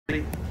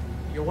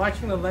You're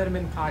watching the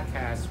Letterman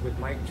Podcast with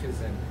Mike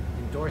Chisholm,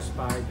 endorsed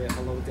by the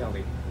Hello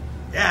Deli.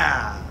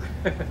 Yeah!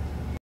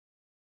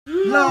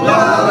 La,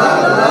 la,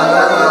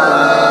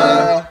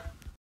 la.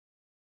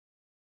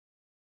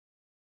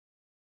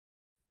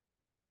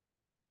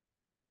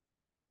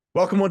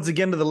 Welcome once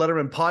again to the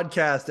Letterman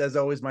Podcast. As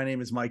always, my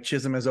name is Mike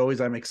Chisholm. As always,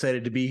 I'm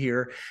excited to be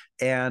here.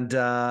 And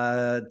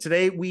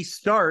today we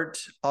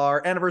start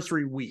our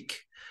anniversary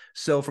week.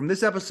 So from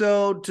this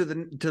episode to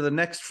the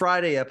next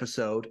Friday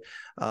episode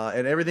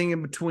and everything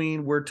in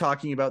between, we're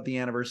talking about the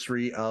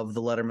anniversary of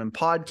the Letterman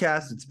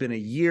Podcast. It's been a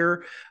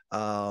year.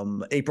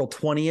 April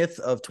 20th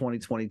of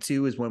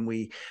 2022 is when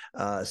we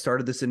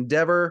started this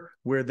endeavor.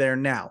 We're there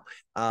now,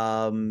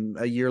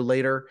 a year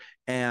later,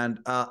 and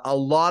a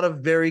lot of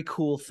very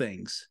cool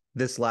things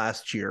this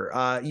last year.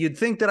 You'd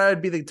think that I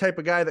would be the type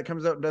of guy that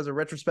comes out and does a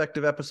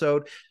retrospective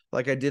episode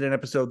like I did in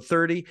episode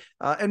 30.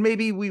 And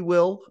maybe we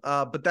will,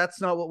 but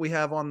that's not what we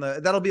have on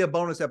that'll be a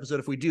bonus episode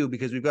if we do,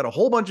 because we've got a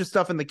whole bunch of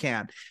stuff in the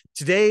can.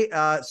 Today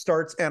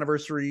starts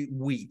anniversary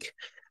week.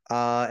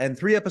 And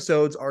 3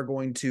 episodes are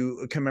going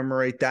to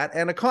commemorate that,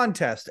 and a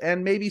contest,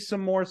 and maybe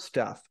some more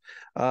stuff.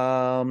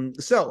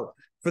 So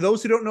for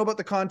those who don't know about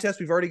the contest,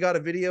 we've already got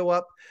a video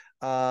up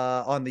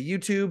on the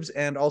YouTubes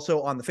and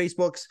also on the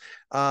Facebooks.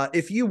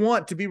 If you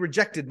want to be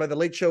rejected by the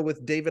Late Show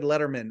with David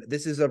Letterman,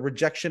 this is a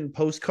rejection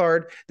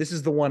postcard. This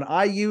is the one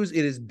I use.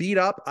 It is beat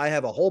up. I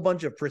have a whole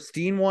bunch of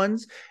pristine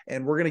ones,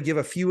 and we're going to give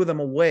a few of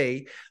them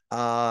away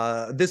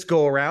this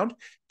go around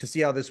to see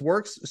how this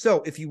works.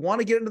 So if you want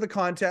to get into the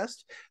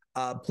contest,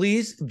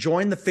 please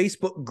join the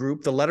Facebook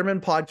group, the Letterman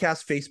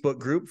Podcast Facebook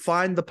group.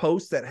 Find the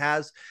post that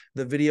has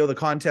the video, the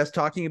contest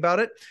talking about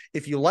it.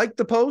 If you like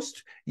the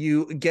post,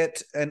 you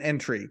get an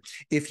entry.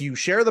 If you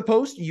share the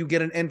post, you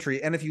get an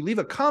entry. And if you leave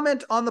a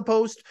comment on the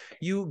post,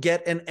 you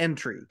get an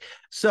entry.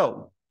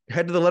 So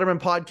head to the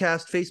Letterman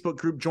Podcast Facebook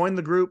group, join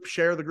the group,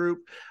 share the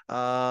group,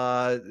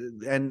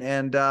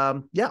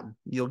 yeah,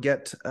 you'll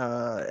get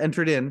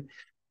entered in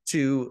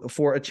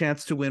for a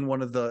chance to win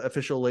one of the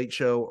official Late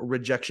Show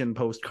rejection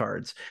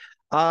postcards.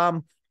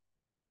 So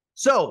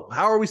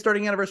how are we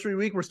starting anniversary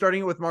week? We're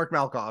starting it with Mark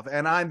Malkoff,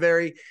 and I'm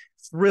very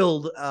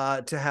thrilled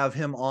to have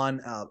him on.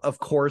 Of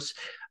course,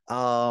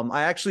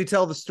 I actually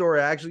tell the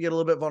story. I actually get a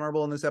little bit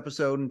vulnerable in this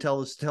episode and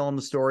tell him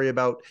the story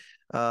about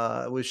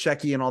with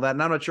Shecky and all that.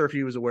 And I'm not sure if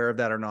he was aware of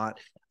that or not.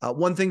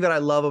 One thing that I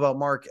love about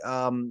Mark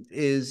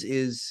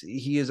is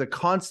he is a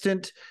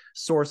constant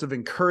source of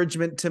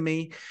encouragement to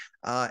me.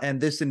 And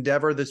this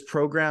endeavor, this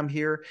program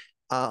here,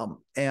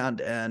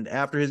 and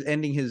after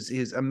ending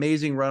his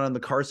amazing run on the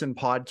Carson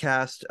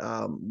Podcast,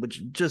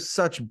 which just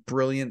such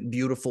brilliant,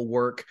 beautiful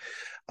work,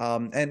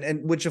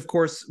 and which of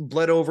course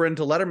bled over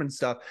into Letterman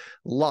stuff.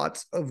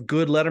 Lots of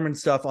good Letterman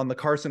stuff on the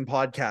Carson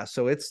Podcast,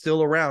 so it's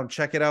still around.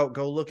 Check it out.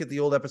 Go look at the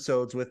old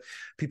episodes with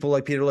people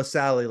like Peter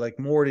LaSalle, like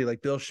Morty,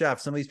 like Bill Sheff.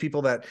 Some of these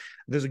people that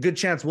there's a good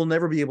chance we'll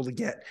never be able to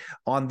get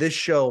on this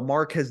show.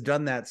 Mark has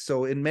done that.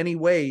 So in many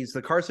ways,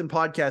 the Carson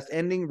Podcast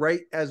ending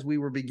right as we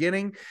were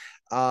beginning,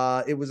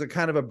 it was a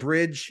kind of a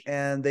bridge,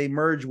 and they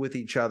merge with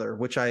each other,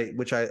 which I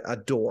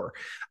adore.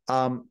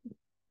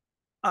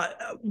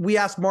 We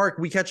asked Mark,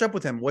 we catch up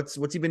with him.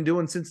 What's he been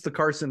doing since the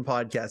Carson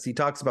Podcast? He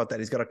talks about that.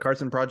 He's got a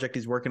Carson project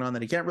he's working on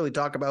that he can't really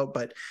talk about,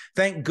 but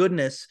thank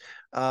goodness,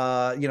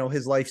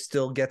 his life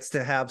still gets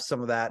to have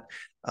some of that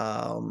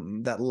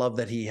love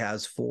that he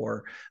has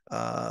for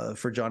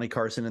Johnny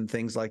Carson and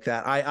things like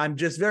that. I'm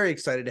just very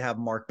excited to have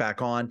Mark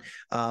back on.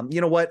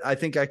 You know what? I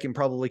think I can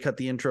probably cut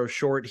the intro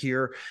short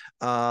here.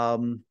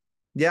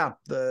 We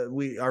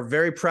are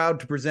very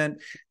proud to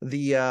present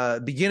the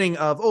beginning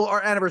of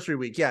our anniversary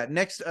week. Yeah,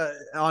 next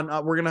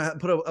we're gonna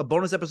put a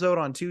bonus episode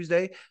on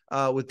Tuesday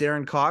with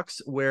Darren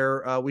Cox,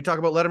 where we talk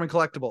about Letterman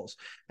collectibles,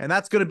 and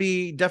that's going to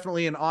be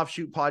definitely an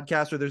offshoot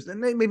podcast, or there's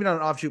maybe not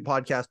an offshoot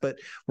podcast, but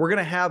we're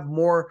gonna have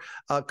more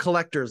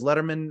collectors,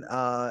 Letterman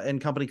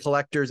and company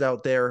collectors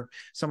out there.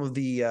 Some of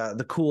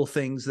the cool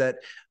things that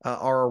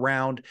are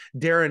around.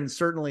 Darren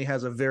certainly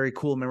has a very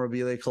cool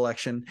memorabilia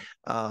collection,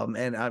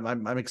 and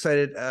I'm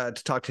excited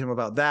to talk to him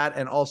about that,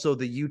 and also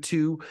the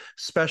U2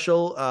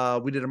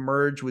 special. We did a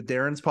merge with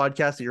Darren's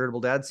podcast, The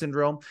Irritable Dad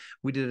Syndrome.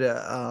 We did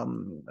a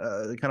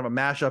kind of a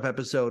mashup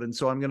episode, and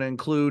so I'm going to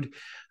include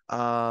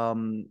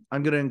Darren's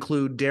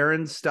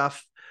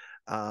stuff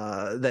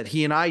that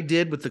he and I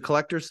did with the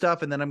collector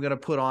stuff, and then I'm going to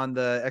put on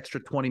the extra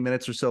 20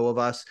 minutes or so of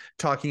us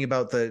talking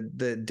about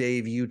the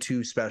Dave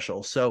U2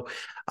 special. So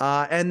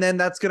and then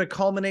that's going to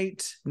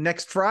culminate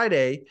next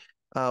Friday,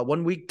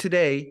 1 week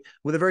today,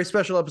 with a very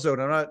special episode.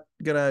 I'm not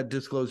going to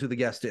disclose who the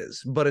guest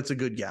is, but it's a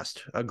good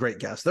guest, a great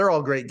guest. They're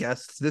all great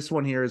guests. This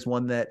one here is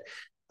one that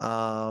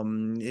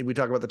we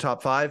talk about the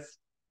top 5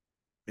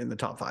 in the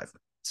top 5.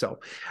 So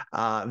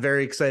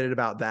very excited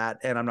about that.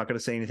 And I'm not going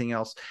to say anything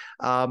else.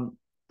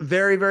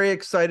 Very, very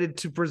excited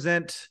to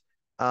present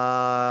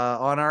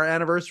on our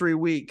anniversary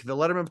week. The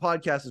Letterman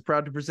Podcast is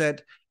proud to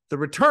present the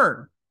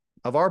return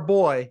of our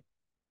boy,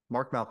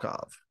 Mark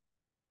Malkoff.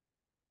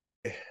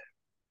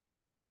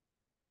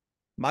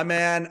 My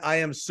man, I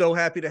am so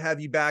happy to have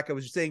you back. I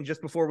was just saying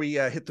just before we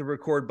hit the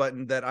record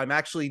button that I'm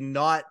actually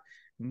not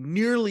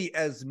nearly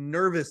as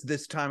nervous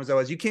this time as I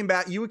was. You came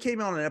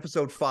on in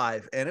episode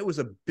 5, and it was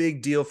a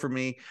big deal for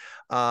me.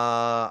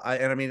 You'll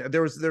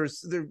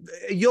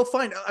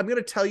find, I'm going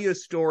to tell you a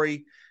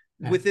story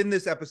within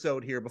this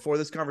episode here before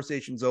this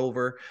conversation's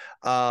over,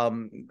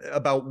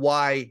 about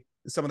why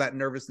some of that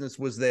nervousness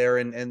was there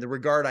and the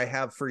regard I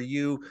have for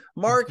you.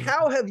 Mark,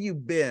 how have you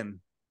been?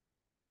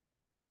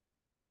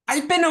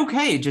 I've been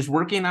okay, just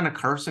working on a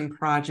Carson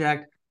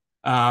project.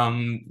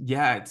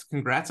 It's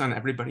congrats on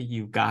everybody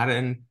you've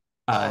gotten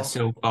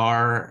so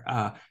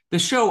far. The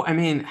show, I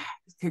mean,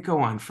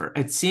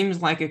 it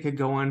seems like it could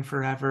go on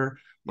forever.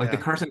 Like the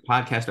Carson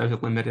podcast, I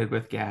was limited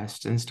with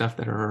guests and stuff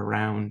that are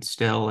around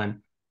still.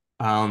 And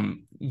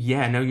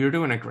you're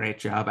doing a great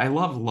job. I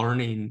love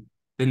learning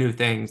the new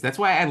things. That's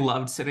why I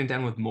loved sitting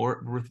down with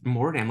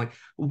Morty. I'm like,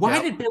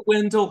 why did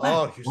Wendell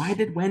leave? Why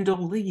did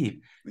Wendell leave?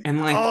 And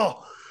like,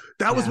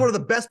 that was one of the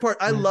best parts.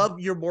 I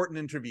love your Morton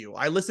interview.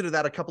 I listened to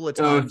that a couple of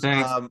times.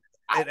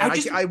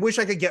 I wish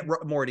I could get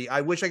Morty. I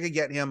wish I could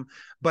get him,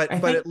 but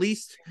at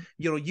least,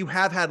 you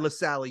have had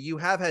LaSalle, you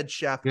have had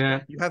Chef,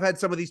 you have had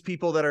some of these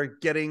people that are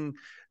getting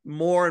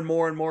more and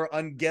more and more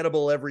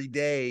ungettable every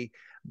day.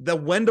 The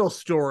Wendell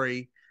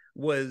story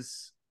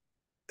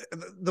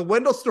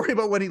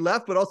about when he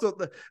left, but also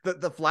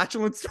the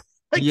flatulence.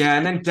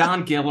 And then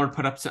Don Giller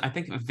put up I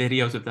think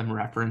videos of them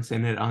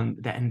referencing it on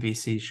the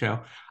NBC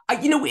show.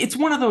 It's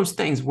one of those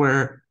things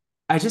where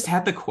I just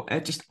had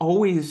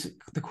always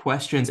the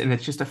questions, and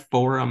it's just a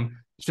forum.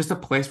 It's just a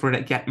place where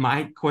to get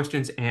my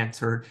questions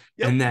answered.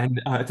 Yep. And then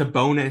it's a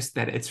bonus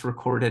that it's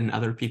recorded and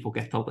other people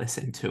get to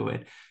listen to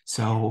it.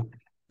 So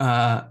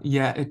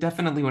it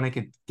definitely, when I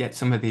could get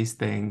some of these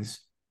things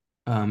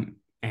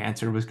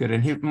answer was good,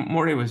 and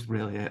Morty was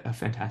really a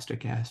fantastic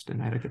guest,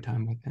 and I had a good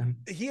time with him.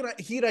 He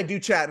and I do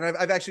chat, and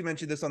I've actually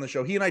mentioned this on the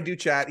show. He and I do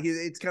chat.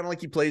 It's kind of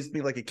like he plays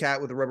me like a cat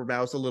with a rubber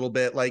mouse a little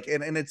bit, like,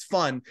 and it's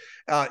fun.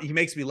 He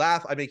makes me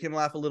laugh. I make him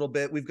laugh a little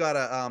bit. We've got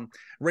a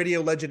radio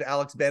legend,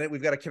 Alex Bennett.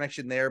 We've got a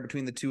connection there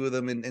between the two of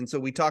them, and so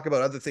we talk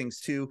about other things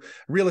too.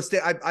 Real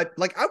estate. I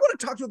want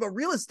to talk to him about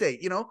real estate.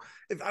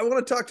 If I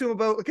want to talk to him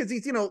about, because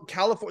he's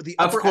California. The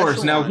of course,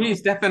 echelon. No,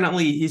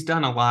 he's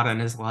done a lot in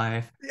his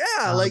life.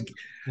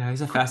 Yeah,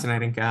 he's a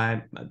fascinating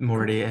guy,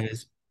 Morty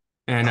is.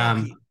 And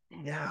I'm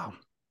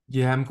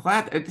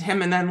glad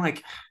him. And then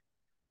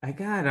I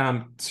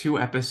got 2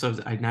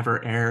 episodes I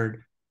never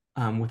aired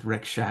with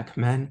Rick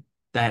Scheckman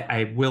that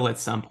I will at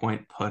some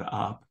point put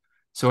up.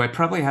 So I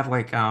probably have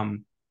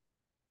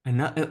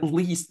at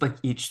least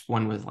each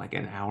one was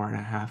an hour and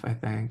a half, I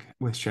think,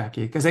 with Shecky,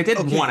 because I did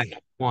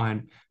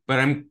one, but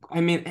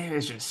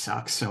it just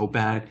sucks so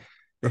bad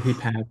that he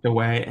passed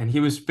away. And he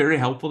was very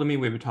helpful to me.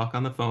 We would talk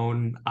on the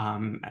phone,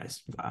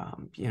 as a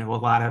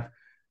lot of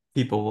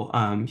people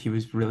he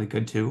was really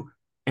good to.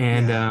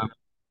 And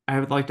I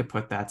would like to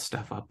put that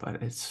stuff up,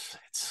 but it's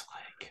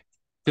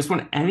just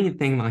when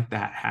anything like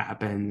that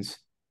happens,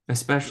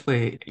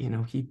 especially,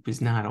 he was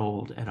not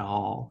old at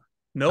all.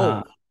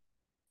 No.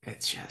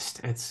 It's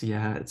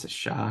a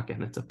shock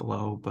and it's a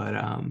blow, but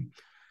I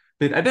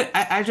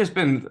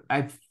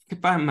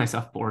find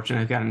myself fortunate.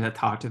 I've gotten to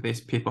talk to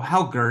these people.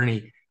 Hal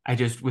Gurney, I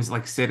just was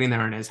sitting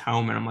there in his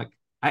home, and I'm like,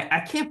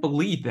 I can't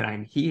believe that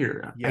I'm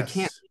here. Yes. I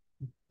can't,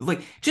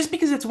 just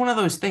because it's one of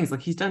those things.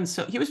 He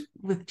was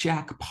with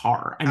Jack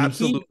Parr.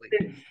 Absolutely. He's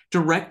been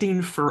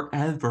directing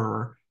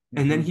forever.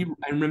 And then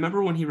I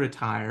remember when he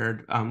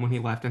retired, when he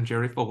left and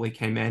Jerry Foley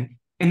came in,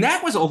 and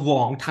that was a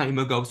long time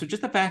ago. So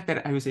just the fact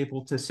that I was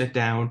able to sit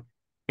down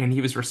and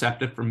he was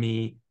receptive for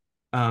me,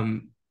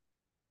 that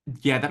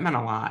meant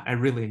a lot. I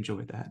really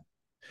enjoyed that.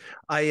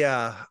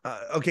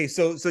 Okay,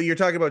 so you're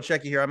talking about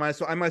Shecky here. I might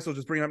as well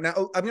just bring it up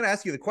now. I'm going to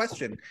ask you the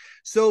question.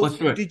 So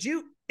did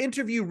you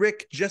interview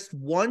Rick just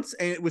once,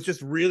 and it was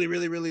just really,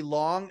 really, really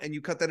long, and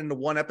you cut that into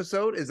one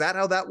episode? Is that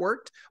how that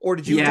worked, or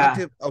did you talk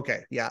to him?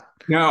 Okay, yeah.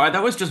 No,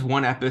 that was just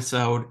one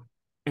episode,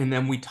 and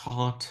then we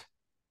talked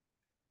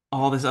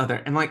all this other,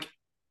 and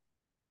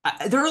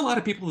there are a lot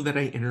of people that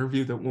I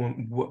interview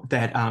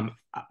that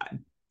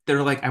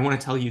they're like, I want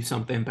to tell you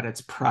something, but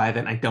it's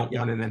private. I don't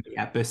want it in the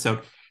episode.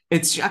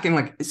 It's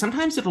shocking.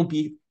 Sometimes it'll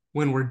be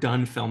when we're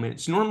done filming.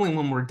 It's normally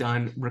when we're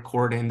done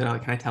recording. They're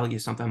like, can I tell you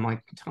something? I'm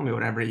like, tell me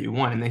whatever you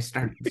want. And they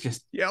start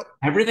just,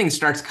 everything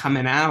starts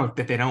coming out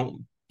that they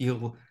don't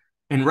feel,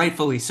 and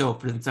rightfully so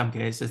for in some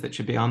cases that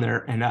should be on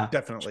there. And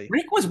definitely.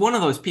 Rick was one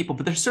of those people,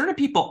 but there's certain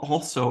people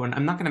also, and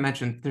I'm not going to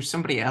mention, there's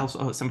somebody else,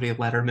 somebody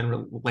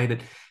Letterman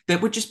related,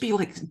 that would just be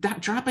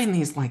dropping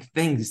these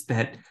things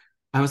that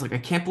I was like, I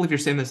can't believe you're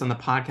saying this on the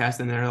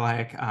podcast. And they're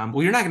like,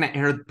 well, you're not going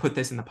to put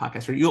this in the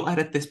podcast, or you'll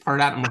edit this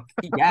part out. I'm like,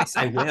 yes,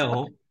 I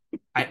will.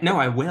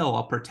 I will.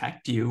 I'll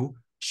protect you.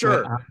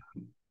 Sure.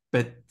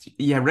 But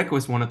Rick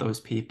was one of those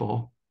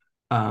people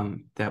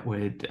that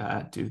would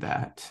do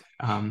that.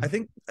 I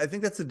think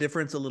think that's the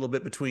difference a little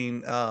bit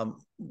between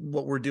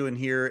what we're doing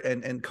here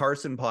and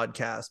Carson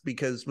Podcast,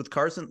 because with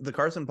the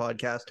Carson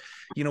Podcast,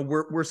 you know,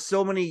 we're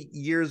so many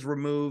years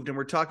removed, and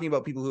we're talking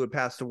about people who had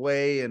passed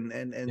away and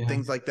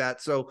things like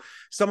that. So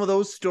some of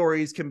those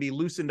stories can be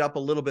loosened up a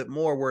little bit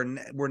more.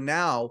 We're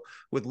now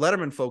with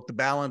Letterman folk, the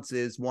balance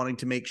is wanting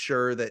to make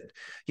sure that,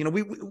 you know,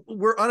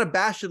 we're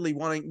unabashedly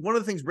wanting. One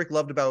of the things Rick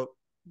loved about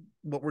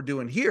what we're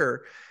doing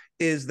here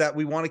is that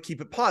we want to keep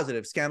it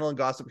positive. Scandal and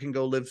gossip can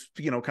go live,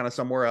 you know, kind of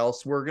somewhere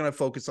else. We're going to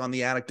focus on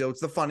the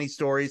anecdotes, the funny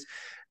stories.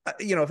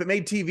 You know, if it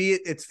made TV,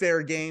 it's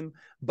fair game,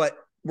 but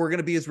we're going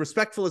to be as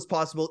respectful as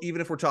possible,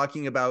 even if we're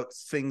talking about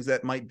things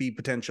that might be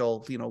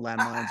potential, you know,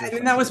 landmines. I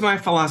mean, that was my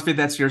philosophy.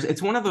 That's yours.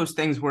 It's one of those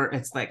things where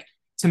it's like,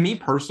 to me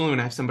personally, when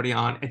I have somebody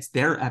on, it's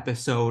their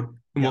episode,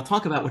 and we'll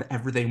talk about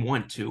whatever they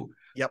want to.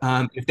 Yep.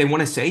 If they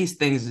want to say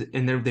things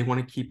and they want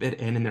to keep it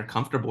in and they're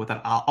comfortable with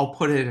it, I'll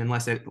put it,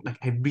 unless it, like,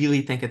 I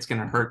really think it's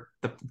going to hurt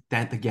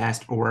the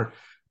guest or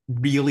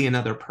really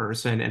another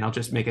person, and I'll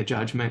just make a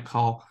judgment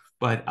call.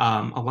 But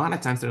a lot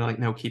of times they're like,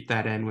 no, keep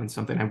that in, when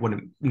something I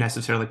wouldn't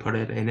necessarily put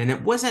it in. And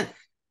it wasn't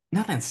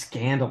nothing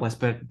scandalous,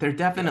 but they're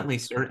definitely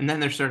certain. And then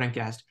there's certain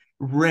guests,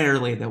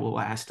 rarely that will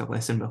ask to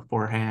listen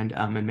beforehand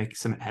and make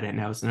some edit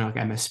notes. And they're like,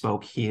 I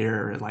misspoke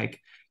here.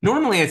 Like,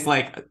 normally it's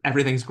like,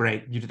 everything's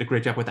great. You did a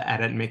great job with the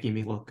edit and making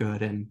me look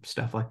good and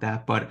stuff like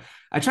that. But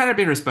I try to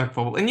be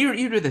respectful. And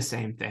you do the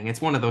same thing.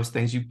 It's one of those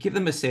things. You give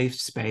them a safe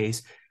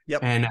space.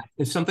 Yep. And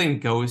if something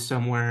goes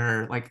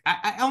somewhere, like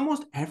I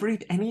almost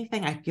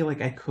anything I feel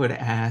like I could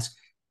ask,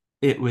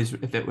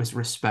 if it was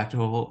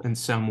respectable in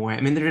some way. I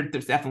mean, there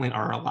definitely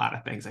are a lot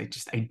of things I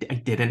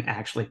didn't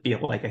actually feel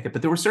like I could,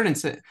 but there were certain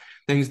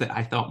things that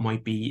I thought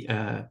might be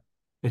a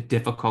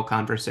difficult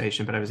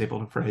conversation, but I was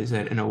able to phrase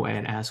it in a way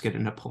and ask it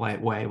in a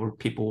polite way where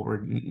people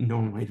were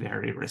normally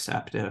very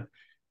receptive,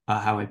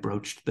 how I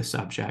broached the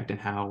subject and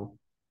how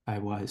I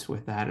was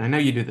with that. And I know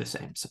you do the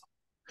same. So.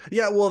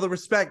 Yeah, well, the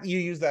respect, you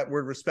use that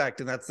word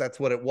respect, and that's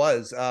what it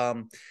was.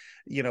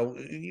 You know,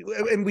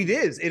 and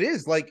it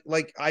is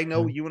like I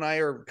know you and I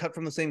are cut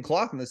from the same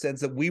cloth in the sense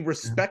that we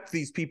respect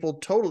these people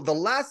totally. The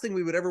last thing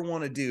we would ever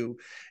want to do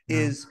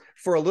is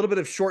for a little bit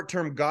of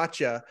short-term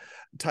gotcha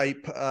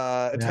type,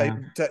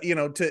 you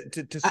know,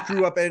 to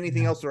screw up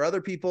anything else or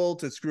other people,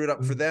 to screw it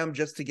up for them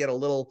just to get a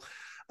little.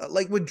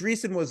 Like when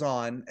Dreesen was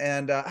on,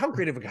 and how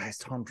great of a guy is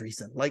Tom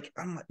Dreesen? Like,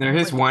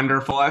 he's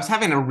wonderful. I was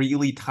having a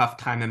really tough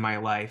time in my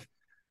life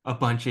a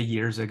bunch of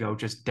years ago,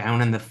 just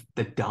down in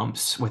the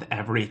dumps with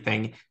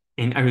everything.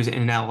 And I was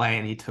in LA,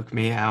 and he took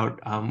me out.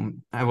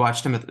 I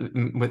watched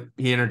him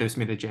he introduced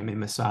me to Jamie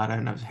Masada,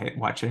 and I was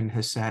watching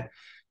his set.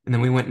 And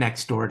then we went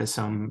next door to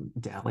some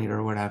deli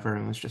or whatever,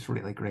 and it was just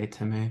really great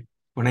to me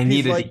when I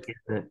needed to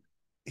hear it.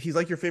 He's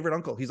like your favorite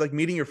uncle. He's like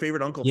meeting your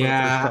favorite uncle. For the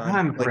first time.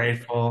 I'm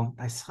grateful.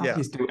 I saw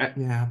he's doing it.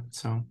 Yeah.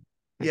 So.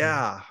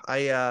 Yeah.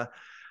 I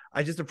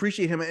just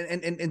appreciate him.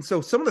 And so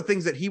some of the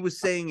things that he was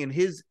saying in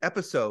his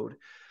episode,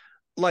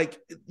 like,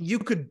 you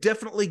could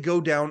definitely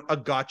go down a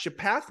gotcha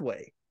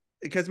pathway,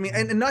 because I mean,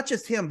 and not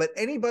just him, but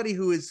anybody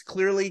who is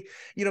clearly,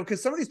 you know,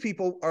 because some of these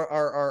people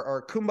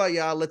are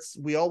kumbaya.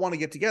 We all want to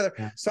get together.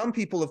 Yeah. Some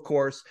people, of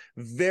course,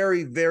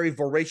 very, very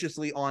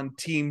voraciously on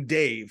Team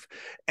Dave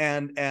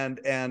and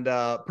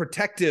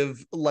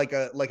protective like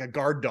a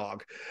guard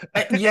dog.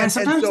 Yeah,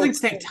 sometimes things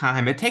take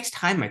time. It takes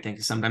time, I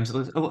think, sometimes,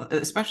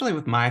 especially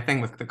with my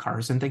thing with the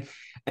Carson thing.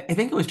 I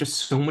think it was just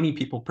so many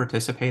people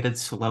participated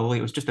slowly.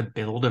 It was just a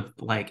build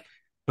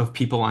of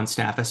people on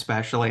staff,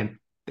 especially, and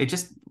they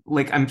just,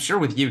 like, I'm sure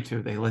with you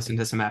too, they listen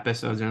to some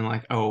episodes and are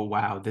like, oh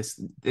wow,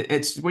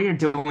 it's what you're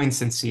doing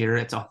sincere,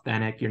 it's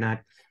authentic,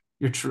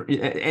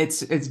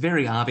 it's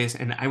very obvious.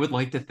 And I would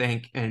like to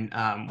think, and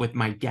with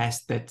my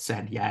guest that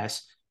said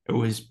yes, it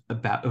was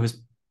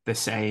the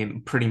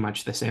same, pretty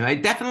much the same. I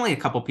definitely, a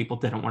couple people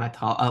didn't want to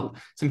talk.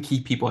 Some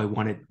key people I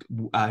wanted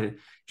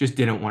just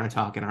didn't want to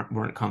talk and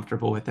weren't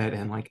comfortable with it.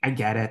 And like, I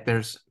get it.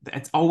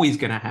 It's always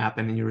going to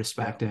happen, and you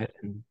respect it.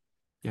 And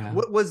yeah.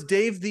 What was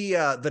Dave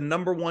the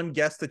number one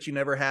guest that you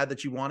never had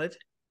that you wanted?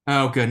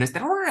 Oh goodness,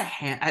 there were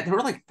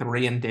like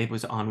three, and Dave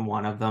was on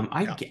one of them.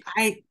 I get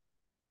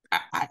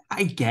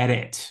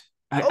it.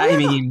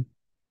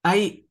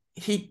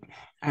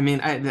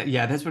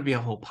 This would be a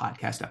whole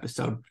podcast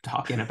episode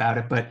talking about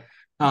it, but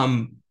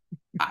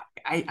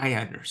I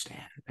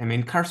understand. I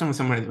mean, Carson was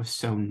somebody that was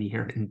so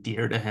near and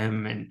dear to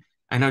him, and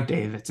I know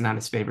Dave, it's not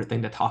his favorite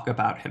thing to talk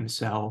about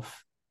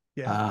himself.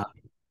 Yeah.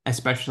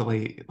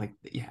 Especially like,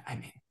 I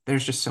mean,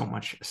 there's just so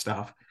much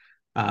stuff.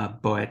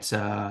 But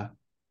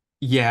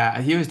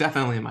he was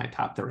definitely in my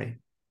top three.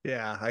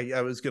 Yeah,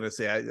 I was gonna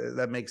say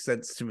that makes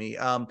sense to me.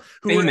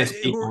 Who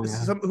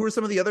are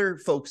some of the other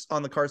folks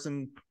on the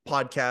Carson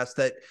podcast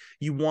that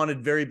you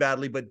wanted very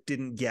badly but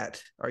didn't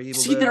get? Are you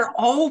able to? They're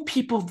all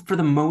people for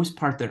the most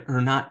part that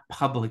are not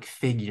public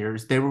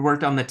figures. They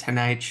worked on the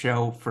Tonight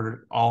Show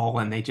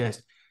and they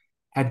just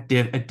had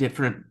a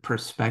different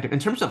perspective in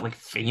terms of like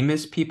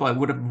famous people. I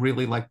would have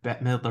really liked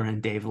Bette Midler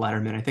and Dave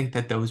Letterman. I think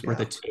that those were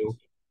the two.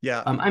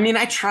 Yeah. I mean,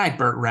 I tried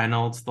Burt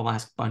Reynolds the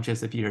last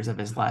bunches of years of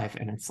his life,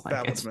 and it's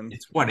like, it's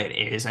what it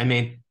is. I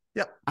mean,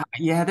 Yeah.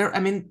 Yeah, I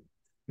mean,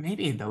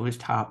 maybe those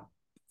top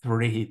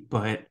three,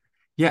 but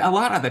yeah, a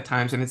lot of the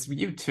times, and it's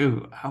you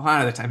too, a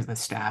lot of the times the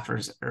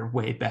staffers are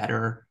way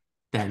better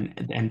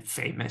than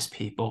famous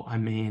people. I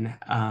mean,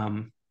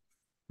 and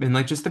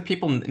like just the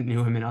people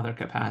knew him in other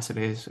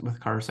capacities with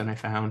Carson, I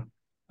found,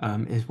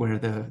 is where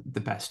the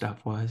best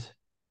stuff was.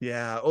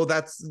 Yeah. Oh,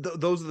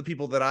 those are the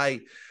people that I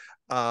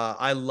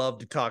love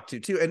to talk to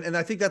too. And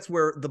I think that's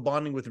where the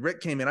bonding with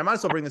Rick came in. I might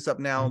as well bring this up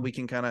now and we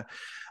can kind of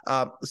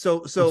Let's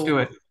do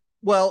it.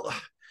 Well,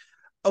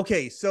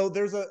 okay, so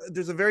there's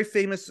a very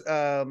famous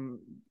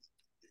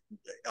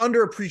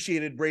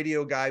underappreciated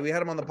radio guy. We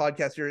had him on the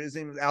podcast here. His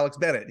name is Alex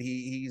Bennett.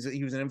 He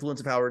was an influence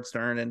of Howard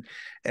Stern, and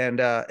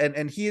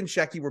he and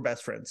Shecky were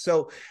best friends.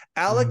 So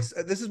Alex,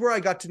 this is where I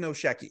got to know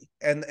Shecky,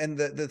 and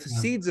the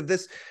seeds of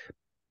this.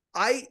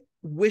 I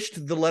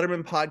wished the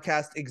Letterman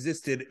podcast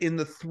existed in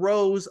the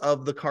throes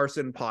of the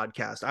Carson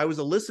podcast. I was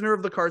a listener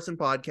of the Carson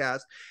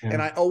podcast,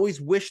 and I always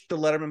wished the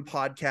Letterman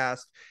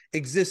podcast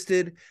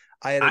existed.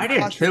 I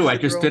did too. I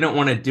just didn't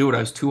want to do it. I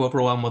was too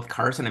overwhelmed with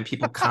Carson, and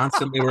people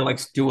constantly were like,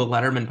 do a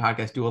Letterman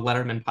podcast, do a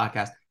Letterman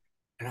podcast.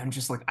 And I'm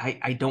just like,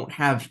 I don't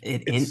have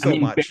it in. So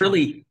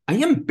I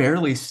am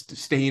barely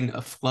staying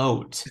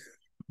afloat,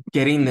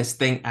 getting this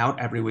thing out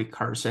every week,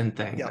 Carson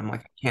thing. Yep. I'm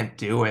like, I can't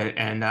do it.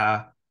 And,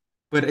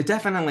 but I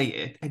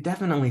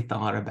definitely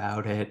thought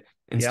about it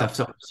and stuff.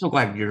 So I'm so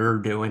glad you're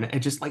doing it. It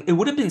just like, it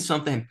would have been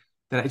something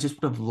that I just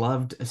would have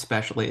loved,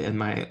 especially in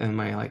my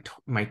like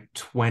my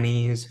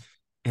 20s.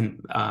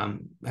 And I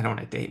don't want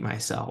to date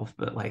myself,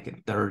 but like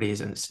in 30s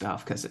and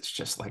stuff, because it's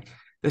just like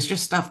this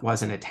just stuff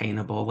wasn't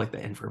attainable, like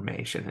the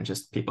information and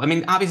just people. I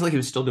mean, obviously he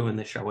was still doing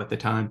the show at the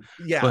time.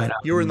 Yeah, but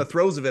you were in the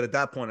throes of it at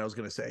that point, I was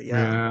gonna say.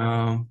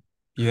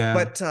 Yeah.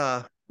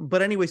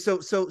 But anyway, so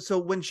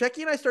when Shecky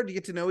and I started to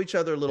get to know each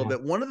other a little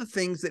bit, one of the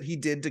things that he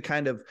did to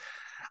kind of,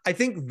 I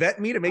think, vet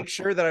me to make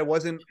sure that I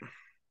wasn't,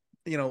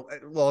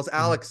 well, as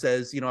Alex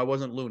says, I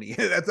wasn't loony.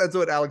 that's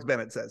what Alex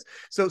Bennett says.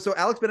 So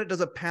Alex Bennett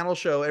does a panel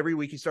show every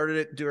week. He started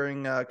it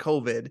during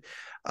COVID,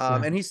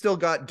 and he's still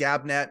got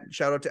Gabnet.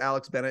 Shout out to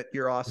Alex Bennett.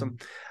 You're awesome.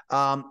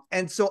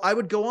 And so I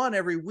would go on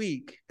every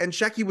week, and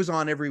Shecky was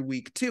on every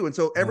week too. And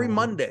so every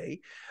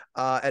Monday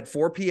at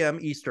 4 p.m.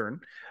 Eastern,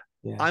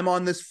 I'm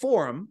on this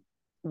forum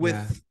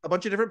with a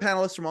bunch of different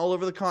panelists from all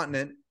over the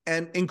continent,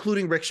 and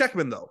including Rick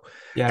Scheckman, though.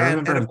 Yeah,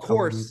 and of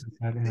course,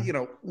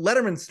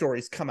 Letterman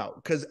stories come out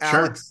because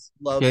Alex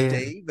loves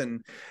Dave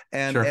and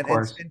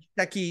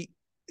Shecky.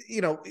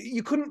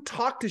 You couldn't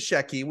talk to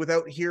Shecky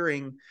without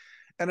hearing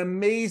an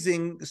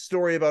amazing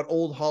story about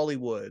old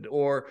Hollywood,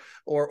 or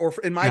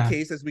in my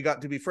case, as we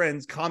got to be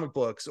friends, comic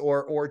books,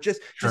 or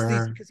just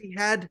these, because he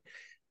had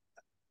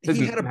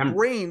a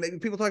brain.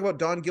 People talk about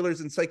Don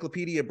Giller's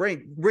encyclopedia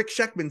brain. Rick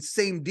Scheckman,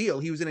 same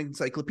deal. He was an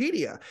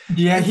encyclopedia.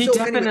 Yeah, and he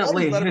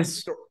definitely.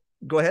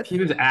 Go ahead. He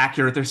was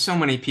accurate. There's so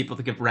many people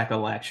to give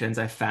recollections.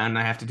 I found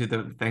I have to do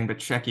the thing, but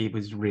Shecky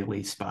was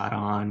really spot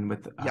on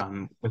with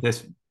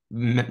this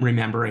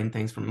remembering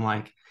things from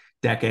like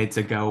decades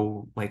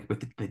ago, like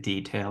with the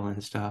detail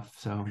and stuff.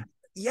 So.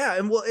 Yeah,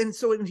 and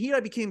so he and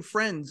I became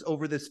friends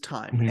over this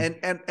time,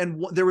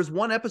 and there was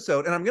one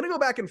episode, and I'm gonna go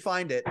back and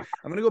find it.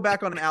 I'm gonna go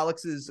back on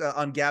Alex's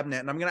on Gabnet,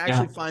 and I'm gonna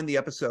actually find the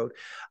episode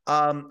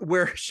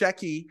where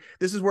Shecky.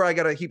 This is where I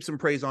gotta heap some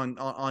praise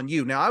on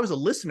you. Now, I was a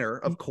listener,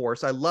 of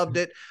course. I loved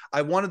it.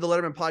 I wanted the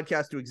Letterman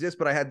podcast to exist,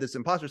 but I had this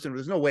imposter syndrome.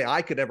 There's no way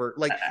I could ever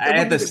I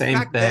had the same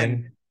thing.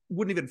 Then,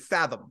 wouldn't even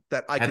fathom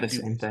that I could do the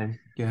same thing.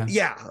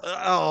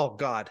 Oh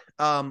God.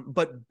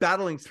 But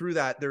battling through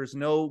that, there's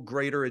no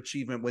greater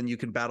achievement when you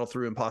can battle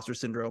through imposter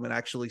syndrome and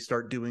actually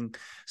start doing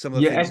some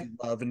of the things you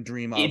love and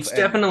dream of. It's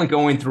definitely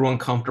going through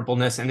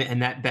uncomfortableness,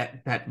 and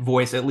that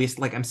voice, at least,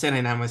 like I'm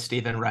sitting down with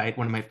Stephen Wright,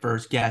 one of my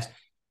first guests,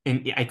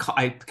 and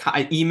I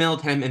emailed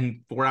him,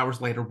 and 4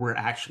 hours later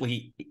I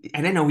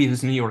didn't know he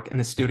was in New York in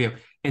the studio,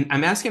 and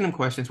I'm asking him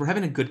questions. We're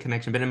having a good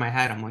connection, but in my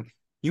head I'm like,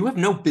 you have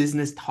no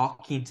business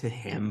talking to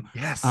him.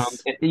 Yes.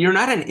 You're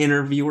not an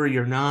interviewer.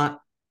 You're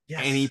not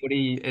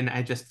anybody. And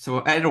I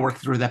had to work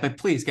through that, but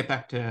please get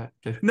back to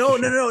No.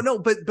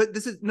 But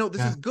this is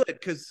good,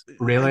 because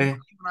really, you and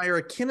I are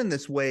akin in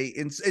this way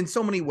in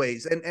so many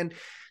ways. And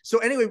so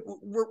anyway,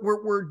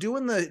 we're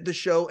doing the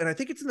show, and I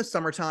think it's in the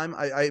summertime.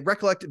 I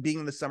recollect it being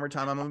in the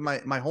summertime. I'm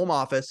in my home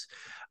office.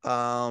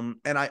 And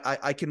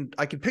I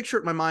can picture it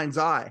in my mind's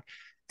eye.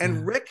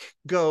 And Rick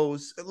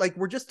goes, like,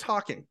 we're just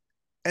talking.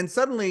 And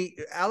suddenly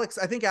I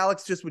think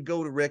Alex just would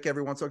go to Rick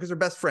every once in a while because they're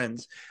best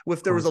friends.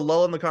 If there was a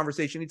lull in the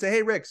conversation, he'd say,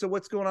 "Hey, Rick, so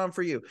what's going on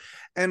for you?"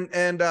 And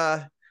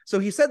so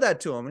he said that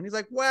to him, and he's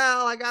like,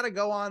 "Well, I got to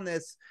go on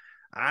this,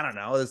 I don't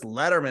know, this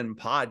Letterman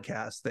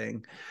podcast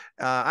thing.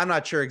 I'm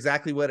not sure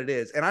exactly what it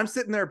is." And I'm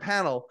sitting there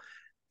panel,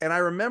 and I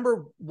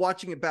remember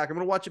watching it back. I'm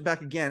going to watch it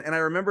back again. And I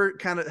remember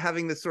kind of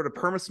having this sort of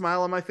perma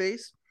smile on my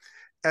face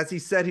as he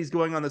said he's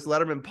going on this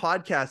Letterman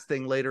podcast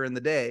thing later in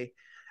the day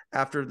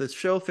after this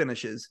show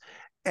finishes.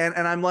 And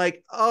I'm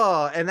like,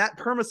 oh, and that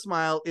perma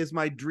smile is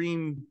my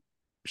dream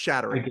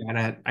shattering.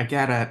 I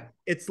get it.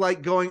 It's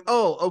like going,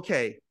 oh,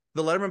 okay,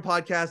 the Letterman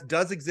podcast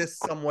does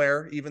exist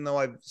somewhere, even though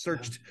I've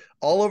searched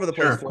all over the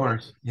place of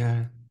course.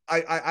 Yeah.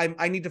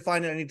 I need to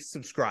find it. I need to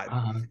subscribe.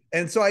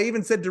 And so I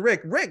even said to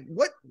Rick,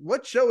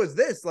 what show is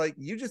this? Like,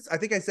 I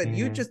think I said,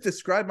 you just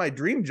described my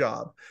dream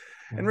job.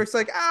 And Rick's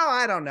like, oh,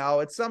 I don't know.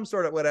 It's some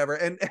sort of whatever.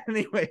 And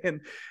anyway,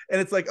 and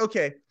it's like,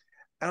 okay.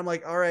 And I'm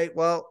like, all right,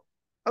 well,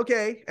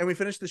 okay. And we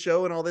finished the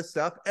show and all this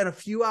stuff. And a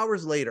few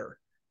hours later,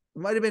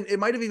 it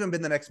might have even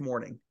been the next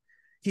morning,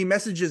 he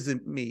messages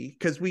me,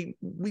 because we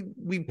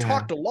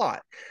talked a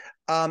lot.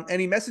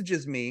 And he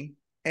messages me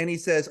and he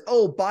says,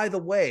 oh, by the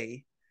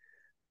way,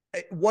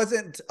 it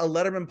wasn't a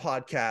Letterman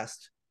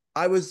podcast.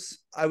 I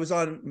was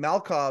on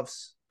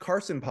Malkoff's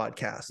Carson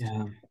podcast.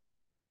 Yeah.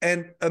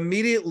 And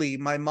immediately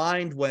my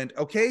mind went,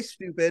 okay,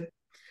 stupid.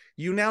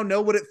 You now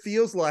know what it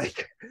feels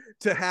like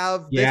to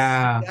have this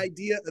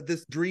idea of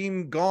this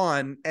dream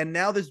gone. And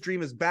now this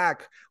dream is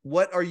back.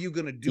 What are you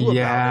going to do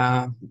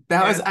about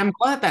it? I'm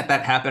glad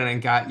that happened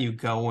and got you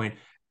going.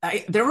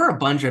 There were a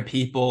bunch of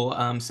people,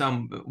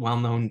 some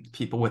well-known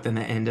people within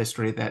the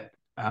industry that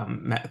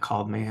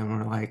called me and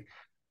were like,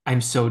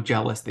 I'm so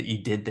jealous that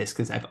you did this,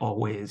 because I've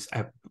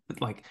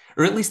like,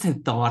 or at least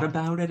had thought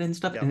about it and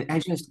stuff. Yep. And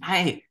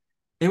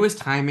it was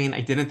timing.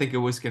 I didn't think it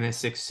was going to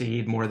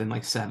succeed more than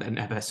like 7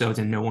 episodes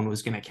and no one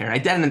was going to care. I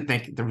didn't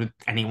think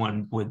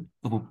anyone would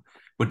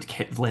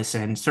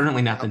listen,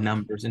 certainly not the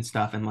numbers and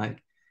stuff. And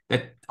like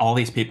that all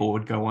these people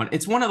would go on.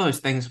 It's one of those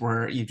things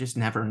where you just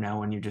never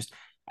know. And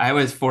I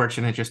was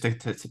fortunate just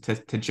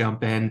to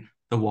jump in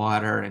the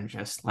water, and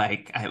just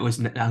like, I was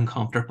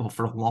uncomfortable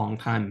for a long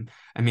time.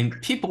 I mean,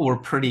 people were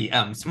pretty,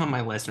 some of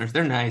my listeners,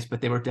 they're nice, but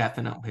they were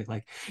definitely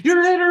like,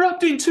 you're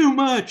interrupting too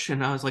much.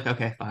 And I was like,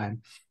 okay, fine.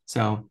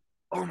 So.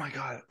 Oh my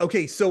God.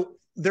 Okay. So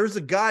there's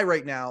a guy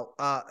right now,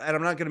 and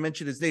I'm not going to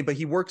mention his name, but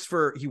he works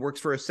for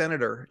a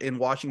senator in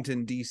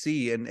Washington,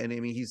 DC. And I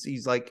mean,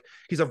 he's a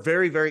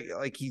very, very,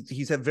 like,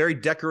 he's a very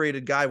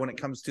decorated guy when it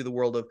comes to the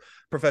world of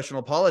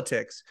professional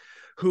politics,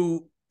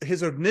 who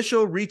his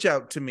initial reach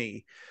out to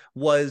me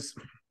was,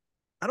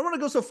 I don't want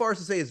to go so far as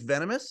to say it's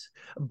venomous,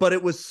 but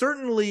it was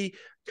certainly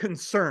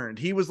concerned.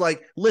 He was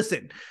like,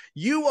 listen,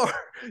 you are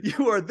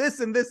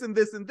this and this and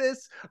this and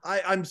this.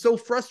 I'm so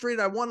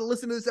frustrated. I want to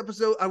listen to this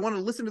episode. I want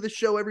to listen to this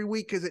show every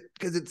week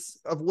because it's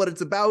of what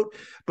it's about.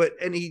 But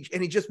and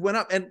he just went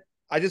up, and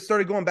I just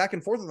started going back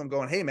and forth with him,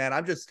 going, hey man,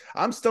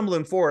 I'm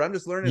stumbling forward. I'm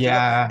just learning.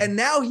 Yeah. And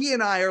now he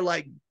and I are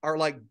like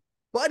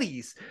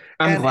buddies.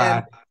 I'm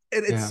glad.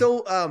 And it's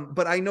so,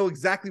 but I know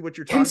exactly what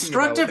you're talking about.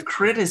 Constructive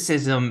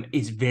criticism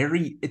is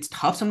it's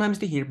tough sometimes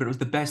to hear, but it was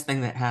the best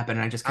thing that happened.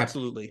 And I just kept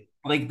absolutely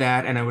like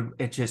that. And and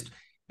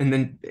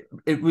then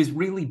it was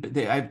really,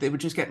 they would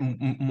just get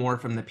more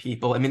from the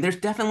people. I mean, there's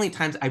definitely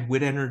times I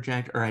would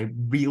interject, or I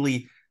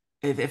really,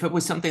 if it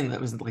was something that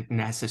was like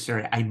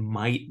necessary, it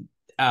might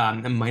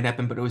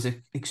happen, but it was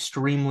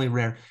extremely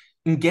rare.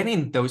 And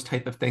getting those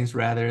type of things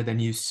rather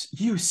than you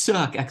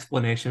suck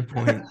exclamation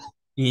point.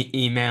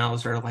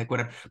 Emails or like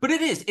whatever, but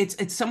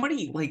it's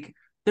somebody like,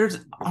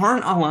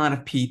 aren't a lot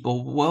of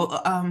people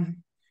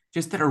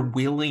just that are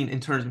willing in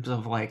terms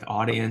of like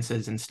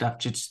audiences and stuff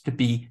just to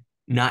be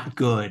not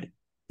good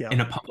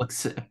in a public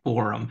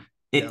forum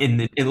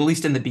at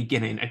least in the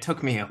beginning. It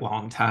took me a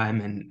long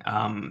time, and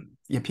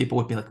people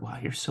would be like, wow,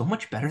 you're so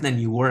much better than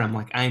you were. I'm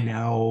like, I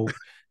know,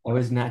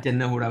 didn't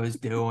know what I was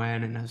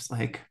doing, and I was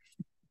like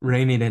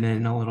reining it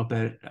in a little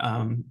bit,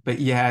 but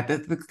yeah,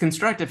 the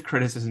constructive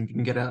criticism, you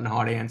can get an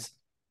audience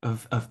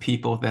of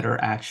people that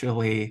are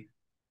actually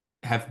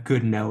have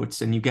good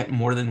notes, and you get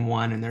more than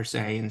one and they're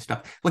saying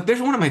stuff. Like, there's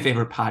one of my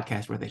favorite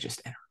podcasts where they just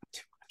interrupt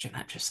too much, and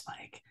I'm just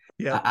like,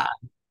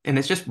 and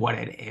it's just what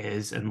it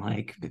is. And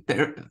like,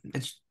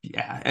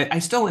 I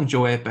still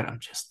enjoy it, but I'm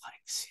just like,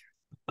 seriously,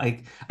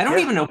 like, I don't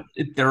even know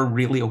if they're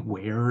really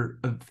aware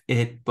of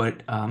it,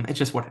 but it's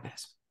just what it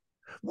is.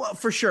 Well,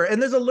 for sure.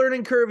 And there's a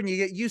learning curve, and you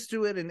get used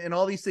to it, and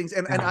all these things.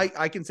 And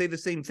I can say the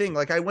same thing.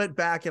 Like, I went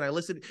back and I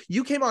listened.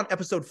 You came on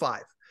episode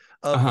 5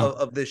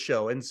 of this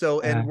show. And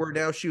so, and we're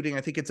now shooting,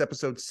 I think it's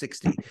episode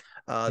 60.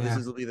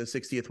 This will be the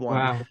 60th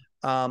one.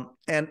 Wow.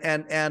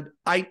 It's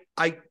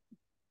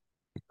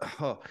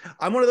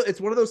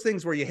one of those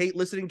things where you hate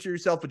listening to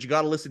yourself, but you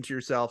got to listen to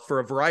yourself for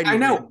a variety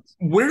of reasons.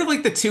 We're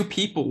like the two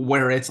people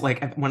where it's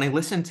like, when I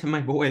listen to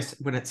my voice,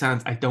 when it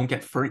sounds, I don't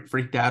get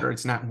freaked out, or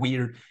it's not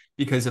weird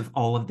because of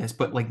all of this.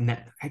 But like,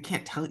 I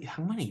can't tell you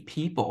how many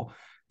people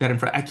that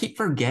I keep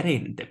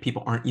forgetting that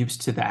people aren't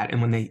used to that.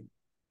 And when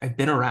I've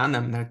been around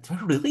them, they're like, do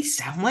I really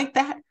sound like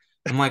that?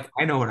 I'm like,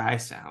 I know what I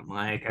sound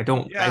like. I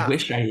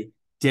wish I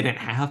didn't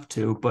have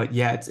to, but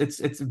yeah,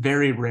 it's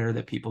very rare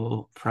that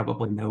people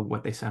probably know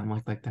what they sound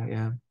like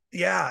that.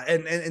 Yeah.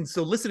 And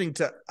so listening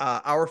to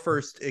our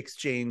first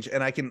exchange,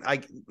 and I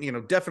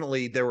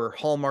definitely there were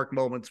hallmark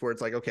moments where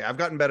it's like, okay, I've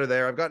gotten better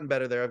there.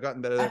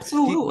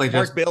 Absolutely.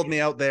 Mark bailed me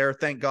out there.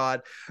 Thank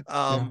God.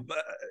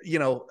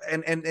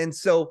 And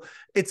so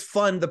it's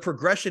fun. The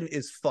progression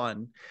is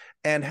fun.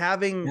 And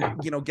having,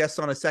 guests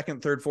on a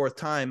second, third, fourth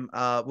time,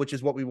 which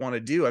is what we want to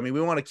do. I mean, we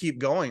want to keep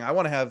going. I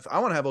want to have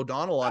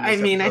O'Donnell on. I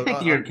think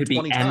there could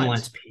be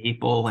endless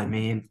people. I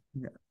mean,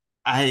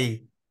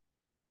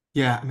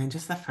 Yeah, I mean,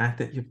 just the fact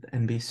that you have the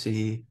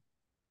NBC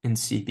and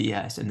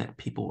CBS, and that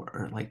people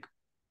are like,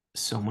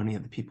 so many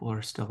of the people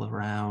are still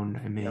around.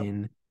 I Yep.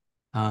 mean,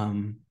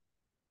 um,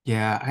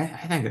 yeah,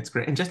 I think it's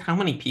great. And just how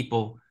many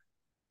people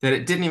that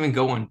it didn't even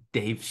go on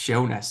Dave's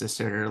show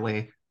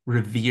necessarily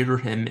revere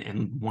him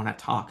and want to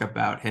talk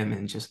about him,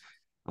 and just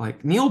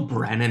like Neil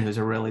Brennan, who's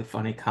a really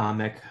funny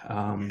comic.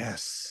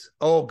 Yes.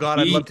 Oh God,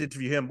 I'd love He to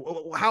interview him.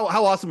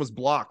 How awesome was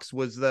Blocks?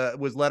 Was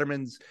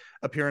Letterman's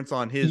appearance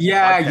on his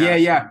Yeah, yeah,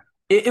 podcast? yeah.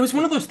 It was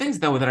one of those things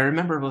though that I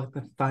remember, like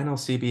the final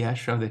CBS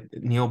show, that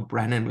Neil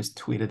Brennan was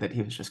tweeted that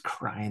he was just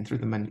crying through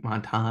the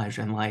montage,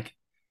 and like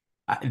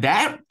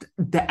that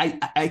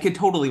I could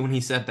totally, when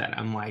he said that,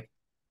 I'm like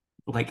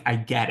I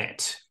get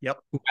it. Yep.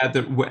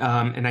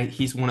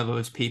 He's one of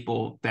those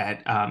people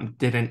that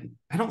didn't.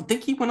 I don't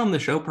think he went on the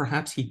show.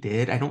 Perhaps he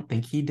did. I don't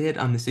think he did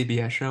on the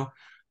CBS show.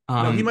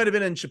 No, he might have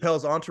been in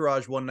Chappelle's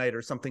Entourage one night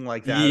or something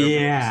like that, or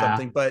Yeah.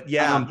 something. But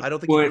yeah, I don't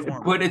think he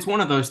performed. But it's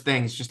one of those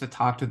things, just to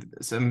talk to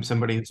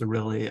somebody who's a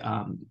really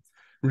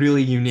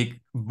really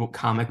unique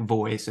comic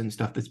voice and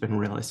stuff, that's been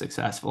really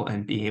successful,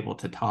 and be able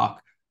to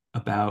talk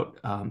about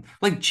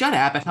like Judd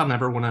Apatow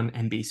never went on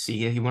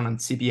NBC. He went on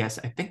CBS,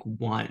 I think,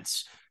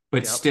 once,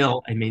 but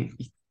still, I mean,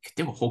 you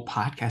could do a whole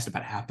podcast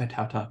about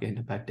Apatow talking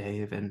about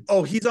Dave. And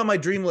oh, he's on my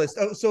dream list.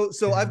 Oh,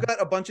 so I've got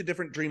a bunch of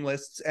different dream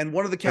lists, and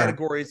one of the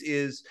categories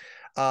is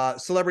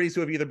celebrities who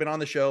have either been on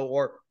the show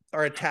or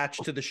are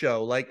attached to the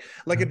show. Like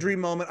a dream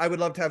moment, I would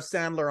love to have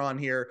Sandler on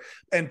here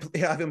and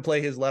have him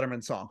play his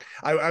Letterman song.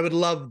 I would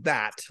love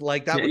that.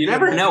 Like that. Yeah, would you be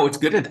never know. It's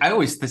good. I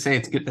always say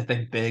it's good to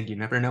think big. You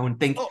never know, and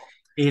think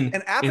in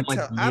Apatow,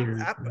 like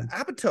years.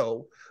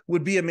 Apatow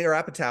would be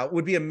Apatow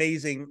would be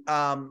amazing,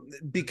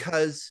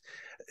 because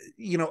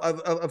you know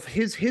of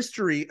his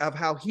history of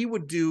how he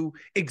would do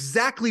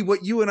exactly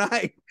what you and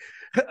I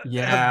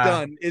have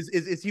done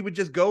is he would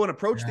just go and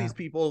approach these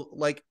people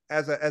like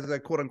as a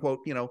quote unquote,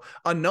 you know,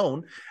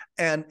 unknown,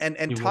 and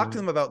talk to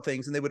them about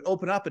things, and they would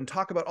open up and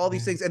talk about all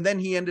these things, and then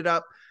he ended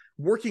up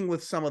working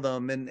with some of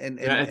them, and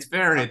it's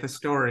the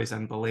story is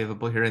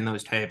unbelievable hearing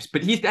those tapes.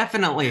 But he's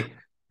definitely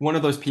one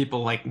of those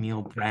people, like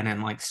Neil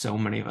Brennan, like so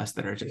many of us,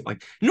 that are just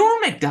like Norm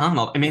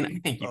Macdonald. I mean, I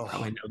think you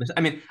probably know this.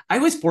 I mean, I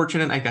was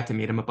fortunate; I got to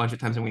meet him a bunch of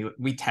times, and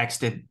we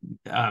texted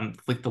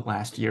like the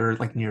last year,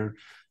 like near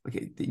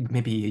like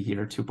maybe a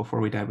year or two before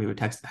we died. We would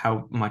text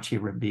how much he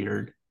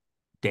revered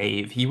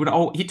Dave. He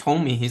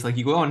told me, he's like,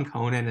 you go on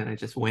Conan and I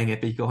just wing it,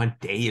 but you go on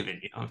Dave, and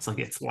you know, it's like,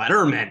 it's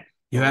Letterman.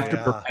 You have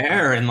to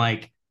prepare, and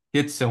like, he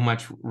had so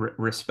much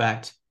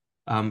respect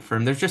for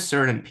him. There's just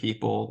certain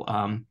people.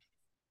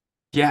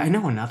 Yeah, I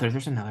know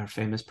there's another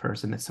famous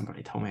person that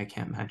somebody told me I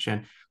can't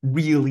mention.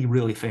 Really,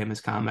 really famous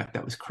comic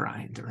that was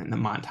crying during the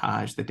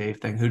montage, the Dave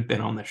thing, who'd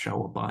been on the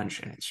show a bunch,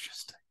 and it's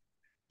just,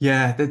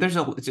 yeah,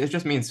 it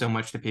just means so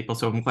much to people.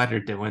 So I'm glad you're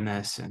doing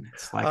this, and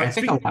it's like, I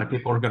think a lot of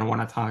people are going to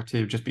want to talk to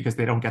you just because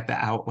they don't get the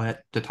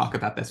outlet to talk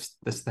about this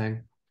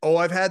thing. Oh,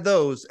 I've had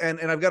those, and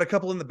I've got a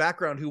couple in the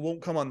background who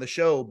won't come on the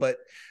show, but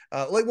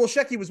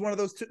Shecky was one of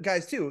those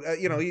guys too.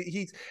 You know,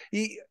 he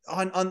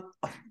on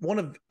one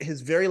of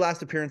his very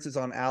last appearances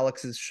on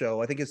Alex's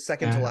show, I think his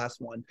second to last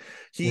one,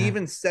 he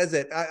even says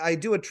it. I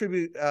do a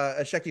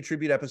Shecky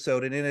tribute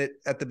episode, and in it,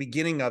 at the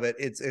beginning of it,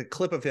 it's a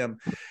clip of him,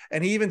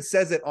 and he even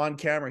says it on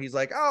camera. He's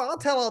like, "Oh, I'll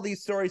tell all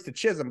these stories to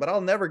Chisholm, but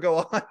I'll never go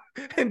on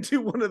and do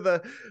one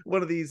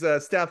of these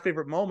staff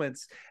favorite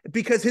moments,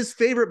 because his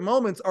favorite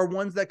moments are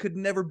ones that could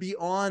never be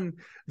on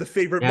the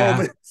favorite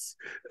moments.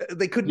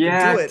 They couldn't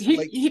do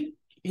it."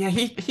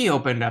 He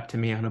opened up to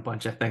me on a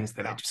bunch of things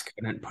that I just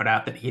couldn't put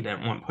out, that he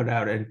didn't want put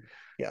out. And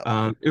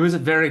it was a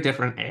very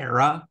different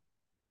era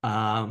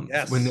when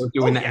they were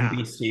doing the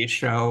NBC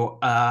show.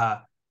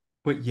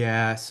 But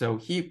yeah, so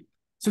he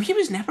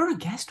was never a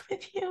guest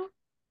with you?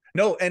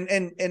 No, and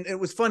it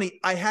was funny.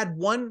 I had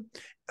one.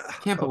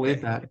 Can't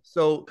believe that.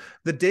 So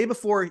the day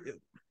before,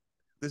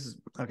 this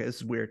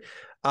is weird.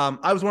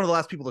 I was one of the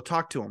last people to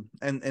talk to him,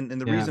 and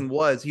the reason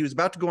was he was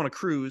about to go on a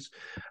cruise,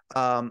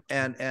 so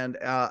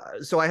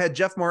I had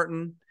Jeff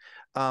Martin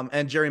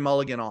and Jerry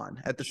Mulligan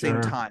on at the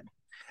same time,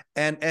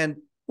 and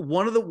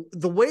one of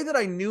the way that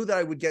I knew that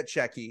I would get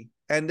Shecky,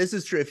 and this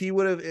is true, if he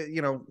would have,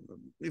 you know,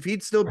 if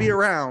he'd still be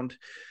around,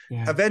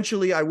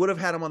 eventually I would have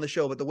had him on the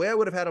show. But the way I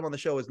would have had him on the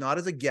show is not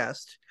as a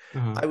guest.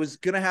 I was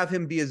going to have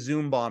him be a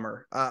Zoom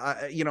bomber,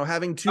 you know,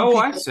 having two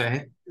people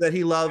that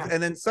he loved.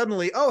 And then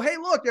suddenly, oh, hey,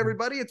 look,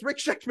 everybody, it's Rick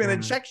Scheckman,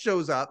 and Scheck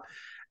shows up,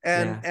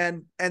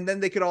 and then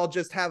they could all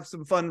just have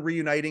some fun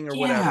reuniting or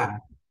whatever.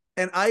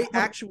 And I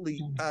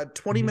actually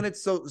 20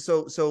 minutes.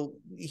 So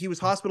he was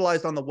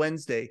hospitalized on the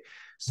Wednesday.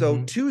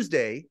 So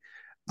Tuesday,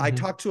 I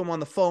talked to him on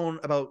the phone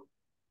about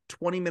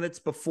 20 minutes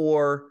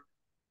before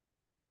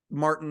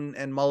Martin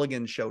and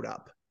Mulligan showed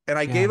up, and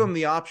I gave him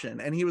the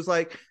option, and he was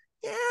like,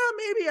 yeah,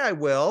 maybe I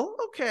will.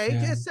 Okay.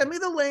 Just send me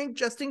the link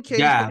just in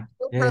case. I'm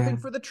still prepping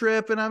for the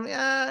trip. And I'm,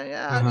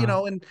 you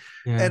know, and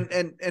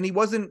he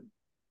wasn't,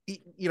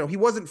 he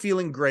wasn't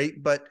feeling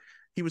great, but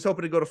he was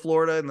hoping to go to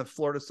Florida, and the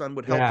Florida sun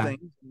would help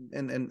things,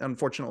 and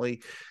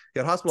unfortunately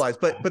got hospitalized.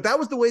 But that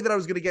was the way that I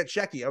was going to get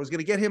Shecky. I was going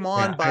to get him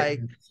on by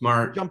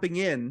jumping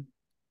in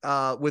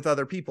with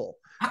other people.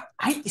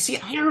 I see.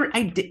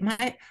 I did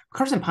my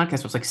Carson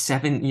podcast was like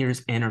 7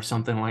 years in or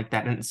something like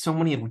that, and so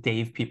many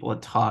Dave people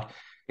had talked.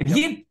 And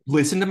he had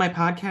listened to my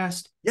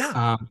podcast.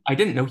 Yeah. I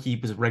didn't know he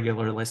was a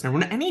regular listener.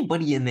 When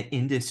anybody in the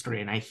industry,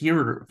 and I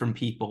hear from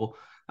people,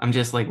 I'm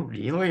just like,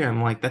 really?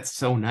 I'm like, that's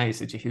so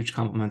nice. It's a huge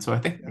compliment. So I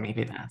think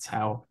maybe that's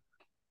how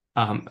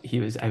I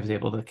was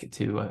able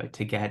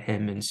to get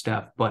him and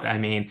stuff. But I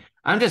mean,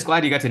 I'm just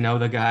glad you got to know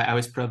the guy. I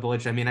was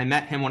privileged. I mean, I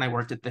met him when I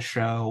worked at the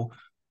show.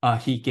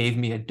 He gave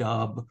me a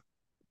dub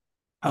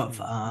of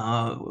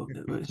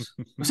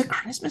was it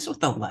Christmas with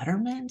the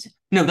Lettermans?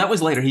 No, that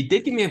was later. He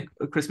did give me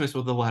a Christmas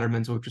with the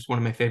Lettermans, which was one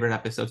of my favorite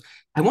episodes.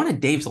 I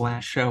wanted Dave's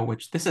last show,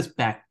 which this is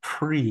back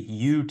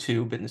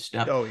pre-YouTube and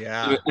stuff. Oh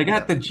yeah. I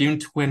got the June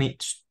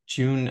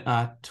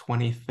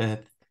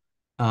 25th,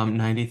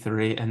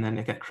 93, and then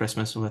I got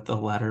Christmas with the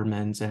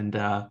Lettermans, and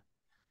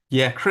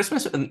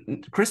Christmas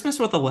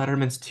with the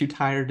Lettermans, Too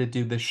Tired to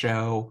Do the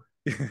Show.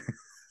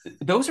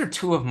 Those are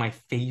two of my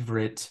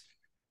favorite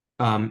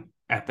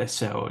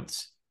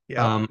episodes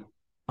on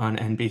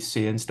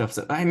NBC and stuff.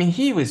 So I mean,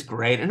 he was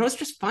great, and it was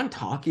just fun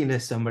talking to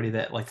somebody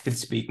that like could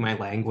speak my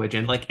language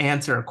and like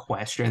answer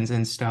questions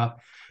and stuff.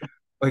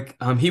 Like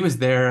he was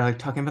there like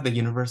talking about the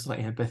Universal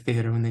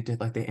Amphitheater when they did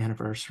like the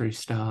anniversary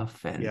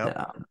stuff, and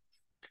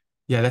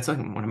that's like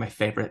one of my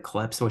favorite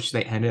clips, which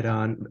they ended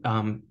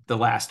on the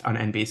last on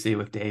NBC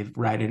with Dave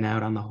riding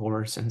out on the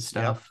horse and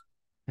stuff.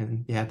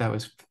 And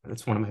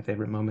that's one of my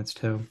favorite moments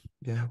too.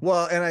 Yeah.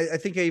 Well, and I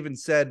think I even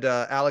said,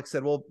 Alex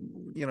said, well,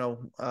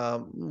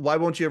 why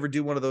won't you ever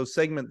do one of those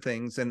segment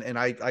things? And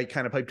I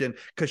kind of piped in,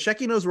 because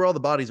Shecky knows where all the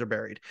bodies are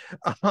buried.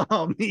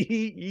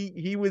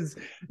 He was,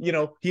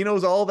 he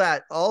knows all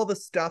the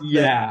stuff.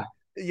 Yeah.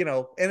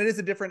 And it is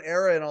a different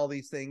era and all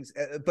these things.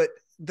 But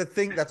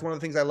that's one of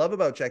the things I love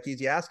about Shecky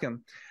is you ask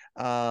him,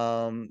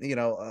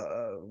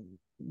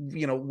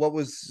 what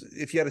was,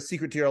 if you had a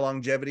secret to your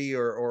longevity,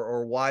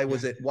 or why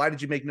was it, why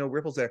did you make no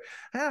ripples there?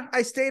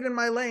 I stayed in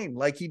my lane.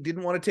 Like, he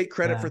didn't want to take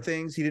credit for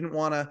things. He didn't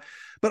want to,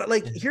 but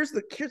like, he's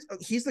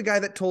the guy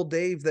that told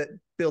Dave that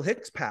Bill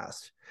Hicks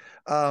passed.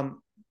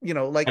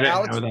 Like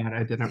Alex,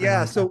 I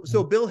didn't.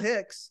 So Bill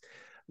Hicks,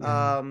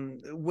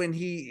 when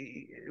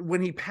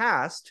he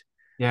passed,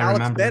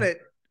 Alex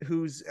Bennett,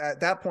 who's at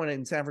that point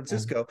in San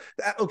Francisco.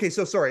 Okay.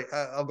 So sorry,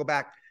 I'll go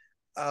back.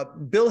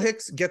 Bill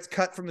Hicks gets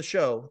cut from the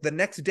show. The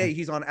next day,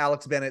 he's on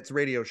Alex Bennett's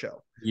radio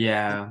show.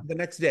 Yeah. The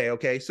next day.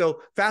 Okay.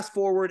 So fast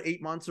forward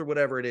 8 months or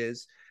whatever it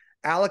is.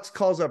 Alex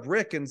calls up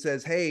Rick and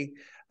says, hey,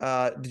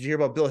 did you hear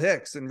about Bill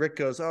Hicks? And Rick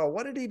goes, oh,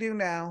 what did he do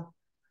now?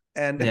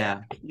 And,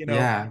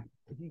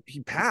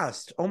 he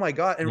passed. Oh my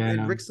God.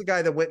 And Rick's the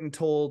guy that went and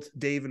told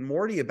Dave and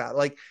Morty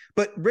about it.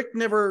 But Rick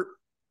never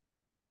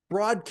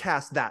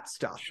broadcast that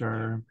stuff.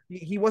 Sure.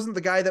 He wasn't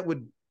the guy that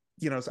would,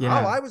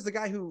 I was the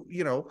guy who,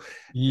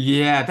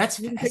 that's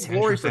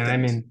glory for things. I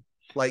mean,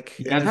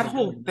 that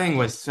whole thing thing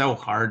was so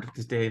hard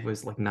because Dave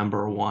was like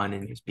number one,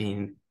 and he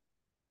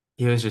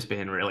was just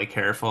being really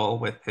careful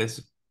with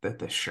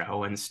the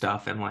show and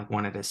stuff, and like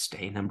wanted to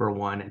stay number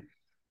one. And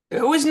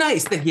it was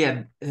nice that he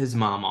had his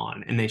mom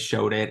on and they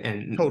showed it,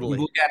 and totally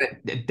you look at it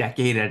a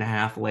decade and a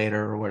half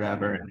later or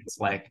whatever, and it's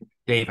like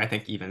Dave, I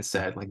think, even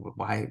said like,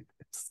 why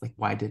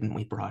didn't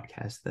we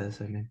broadcast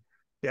this? I mean,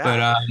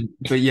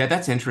 but yeah,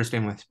 that's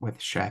interesting with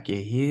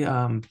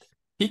Shecky.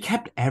 He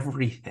kept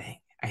everything,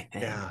 I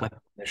think. Like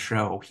the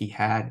show he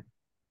had.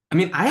 I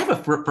mean, I have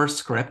a first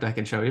script I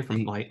can show you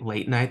from like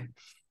late night.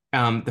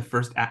 The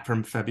first act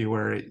from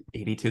February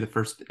 '82. The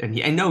first,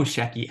 and I know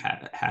Shecky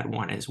had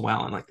one as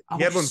well. And like,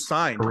 he had one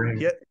signed.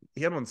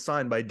 He had one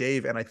signed by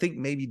Dave, and I think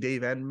maybe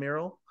Dave and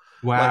Meryl.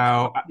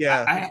 Wow.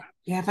 I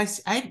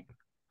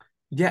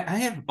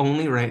have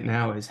only right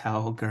now is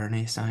Hal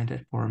Gurney signed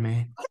it for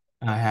me.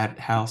 I had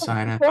Hal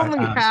sign it. Only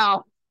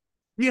Hal.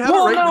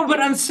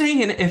 But I'm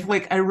saying if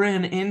like I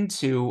ran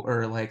into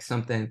or like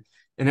something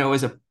and it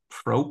was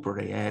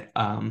appropriate,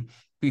 it'd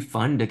be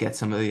fun to get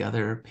some of the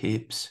other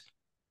peeps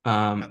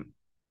to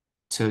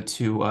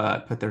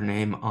put their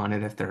name on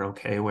it if they're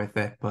okay with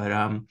it.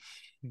 But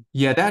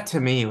that to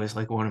me was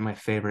like one of my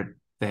favorite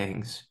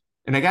things.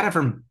 And I got it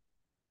from,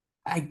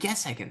 I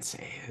guess I can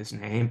say his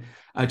name,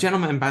 a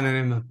gentleman by the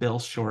name of Bill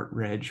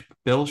Shortridge.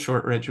 Bill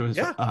Shortridge was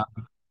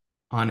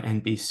on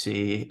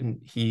NBC, and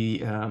he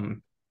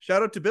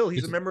shout out to Bill.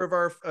 He's a member of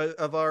our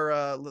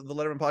the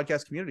Letterman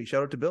Podcast community.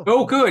 Shout out to Bill.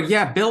 Oh, good.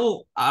 Yeah,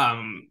 Bill.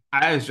 I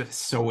was just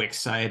so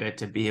excited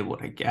to be able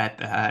to get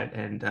that,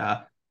 and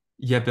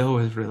Bill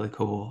was really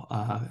cool.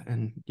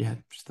 And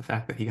just the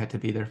fact that he got to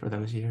be there for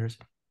those years.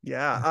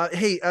 Yeah.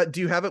 Hey, do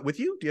you have it with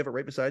you? Do you have it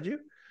right beside you?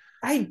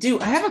 I do.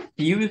 I have a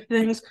few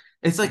things.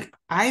 It's like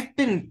I've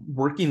been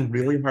working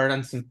really hard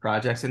on some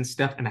projects and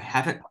stuff, and I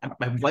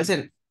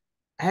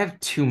have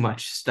too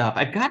much stuff.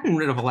 I've gotten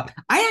rid of a lot.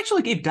 I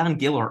actually gave Don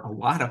Giller a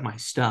lot of my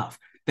stuff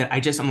that I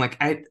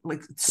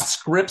like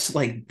scripts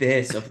like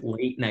this of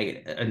late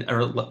night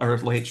or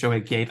late show I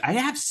gave. I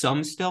have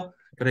some still,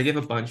 but I gave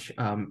a bunch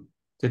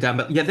to Don.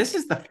 But yeah, this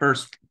is the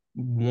first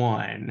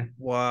one.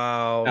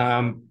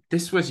 Wow.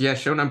 This was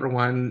show number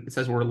 1. It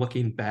says We're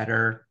Looking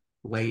Better,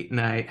 late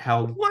night.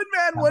 How one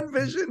man, one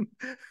vision.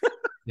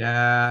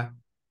 Yeah,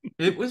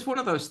 it was one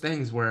of those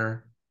things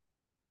where,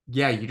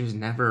 you just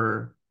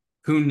never.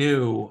 Who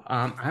knew?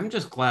 I'm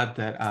just glad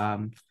that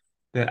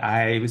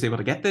I was able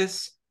to get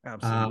this.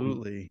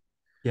 Absolutely.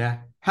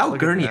 Hal Look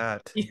Gurney.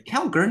 at that.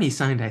 Hal Gurney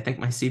signed, I think,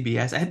 my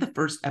CBS. I had the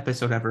first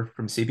episode ever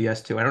from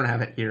CBS too. I don't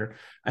have it here.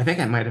 I think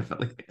I might have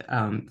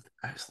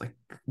I was like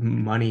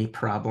money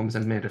problems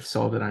and might have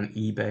sold it on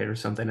eBay or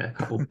something a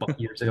couple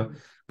years ago.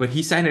 But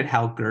he signed it,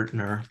 Hal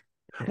Gurtner.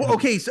 Well,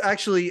 okay, so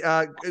actually,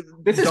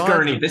 this is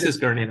Gurney. This is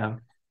Gurney, though.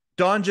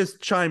 Don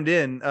just chimed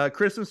in.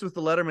 Christmas with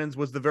the Lettermans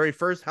was the very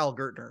first Hal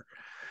Gurtner.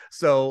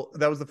 So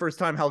that was the first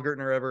time Hal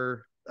Gurtner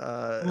ever did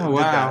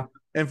that.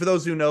 And for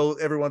those who know,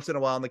 every once in a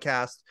while in the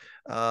cast,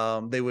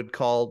 they would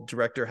call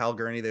director Hal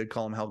Gurney. They would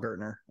call him Hal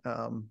Gurtner.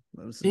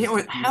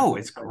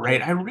 It's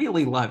great. I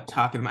really love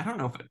talking to him. I don't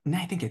know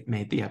I think it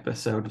made the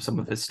episode of some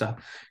of his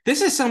stuff.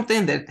 This is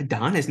something that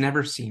Don has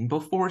never seen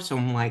before. So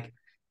I'm like,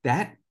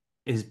 that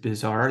is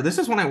bizarre. This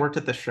is when I worked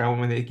at the show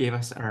when they gave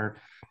us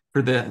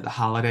for the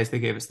holidays, they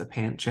gave us the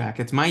pant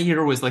jackets. My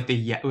year was like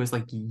it was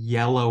like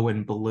yellow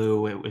and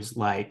blue. It was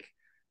like,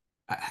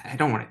 I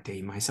don't want to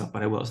date myself,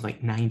 but I will. It was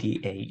like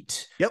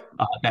 98. Yep.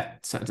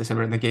 That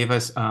December, and they gave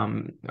us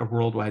a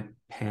worldwide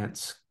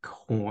pants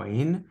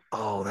coin.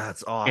 Oh,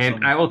 that's awesome.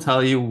 And I will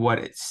tell you what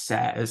it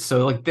says.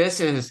 So like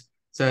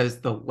says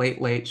the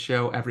Late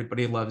Show,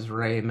 Everybody Loves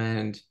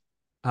Raymond,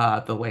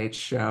 the Late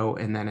Show,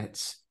 and then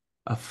it's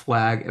a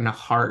flag and a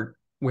heart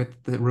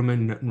with the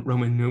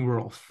Roman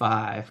numeral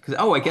 5. Because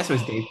I guess it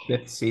was Dave's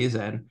 5th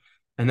season.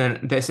 And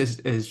then this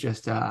is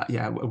just a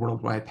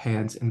worldwide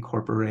pants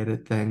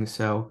incorporated thing.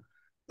 So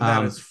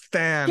that is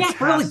fantastic.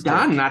 Yeah, really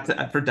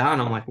Don, for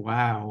Don, I'm like,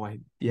 wow.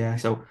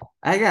 So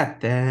I got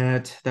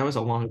that. That was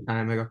a long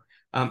time ago.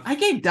 I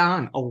gave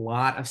Don a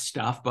lot of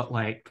stuff, but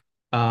like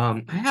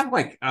I have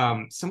like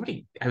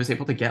somebody, I was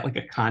able to get like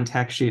a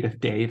contact sheet of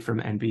Dave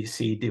from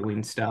NBC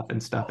doing stuff. And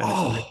it's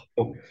like,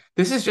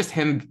 this is just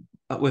him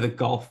with a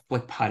golf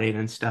like putting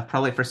and stuff,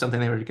 probably for something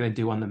they were going to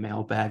do on the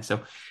mailbag.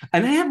 So,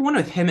 and I have one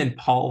with him and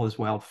Paul as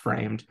well,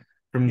 framed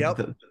from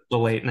the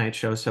late night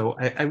show. So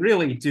I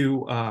really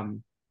do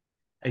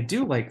I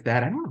do like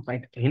that. I don't know if I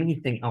have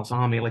anything else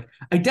on me. Like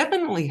I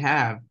definitely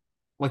have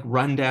like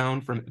rundown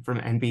from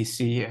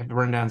NBC, I have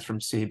rundowns from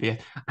CBS.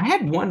 I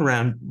had one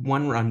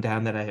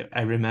rundown that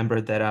I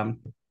remembered that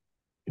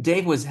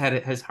Dave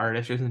had his heart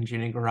issues and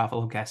Ginny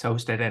Garofalo guest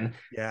hosted, and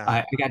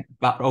I got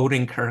Bob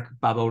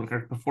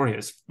Odenkirk before he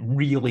was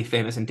really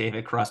famous, and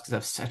David Cross, because I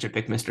was such a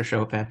big Mr.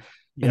 Show fan.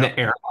 And the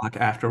Airlock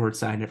afterwards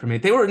signed it for me.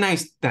 They were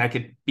nice that I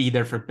could be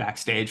there for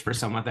backstage for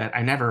some of that.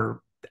 I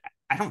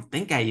don't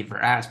think I ever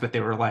asked, but they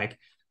were like,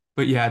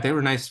 but yeah, they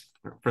were nice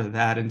for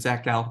that. And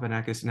Zach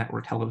Galifianakis'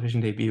 network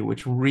television debut,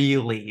 which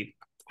really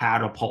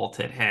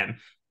catapulted him.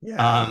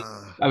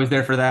 I was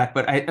there for that.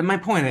 But my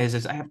point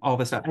is I have all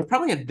this stuff. I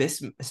probably have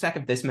a stack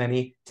of this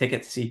many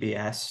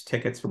CBS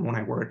tickets from when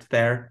I worked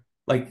there,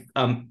 like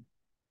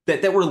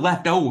that were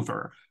left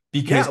over.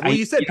 Because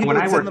you said people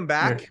would send them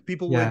back.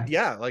 People would,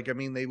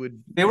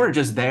 they were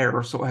just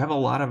there. So I have a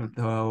lot of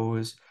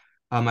those.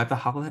 I have the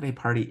holiday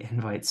party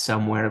invite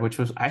somewhere, which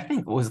I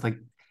think was like,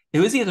 it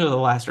was either the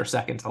last or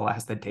second to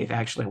last that Dave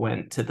actually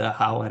went to the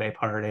holiday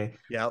party.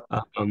 Yep.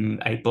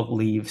 I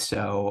believe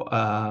so.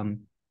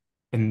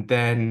 And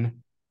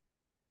then,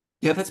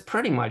 that's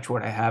pretty much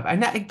what I have. I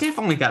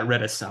definitely got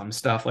rid of some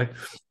stuff. Like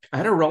I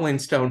had a Rolling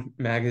Stone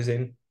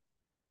magazine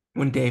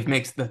when Dave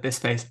makes this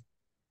face.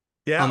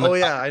 Yeah.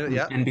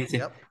 NBC.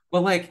 Yep.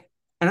 Well, like,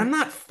 and I'm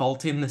not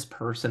faulting this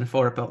person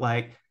for it, but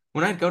like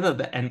when I'd go to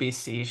the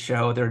NBC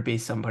show, there'd be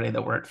somebody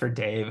that worked for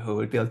Dave who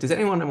would be like, does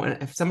anyone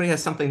want, if somebody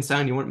has something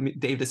signed, you want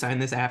Dave to sign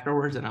this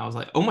afterwards? And I was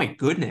like, oh my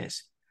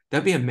goodness,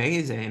 that'd be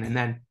amazing. And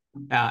then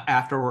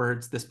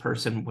afterwards, this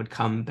person would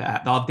come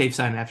back, the Dave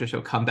signed after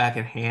show, come back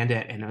and hand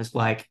it. And it was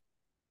like,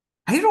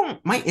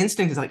 my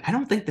instinct is like, I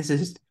don't think this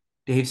is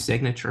Dave's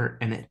signature.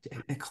 And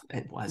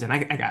it wasn't.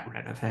 I got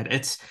rid of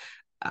it.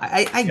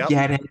 I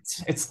get it.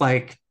 It's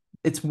like,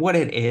 it's what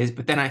it is.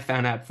 But then I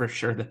found out for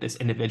sure that this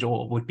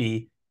individual would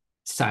be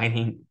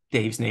signing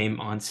Dave's name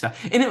on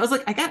stuff. And it was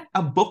like, I got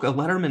a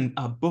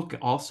Letterman book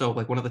also,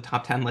 like one of the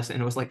top 10 lists.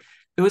 And it was like,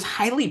 it was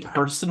highly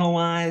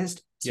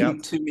personalized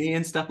to me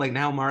and stuff. Like,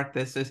 now, Mark,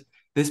 this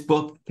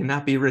book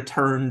cannot be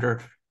returned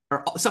or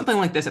something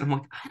like this. And I'm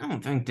like, I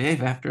don't think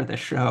Dave after the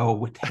show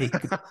would take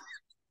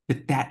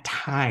that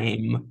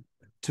time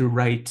to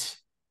write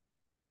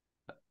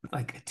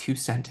like 2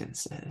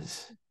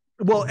 sentences.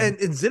 Well, and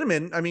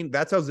Zinnemann, I mean,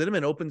 that's how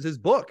Zinnemann opens his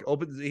book.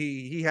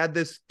 He had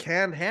this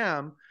canned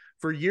ham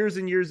for years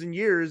and years and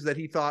years that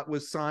he thought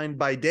was signed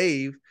by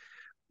Dave.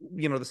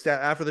 The staff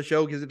after the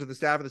show gives it to the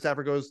staffer. The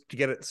staffer goes to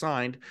get it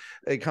signed.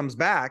 It comes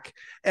back,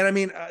 and I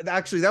mean,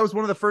 actually, that was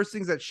one of the first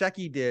things that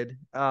Shecky did.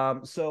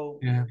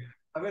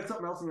 I've got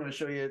something else I'm going to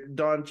show you.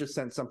 Dawn just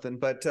sent something,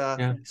 but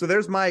so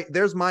there's my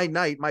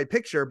my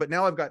picture, but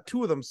now I've got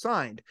two of them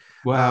signed.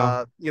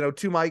 Wow.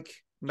 To Mike,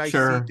 nice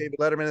to see David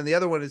Letterman, and the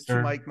other one is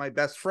to Mike, my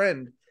best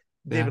friend,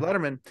 David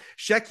Letterman.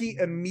 Shecky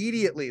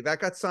immediately, that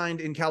got signed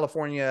in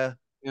California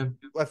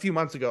a few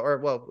months ago, or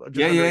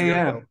just under a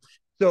year ago.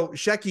 So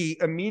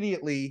Shecky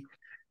immediately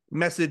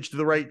messaged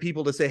the right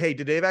people to say, hey,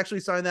 did Dave actually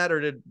sign that, or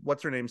did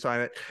what's her name sign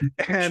it?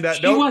 And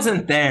she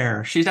wasn't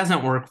there. She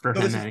doesn't work for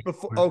him anymore.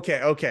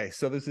 Okay.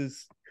 So this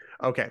is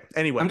okay.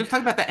 Anyway, I'm just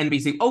talking about the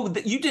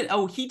NBC.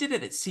 He did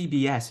it at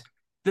CBS.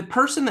 The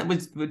person that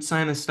would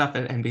sign the stuff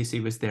at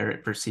NBC was there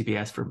for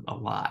CBS for a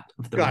lot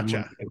of the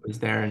gotcha. It was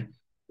there.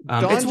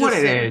 It's what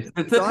it is.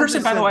 The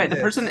person, by the way,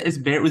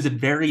 was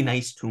very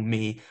nice to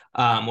me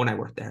when I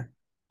worked there.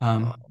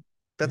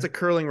 That's a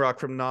curling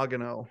rock from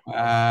Nagano.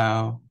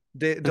 Wow.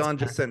 Don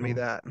just sent me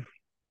that.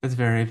 That's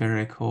very,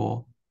 very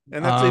cool.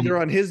 And that's either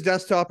on his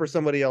desktop or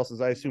somebody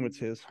else's. I assume it's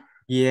his.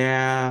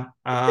 Yeah.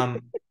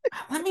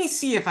 Let me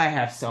see if I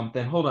have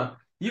something. Hold on.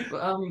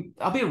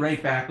 I'll be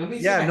right back. Let me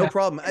see. Yeah, no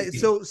problem.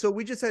 So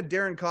we just had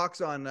Darren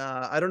Cox on.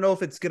 I don't know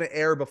if it's going to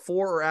air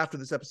before or after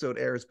this episode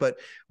airs, but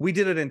we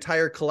did an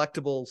entire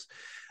collectibles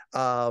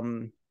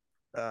for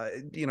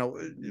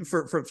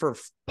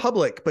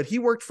public, but he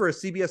worked for a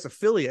CBS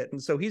affiliate,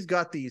 and so he's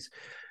got these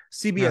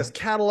CBS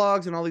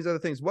catalogs and all these other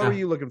things. What were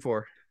you looking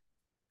for?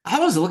 I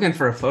was looking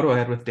for a photo I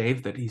had with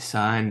Dave that he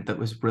signed that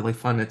was really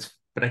fun.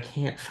 But I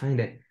can't find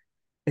it.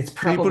 It's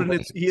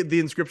probably the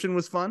inscription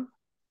was fun.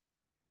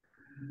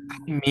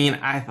 I mean,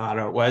 I thought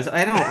it was.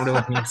 I don't really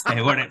want to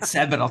say what it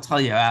said, but I'll tell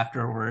you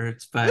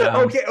afterwards. But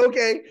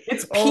okay.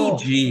 It's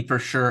PG for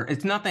sure.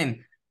 It's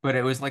nothing, but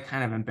it was like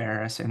kind of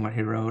embarrassing what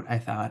he wrote, I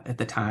thought at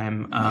the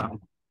time.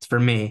 It's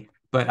for me.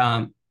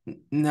 But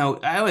no,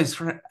 it was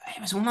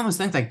one of those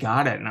things. I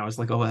got it and I was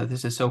like, oh,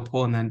 this is so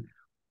cool. And then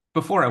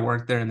before I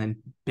worked there, and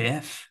then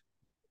Biff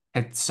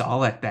had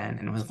saw it then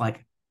and was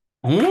like,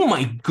 oh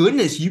my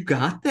goodness, you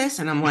got this?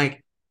 And I'm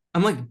like,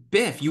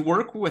 Biff, you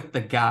work with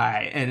the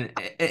guy. And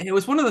it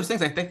was one of those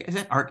things. I think, is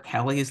it Art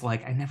Kelly's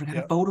like, I never got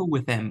a photo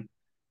with him.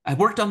 I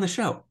worked on the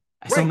show.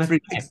 I saw him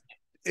every day.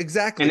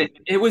 Exactly. And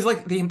it was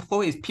like the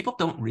employees, people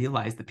don't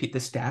realize the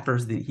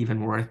staffers that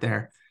even worked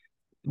there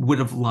would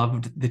have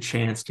loved the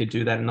chance to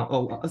do that.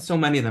 And so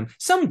many of them,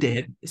 some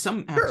did,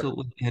 some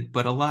absolutely did,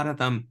 but a lot of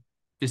them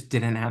just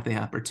didn't have the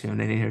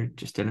opportunity or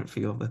just didn't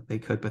feel that they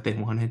could, but they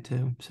wanted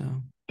to.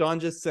 So Don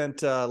just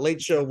sent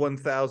Late Show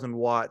 1000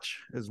 watch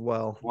as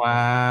well.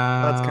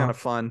 Wow. That's kind of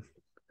fun.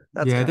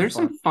 There's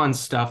some fun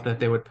stuff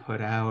that they would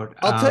put out.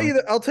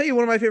 I'll tell you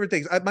one of my favorite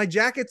things. My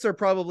jackets are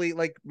probably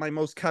like my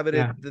most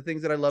coveted, the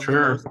things that I love the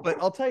most. But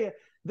I'll tell you,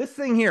 this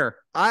thing here,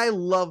 I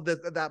love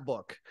that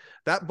book.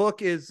 That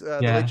book is the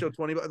Late Show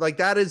 20. Like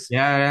that is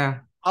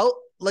I'll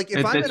like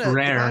if I'm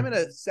in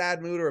a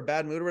sad mood or a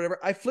bad mood or whatever,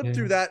 I flip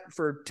through that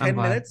for 10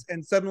 minutes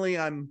and suddenly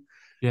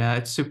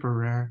it's super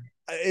rare.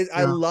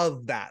 I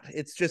love that.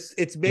 It's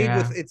made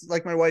with, it's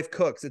like my wife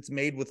cooks. It's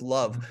made with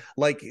love.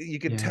 Like you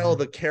could tell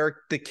the care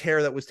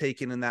that was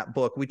taken in that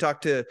book. We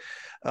talked to,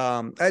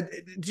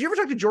 did you ever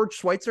talk to George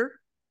Schweitzer?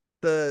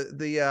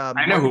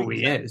 I know who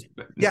he is,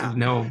 but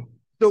no.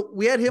 So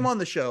we had him on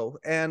the show,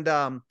 and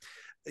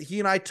he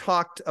and I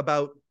talked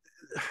about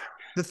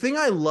the thing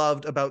I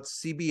loved about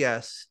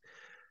CBS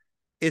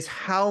is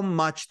how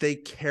much they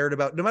cared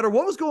about, no matter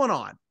what was going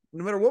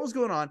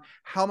on,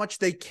 how much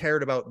they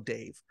cared about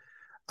Dave.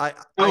 I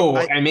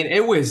mean,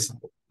 it was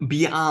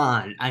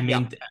beyond. I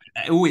mean,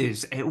 it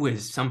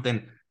was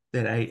something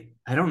that I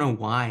don't know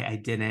why I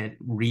didn't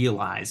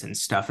realize and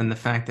stuff. And the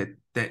fact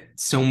that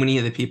so many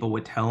of the people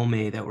would tell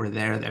me that were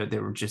there, they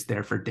were just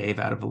there for Dave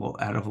out of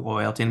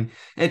loyalty. And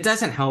it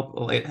doesn't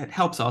help. It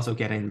helps also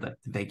getting the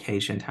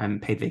vacation time,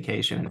 paid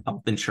vacation, and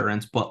health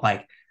insurance. But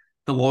like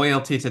the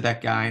loyalty to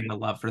that guy and the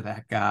love for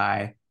that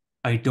guy,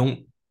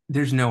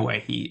 there's no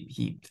way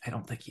I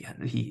don't think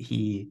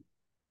he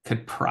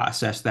could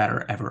process that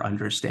or ever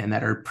understand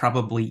that or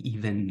probably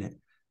even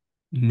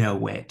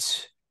know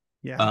it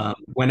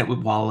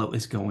while it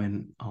was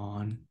going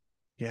on.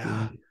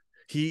 I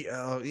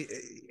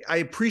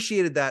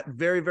appreciated that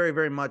very, very,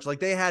 very much. Like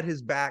they had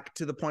his back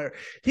to the point where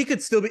he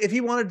could still be, if he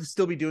wanted to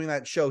still be doing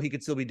that show, he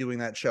could still be doing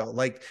that show.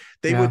 Like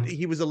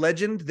he was a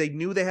legend. They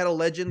knew they had a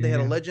legend. They had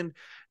a legend.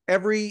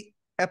 Every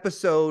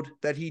episode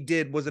that he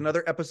did was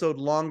another episode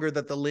longer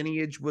that the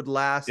lineage would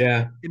last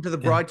into the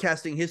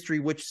broadcasting history,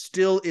 which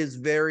still is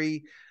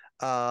very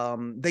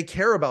they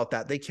care about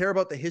that. They care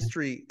about the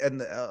history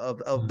and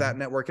of that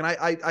network. And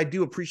I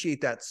do appreciate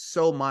that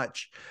so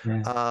much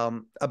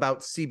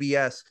about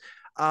CBS.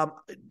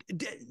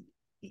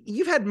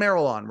 You've had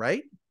Meryl on,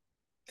 right?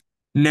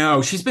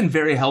 No, she's been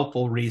very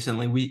helpful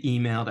recently. We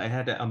emailed, I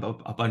had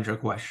a bunch of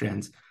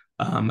questions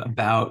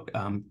about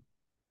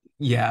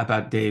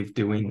Dave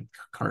doing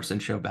Carson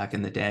show back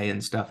in the day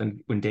and stuff,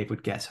 and when Dave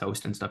would guest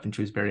host and stuff, and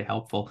she was very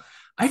helpful.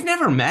 I've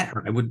never met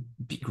her. It would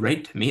be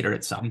great to meet her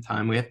at some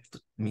time. We have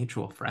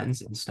mutual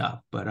friends and stuff,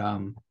 but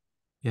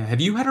have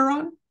you had her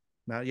on?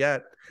 Not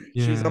yet.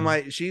 She's on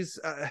my she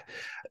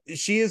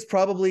is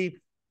probably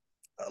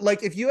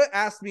like if you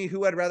asked me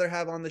who I'd rather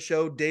have on the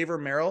show, Dave or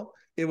Meryl,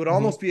 it would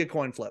almost be a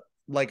coin flip.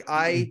 Like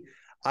I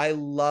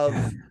love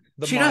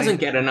the she doesn't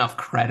get enough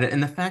credit,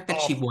 and the fact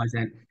that she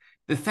wasn't,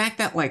 the fact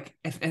that like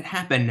if it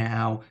happened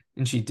now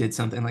and she did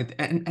something like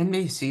and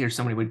NBC or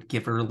somebody would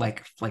give her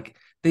like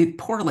they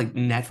pour like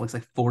Netflix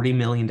like $40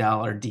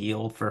 million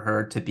deal for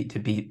her to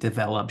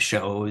develop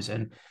shows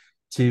and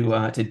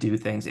to do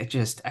things. It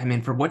just, I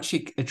mean, for what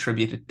she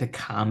attributed to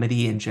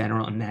comedy in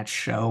general in that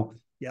show.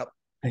 Yep.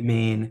 I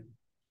mean,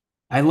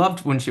 I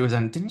loved when she was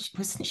on,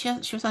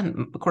 she was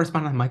on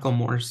correspondent on Michael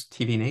Moore's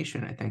TV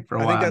Nation, I think, for a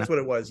while. I think that's what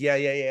it was.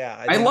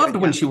 Yeah. I loved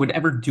when she would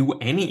ever do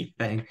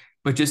anything,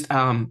 but just,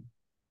 man,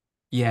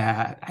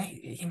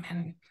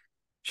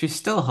 she's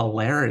still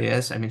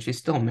hilarious. I mean, she's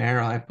still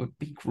Meryl. It would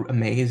be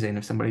amazing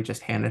if somebody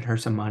just handed her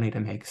some money to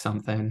make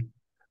something.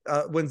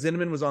 When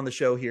Zinnemann was on the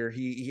show here,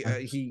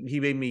 he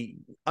made me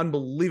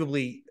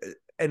unbelievably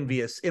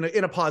envious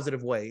in a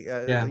positive way.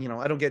 You know,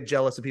 I don't get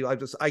jealous of people.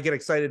 I get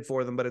excited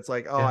for them, but it's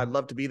like, I'd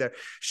love to be there.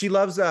 She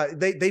loves,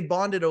 they've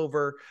bonded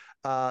over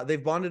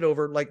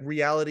like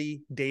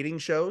reality dating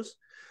shows.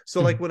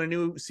 So like when a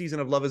new season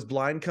of Love is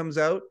Blind comes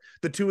out,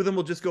 the two of them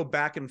will just go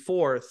back and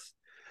forth.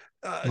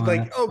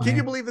 Like, can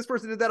you believe this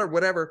person did that or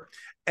whatever?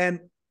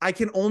 And I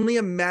can only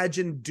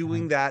imagine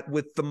doing that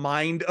with the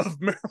mind of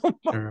Meryl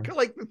Mark,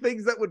 like the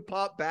things that would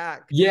pop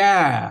back.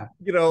 Yeah.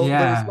 You know, the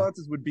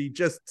responses would be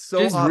just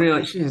so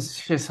really,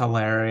 she's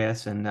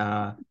hilarious. And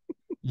I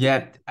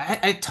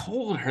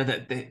told her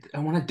that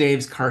one of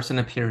Dave's Carson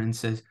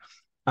appearances,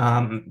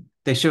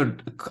 they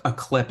showed a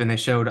clip and they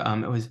showed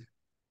it was,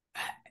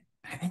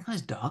 I think it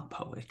was dog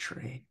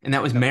poetry, and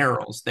that was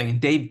Meryl's thing. And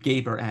Dave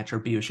gave her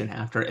attribution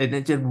after, and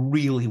it did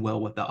really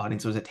well with the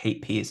audience. It was a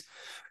tape piece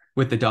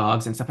with the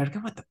dogs and stuff. I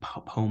forget what the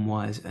poem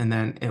was, and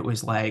then it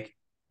was like,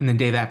 and then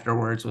Dave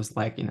afterwards was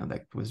like, you know,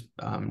 that was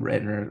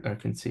written or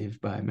conceived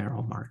by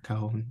Meryl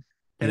Marco.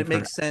 And it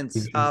makes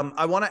sense.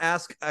 I want to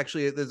ask,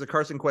 actually, there's a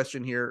Carson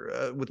question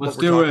here with what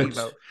we're talking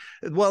about.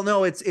 Well,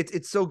 no,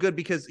 it's so good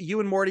because you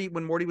and Morty,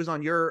 when Morty was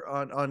on your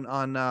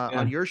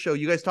on your show,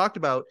 you guys talked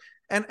about,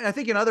 and I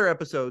think in other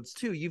episodes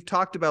too, you've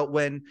talked about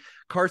when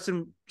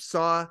Carson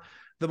saw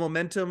the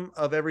momentum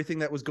of everything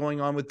that was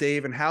going on with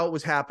Dave and how it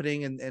was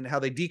happening and how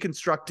they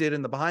deconstructed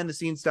and the behind the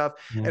scenes stuff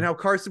and how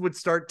Carson would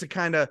start to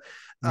kind of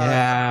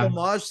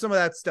homage some of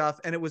that stuff.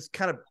 And it was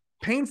kind of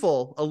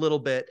painful a little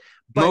bit.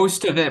 But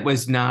most of it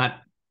was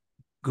not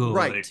good.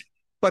 Right.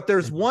 But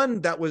there's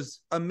one that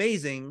was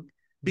amazing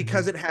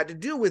because it had to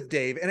do with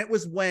Dave. And it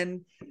was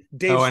when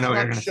Dave's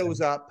truck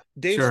shows up.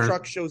 Dave's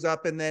truck shows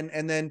up, and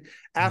then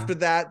after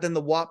that, then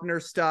the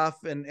Wapner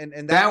stuff and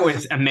that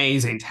was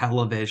amazing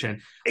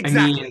television.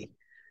 Exactly.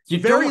 I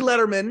mean, very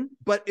Letterman,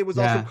 but it was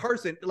also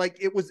Carson. Like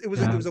it was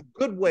a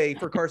good way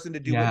for Carson to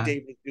do what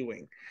Dave was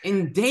doing.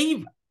 And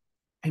Dave,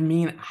 I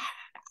mean,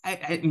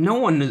 I no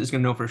one is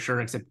going to know for sure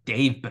except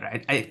Dave, but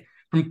I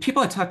from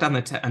people I talked on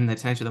the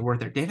tension of the word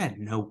there, Dave had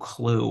no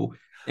clue.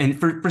 And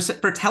for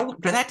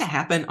that to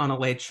happen on a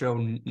late show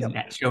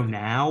net show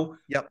now,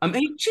 I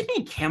mean,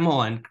 Jimmy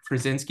Kimmel and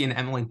Krasinski and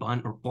Emily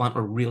Blunt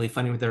were really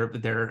funny with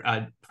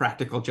their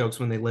practical jokes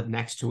when they lived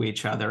next to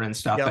each other and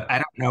stuff. But I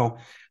don't know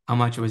how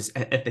much it was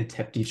if they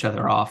tipped each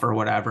other off or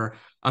whatever.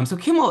 So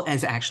Kimmel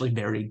is actually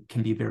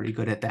can be very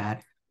good at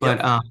that.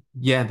 But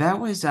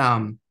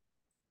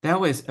that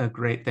was a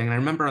great thing. And I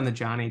remember on the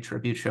Johnny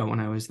tribute show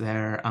when I was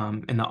there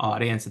in the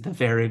audience at the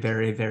very,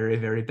 very, very,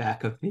 very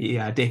back of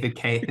the David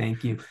K.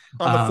 Thank you.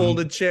 On the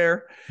folded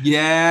chair.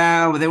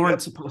 Yeah. Well, they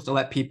weren't supposed to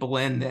let people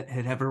in that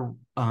had ever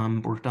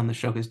worked on the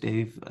show because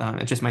Dave,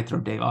 it just might throw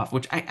Dave off,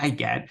 which I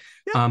get.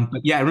 But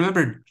yeah, I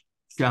remember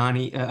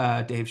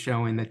Dave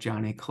showing the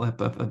Johnny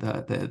clip of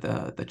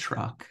the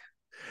truck.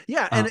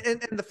 Yeah. And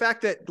the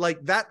fact that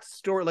like that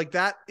story, like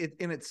that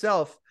in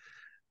itself,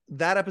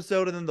 that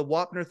episode and then the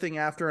Wapner thing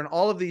after and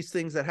all of these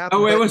things that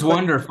happened. Oh, it was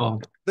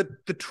wonderful.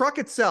 The truck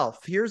itself.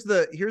 Here's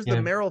the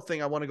Meryl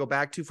thing I want to go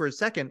back to for a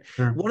second.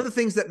 Sure. One of the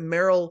things that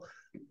Meryl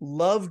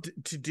loved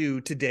to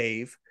do to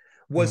Dave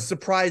was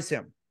surprise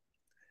him.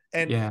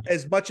 And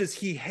as much as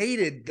he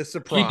hated the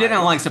surprise, he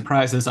didn't like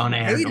surprises on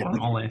air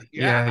normally.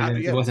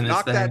 It wasn't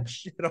knock that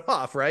shit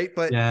off, right?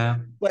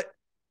 But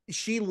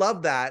she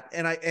loved that,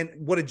 and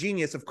what a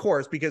genius, of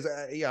course, because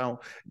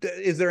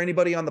is there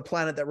anybody on the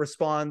planet that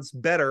responds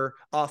better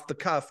off the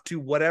cuff to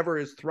whatever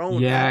is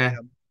thrown at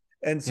him?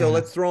 And so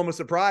let's throw him a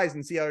surprise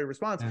and see how he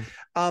responds.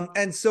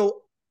 And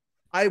so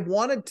I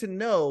wanted to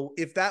know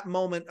if that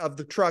moment of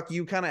the truck,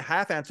 you kind of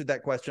half answered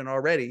that question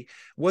already.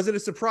 Was it a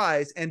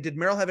surprise? And did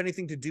Meryl have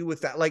anything to do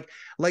with that? Like,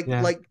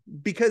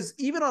 because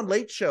even on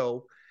Late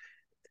Show,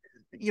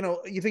 you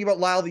know, you think about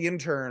Lyle the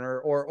intern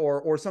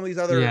or some of these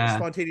other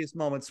spontaneous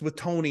moments with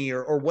Tony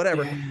or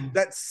whatever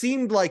that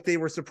seemed like they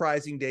were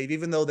surprising Dave,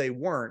 even though they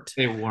weren't.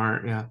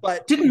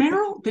 But did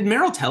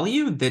Meryl tell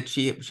you that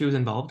she was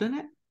involved in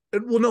it?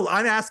 Well, no,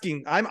 I'm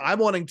asking. I'm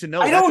wanting to know.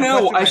 I don't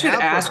know. I should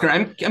ask her.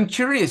 I'm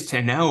curious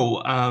to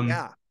know.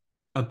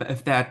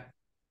 If that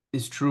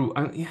is true.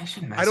 I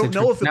shouldn't. I don't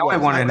know if it was. I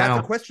want to know. That's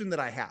a question that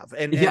I have.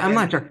 And I'm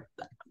not sure.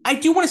 I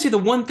do want to say the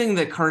one thing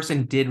that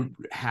Carson did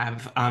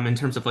have in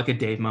terms of like a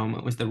Dave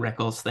moment was the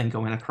Rickles thing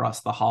going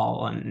across the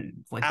hall,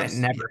 and like that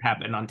never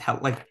happened on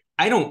like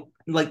I don't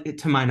like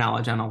to my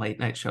knowledge on a late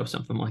night show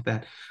something like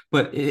that,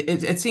 but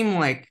it seemed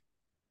like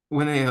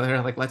when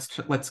they're like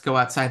let's go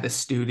outside the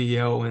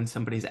studio and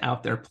somebody's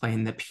out there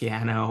playing the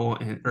piano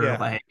or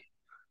like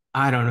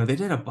I don't know, they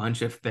did a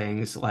bunch of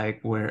things like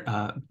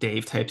where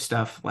Dave type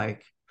stuff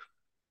like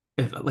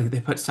if like they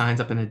put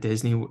signs up in a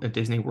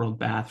Disney World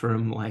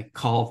bathroom, like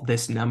call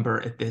this number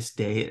at this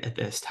date at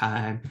this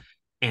time,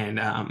 and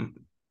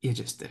it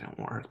just didn't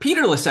work.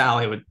 Peter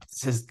LaSalle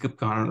has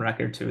gone on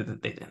record too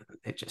that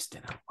it just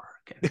didn't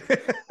work.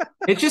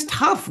 It's just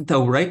tough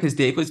though, right? Because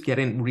Dave was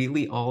getting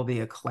really all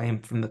the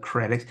acclaim from the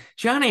critics.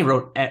 Johnny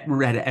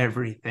read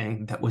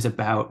everything that was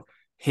about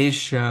his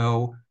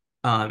show.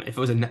 If it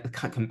was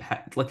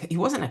like he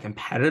wasn't a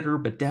competitor,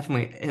 but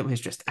definitely it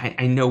was just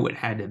I know it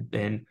had to have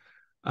been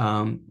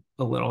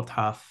a little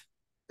tough.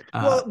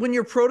 Well, when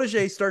your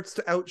protege starts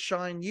to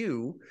outshine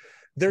you,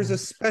 there's a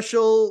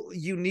special,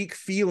 unique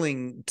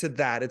feeling to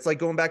that. It's like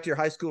going back to your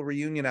high school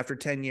reunion after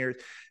 10 years.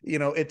 You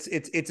know,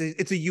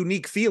 it's a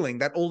unique feeling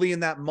that only in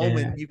that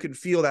moment you can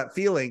feel that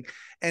feeling.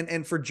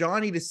 And for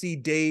Johnny to see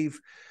Dave,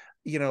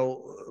 you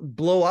know,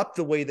 blow up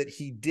the way that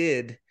he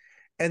did,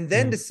 and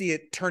then to see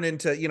it turn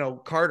into, you know,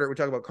 Carter, we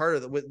talk about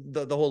Carter with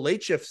the whole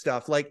late shift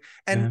stuff, like,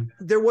 and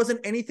there wasn't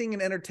anything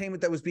in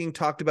entertainment that was being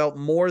talked about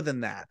more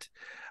than that.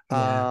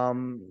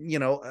 You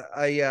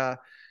know,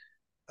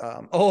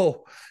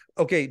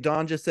 okay.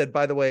 Don just said,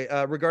 by the way,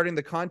 regarding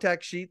the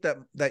contact sheet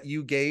that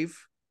you gave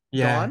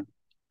Don,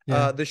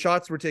 the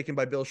shots were taken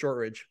by Bill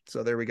Shortridge.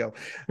 So there we go.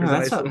 Oh,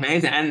 that's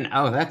amazing. And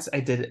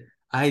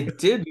I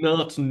did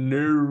not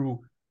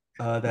know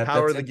that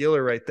Howard the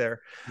Giller right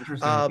there.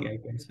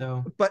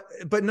 Interesting.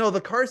 But no,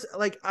 the cars,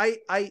 like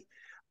I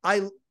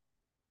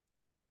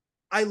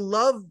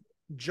love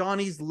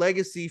Johnny's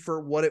legacy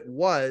for what it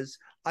was.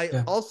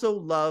 I also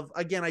love,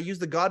 again, I use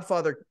the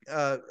Godfather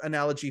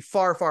analogy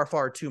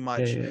far too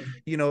much.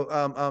 You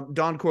know,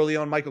 Don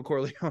Corleone, Michael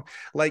Corleone,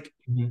 like,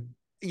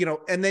 you know,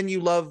 and then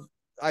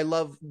I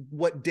love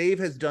what Dave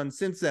has done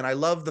since then. I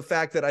love the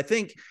fact that I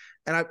think,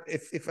 and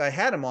if I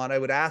had him on, I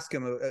would ask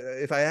him,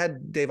 if I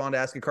had Dave on to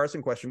ask a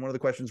Carson question, one of the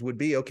questions would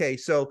be, okay,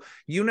 so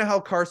you know how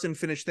Carson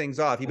finished things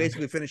off. He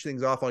basically finished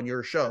things off on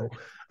your show,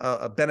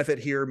 a benefit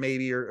here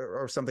maybe,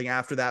 or something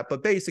after that.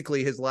 But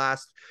basically his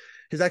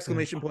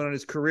exclamation point on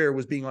his career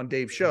was being on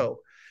Dave's show.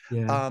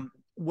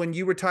 When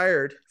you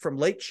retired from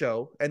Late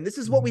Show, and this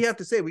is what we have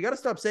to say, we got to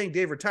stop saying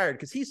Dave retired,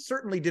 because he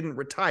certainly didn't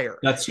retire.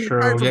 That's he true.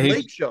 Retired from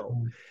Late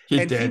Show.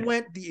 He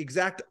went the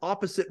exact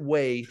opposite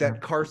way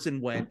that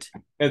Carson went.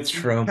 It's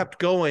true. He kept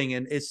going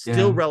and is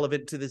still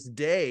relevant to this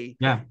day.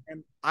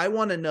 And I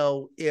want to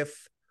know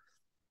if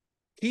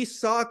he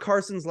saw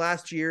Carson's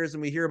last years,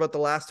 and we hear about the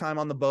last time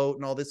on the boat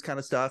and all this kind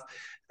of stuff.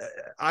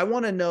 I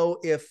want to know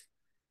if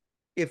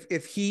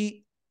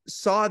he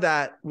saw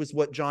that was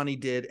what Johnny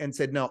did and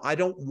said, no, I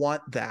don't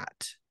want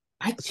that.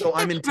 So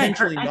I'm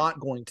intentionally not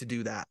going to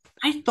do that.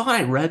 I thought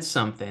I read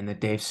something that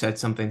Dave said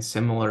something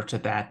similar to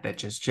that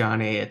just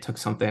Johnny, it took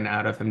something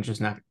out of him just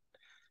not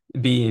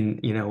being,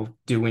 you know,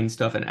 doing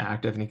stuff and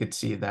active, and he could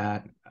see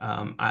that.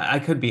 I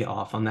could be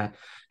off on that.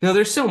 Now,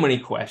 there's so many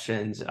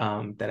questions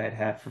that I'd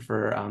have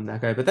for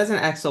that guy, but that's an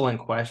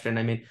excellent question.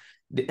 I mean,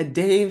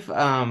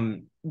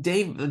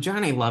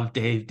 Johnny loved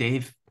Dave.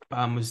 Dave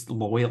was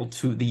loyal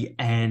to the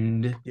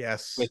end.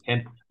 Yes. With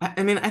him.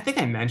 I mean, I think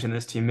I mentioned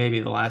this to you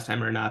maybe the last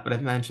time or not, but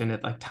I've mentioned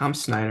it. Like Tom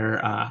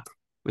Snyder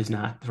was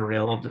not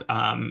thrilled.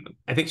 I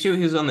think he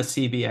was on the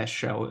CBS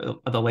show,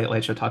 the Late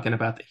Late Show, talking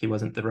about that he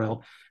wasn't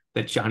thrilled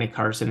that Johnny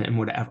Carson and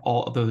would have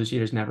all of those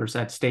years never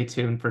said, stay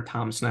tuned for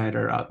Tom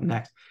Snyder up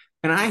next.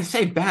 And I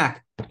say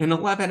back in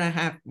 11 and a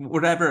half,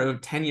 whatever,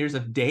 10 years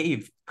of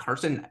Dave,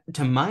 Carson,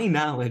 to my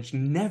knowledge,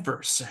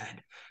 never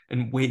said,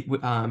 and wait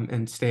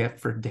and stay up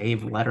for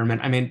Dave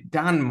Letterman. I mean,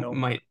 Don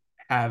might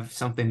have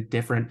something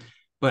different,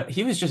 but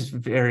he was just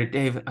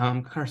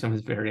Carson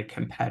was very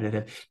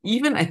competitive.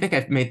 Even I think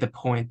I've made the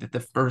point that the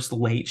first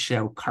Late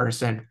Show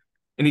Carson,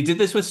 and he did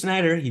this with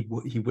Snyder, he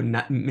would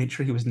not make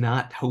sure he was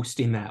not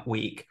hosting that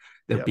week.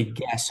 There'd be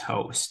guest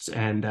hosts,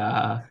 and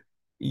I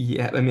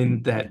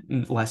mean that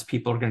less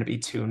people are going to be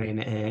tuning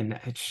in.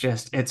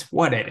 It's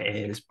what it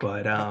is,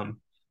 but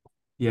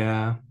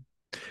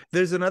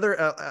There's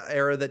another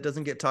era that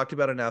doesn't get talked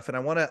about enough, and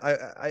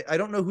I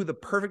don't know who the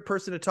perfect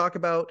person to talk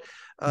about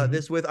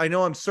this with. I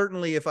know I'm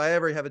certainly, if I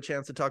ever have a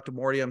chance to talk to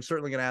Morty, I'm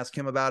certainly going to ask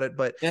him about it.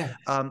 But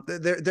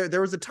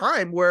there was a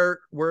time where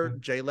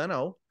Jay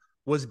Leno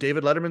was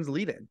David Letterman's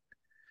lead-in,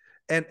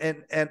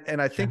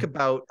 and I think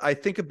about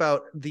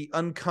the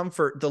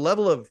uncomfort, the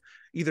level of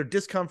either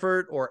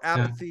discomfort or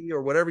apathy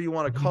or whatever you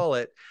want to call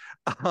it,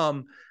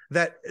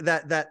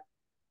 that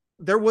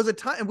there was a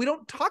time, and we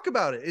don't talk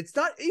about it. It's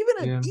not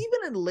even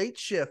in Late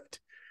Shift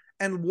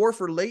and War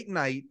for Late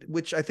Night,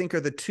 which I think are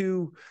the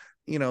two,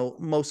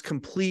 most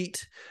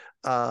complete,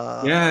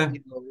 records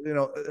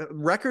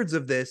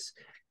of this.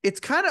 it's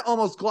kind of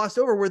almost glossed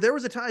over, where there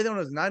was a time, I don't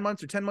know, it was 9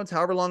 months or 10 months,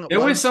 however long it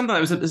was something that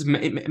was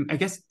I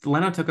guess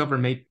Leno took over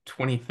May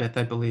 25th,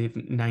 I believe,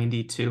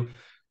 92.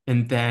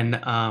 And then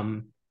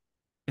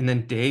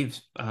Dave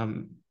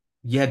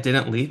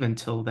didn't leave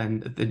until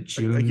then, the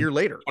June a year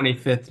later,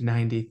 25th,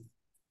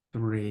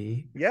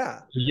 93.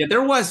 Yeah. Yeah,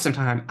 there was some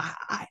time.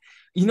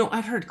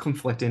 I've heard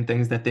conflicting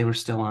things, that they were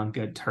still on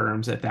good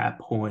terms at that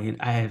point.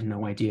 I have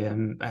no idea.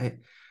 But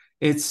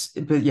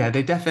yeah,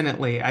 they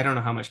definitely, I don't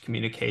know how much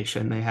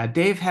communication they had.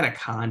 Dave had a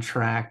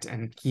contract,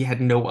 and he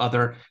had no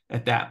other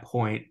at that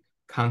point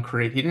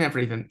concrete. He never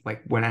even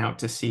like went out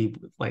to see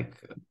like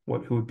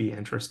who would be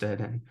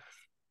interested,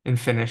 and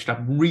finished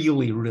up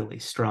really, really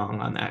strong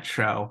on that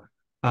show.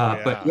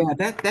 But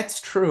yeah,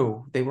 that's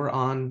true. They were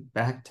on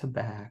back to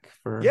back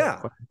for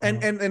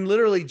and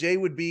literally Jay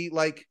would be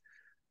like,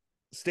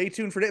 stay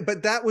tuned for it.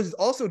 But that was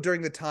also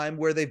during the time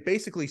where they've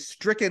basically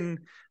stricken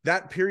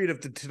that period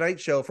of the Tonight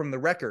Show from the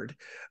record,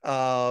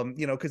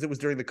 because it was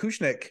during the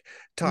Kushnick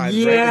times,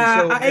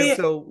 yeah, right? And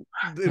so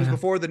it was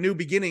before the new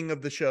beginning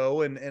of the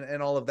show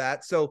and all of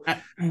that. So,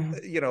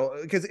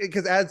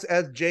 because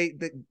as Jay,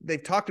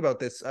 they've talked about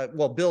this.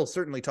 Bill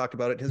certainly talked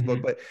about it in his book,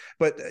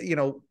 but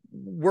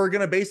we're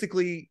going to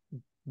basically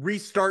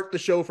restart the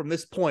show from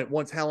this point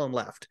once Helen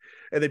left,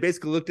 and they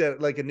basically looked at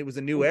it like, and it was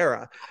a new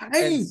era.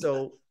 And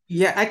so.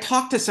 Yeah, I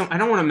talked to I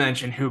don't want to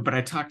mention who, but I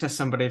talked to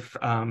somebody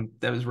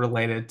that was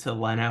related to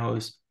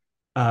Leno's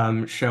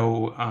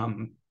show,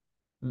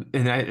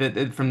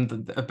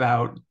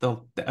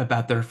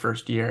 about their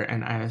first year,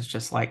 and I was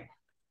just like,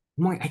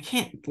 I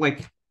can't,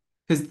 like,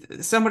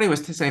 because somebody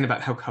was saying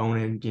about how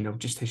Conan,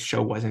 just his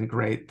show wasn't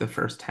great the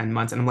first 10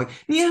 months, and I'm like,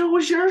 yeah, it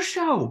was your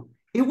show.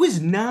 It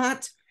was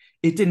not.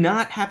 It did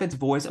not have its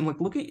voice. I'm like,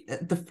 look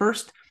at the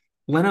first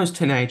Leno's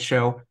Tonight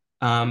Show.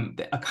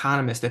 The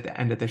Economist at the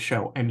end of the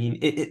show. I mean,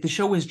 the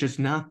show was just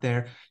not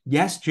there.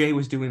 Yes, Jay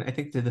was doing, I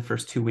think, did the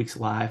first 2 weeks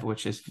live,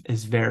 which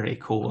is very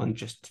cool, and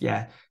just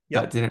that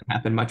didn't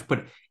happen much.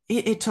 But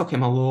it took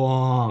him a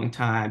long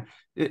time.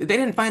 They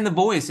didn't find the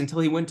voice until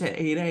he went to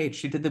 8H.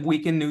 He did the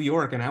week in New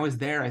York, and I was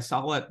there. I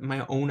saw it with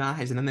my own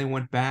eyes, and then they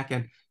went back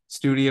and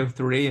Studio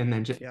 3, and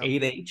then just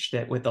 8H'd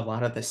it with a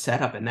lot of the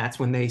setup, and that's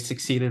when they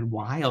succeeded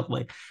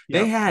wildly.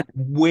 They had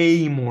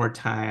way more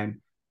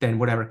time than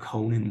whatever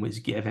Conan was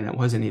given. It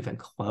wasn't even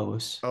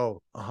close.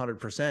 Oh,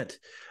 100%.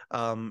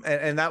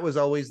 And that was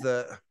always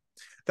in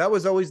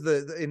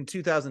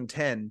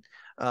 2010,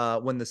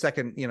 when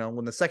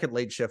the second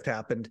late shift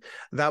happened,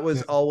 that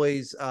was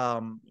always,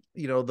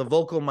 the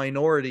vocal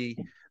minority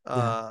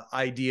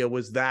idea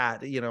was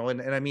that,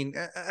 and I mean,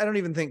 I don't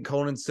even think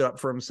Conan stood up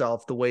for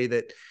himself the way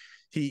that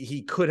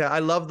he could have. I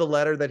love the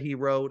letter that he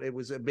wrote. It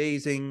was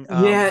amazing.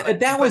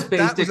 That was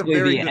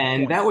basically the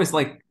end. That was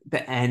like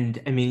the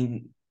end. I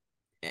mean,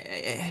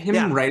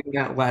 him writing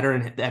that letter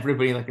and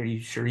everybody like, are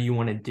you sure you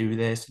want to do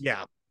this?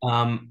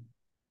 And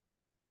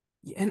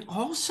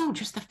also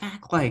just the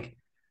fact, like,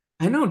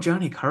 I know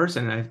Johnny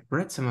Carson, I've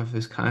read some of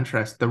his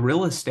contracts. The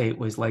real estate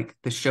was like,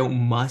 the show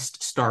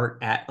must start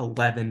at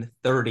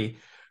 11:30.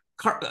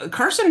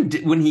 Carson,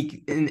 when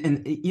he,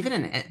 and even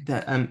in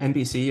the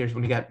NBC years,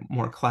 when he got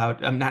more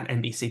clout, not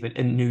NBC, but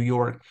in New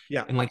York,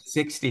 in like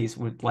 60s,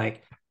 would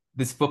like,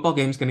 this football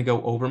game is going to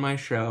go over my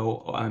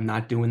show. I'm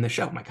not doing the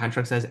show. My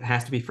contract says it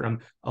has to be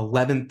from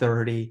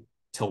 11:30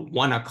 till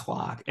 1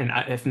 o'clock. And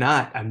if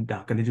not, I'm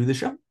not going to do the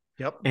show.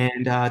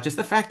 And just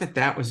the fact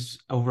that was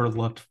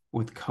overlooked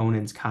with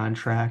Conan's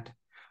contract.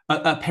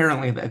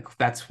 Apparently,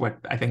 that's what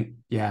I think.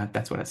 Yeah,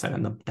 that's what it said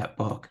in that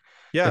book.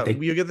 Yeah,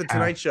 you get the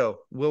Tonight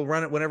Show. We'll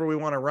run it whenever we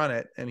want to run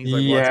it. And he's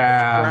like, well,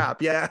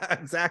 crap. Yeah,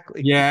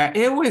 exactly. Yeah,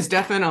 it was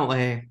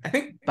definitely, I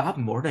think Bob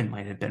Morton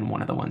might have been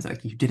one of the ones,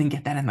 like, you didn't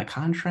get that in the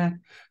contract.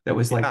 That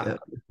was like the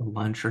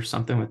lunch or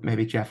something with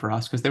maybe Jeff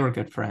Ross, because they were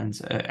good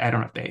friends. I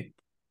don't know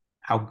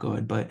how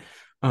good, but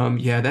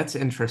that's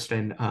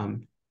interesting.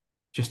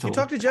 You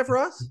talked to Jeff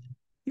Ross?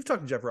 You've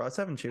talked to Jeff Ross,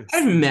 haven't you?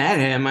 I've met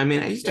him. I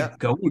mean, I used to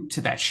go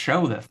to that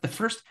show the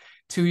first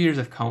 2 years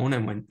of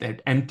Conan, when they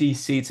had empty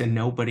seats and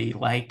nobody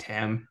liked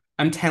him.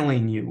 I'm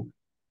telling you,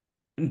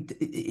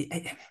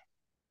 I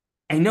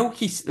know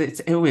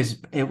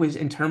it was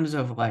in terms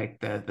of like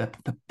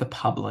the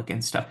public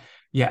and stuff.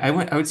 Yeah,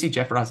 I would see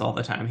Jeff Ross all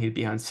the time. He'd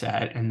be on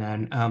set, and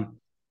then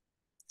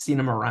seen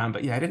him around.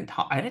 But yeah, I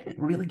didn't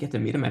really get to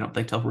meet him, I don't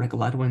think, till Rick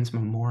Ledwin's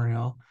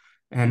memorial.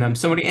 And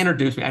somebody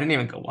introduced me. I didn't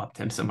even go up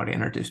to him. Somebody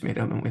introduced me to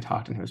him, and we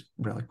talked, and he was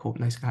really cool,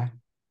 nice guy.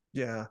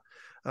 Yeah.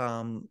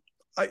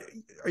 Are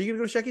you gonna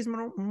go to Shecky's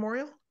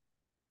memorial?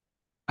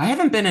 I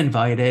haven't been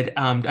invited.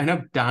 I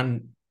know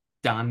Don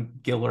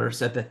Giller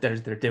said that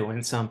they're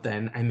doing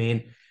something. I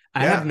mean,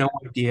 I have no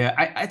idea.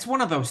 It's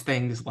one of those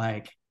things,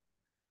 like,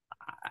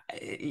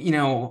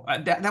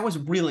 that was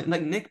really,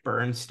 like, Nick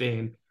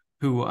Bernstein,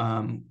 who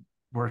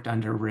worked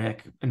under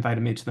Rick,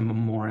 invited me to the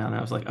memorial, and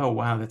I was like, oh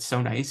wow, that's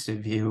so nice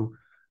of you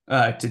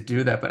to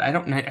do that. But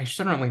I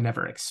certainly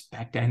never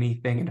expect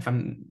anything, and I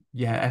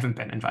haven't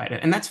been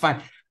invited, and that's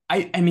fine.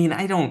 I mean,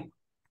 I don't.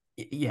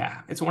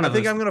 Yeah, it's one of those.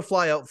 I think I'm going to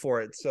fly out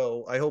for it.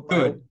 So I hope.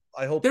 Good.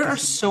 I hope there are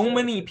so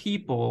many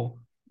people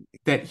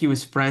that he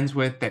was friends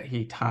with, that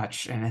he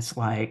touched, and it's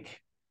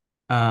like,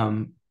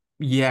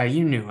 yeah,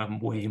 you knew him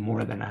way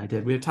more than I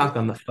did. We would talk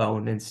on the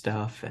phone and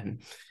stuff,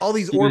 and all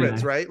these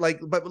orbits, right?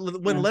 Like, but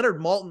when Leonard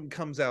Maltin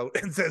comes out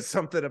and says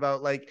something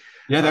about like,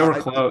 yeah, they were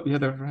close. Yeah,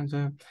 they're friends.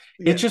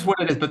 It's just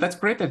what it is. But that's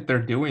great that they're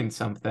doing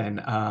something.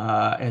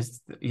 As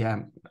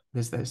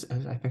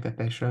I think that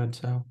they should.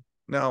 So.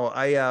 No,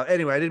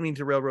 anyway, I didn't mean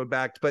to railroad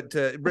back, but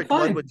Rick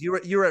Ludwig, you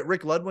were at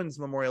Rick Ludwig's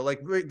memorial. Like,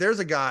 there's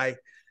a guy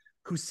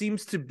who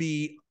seems to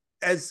be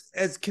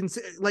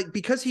like,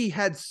 because he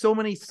had so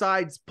many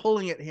sides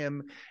pulling at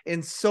him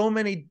in so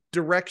many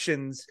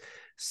directions,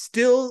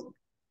 still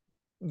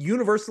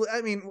universally,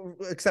 I mean,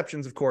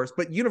 exceptions of course,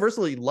 but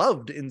universally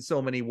loved in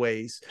so many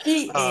ways.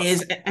 He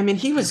is. I mean,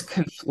 he was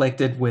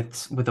conflicted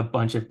with a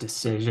bunch of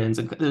decisions,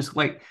 and there's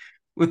like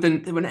when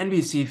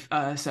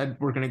NBC said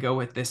we're going to go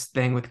with this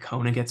thing with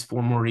Conan gets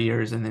 4 more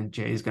years and then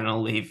Jay's going to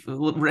leave,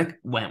 Rick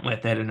went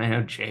with it, and I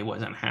know Jay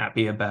wasn't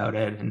happy about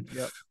it and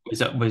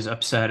was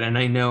upset, and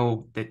I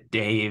know that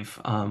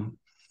Dave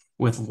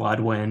with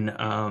Ludwig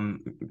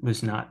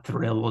was not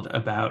thrilled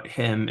about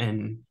him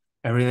and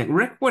everything.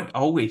 Rick would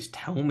always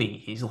tell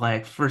me, he's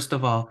like, first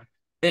of all,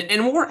 and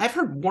I've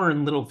heard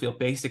Warren Littlefield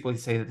basically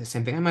say the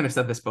same thing. I might have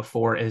said this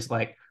before, is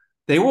like,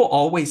 they will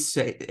always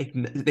say,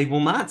 they will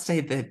not say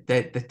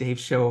that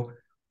Dave's show,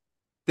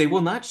 they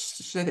will not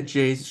say that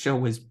Jay's show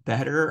was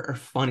better or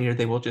funnier.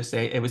 They will just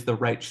say it was the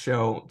right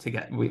show to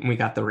get, we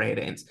got the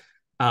ratings.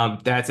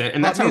 That's it.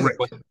 And that's how Rick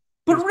was.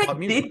 But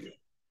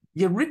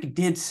Rick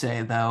did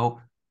say, though,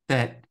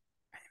 that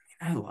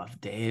I love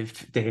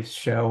Dave's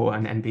show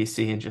on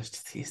NBC, and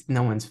just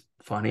no one's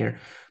funnier.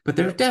 But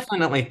there's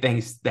definitely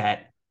things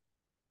that,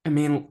 I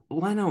mean,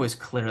 Leno is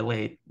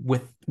clearly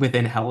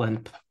within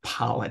Helen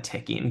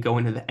politicking,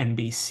 going to the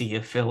NBC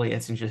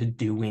affiliates and just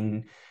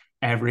doing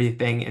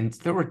everything. And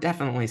there were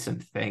definitely some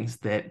things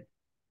that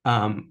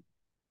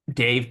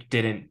Dave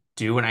didn't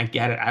do, and I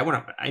get it.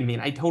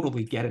 I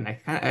totally get it. And I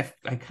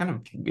kind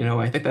of,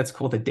 I think that's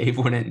cool that Dave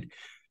wouldn't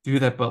do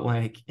that. But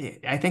like,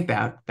 I think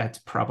that's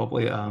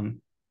probably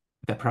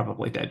that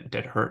probably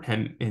did hurt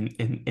him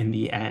in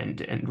the end.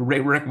 And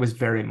Rick was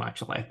very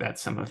much like that.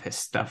 Some of his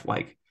stuff,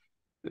 like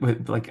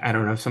I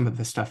don't know, some of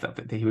the stuff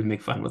that he would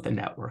make fun with the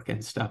network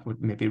and stuff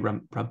would maybe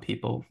rub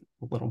people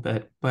a little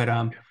bit.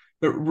 But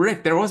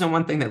Rick, there wasn't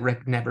one thing that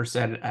Rick never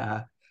said.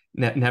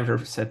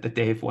 Never said that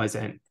Dave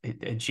wasn't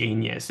a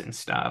genius and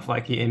stuff.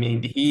 Like,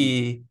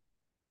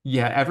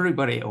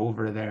 everybody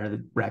over there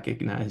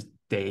recognized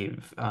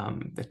Dave,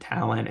 the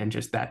talent, and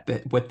just that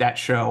what that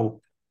show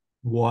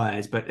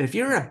was. But if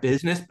you're a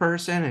business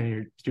person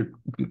and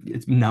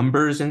it's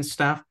numbers and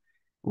stuff,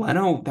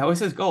 Leno, that was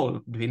his goal, to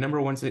be number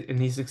one, and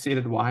he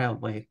succeeded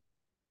wildly.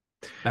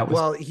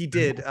 He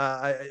did.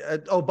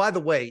 By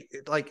the way,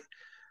 like,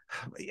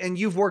 and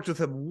you've worked with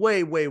him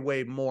way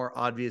more,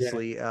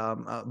 obviously.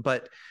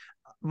 But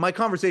my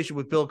conversation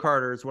with Bill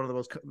Carter is one of the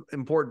most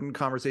important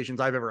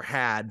conversations I've ever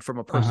had from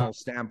a personal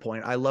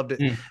standpoint. I loved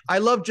it. I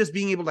loved just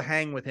being able to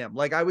hang with him.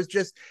 Like, I was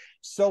just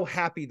so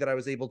happy that I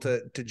was able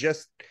to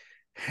just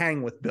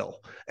hang with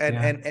Bill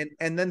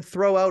and then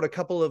throw out a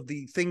couple of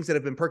the things that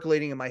have been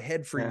percolating in my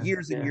head for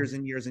years and years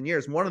and years and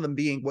years. One of them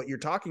being what you're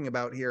talking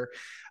about here.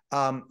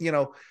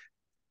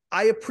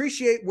 I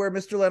appreciate where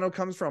Mr. Leno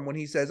comes from when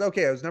he says,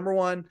 okay, I was number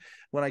one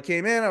when I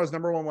came in, I was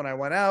number one when I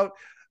went out,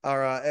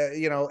 or I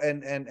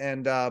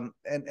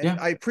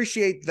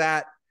appreciate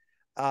that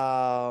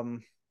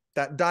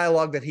that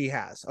dialogue that he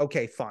has.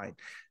 Okay, fine.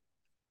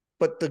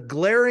 But the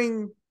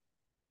glaring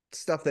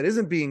stuff that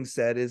isn't being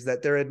said is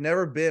that there had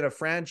never been a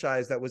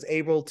franchise that was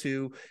able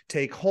to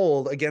take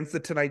hold against the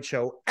Tonight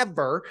Show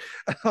ever,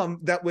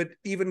 that would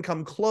even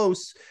come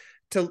close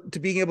to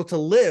being able to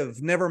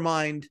live, never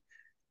mind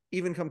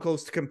even come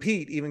close to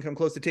compete, even come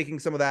close to taking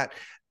some of that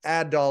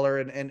ad dollar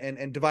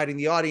and dividing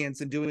the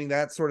audience and doing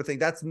that sort of thing.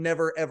 That's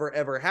never,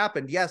 ever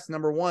happened. Yes,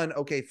 number one,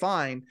 okay,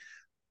 fine.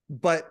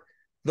 But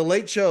the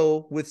Late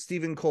Show with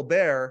Stephen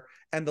Colbert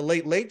and the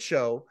Late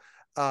Show,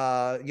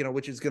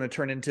 which is going to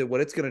turn into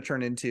what it's going to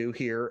turn into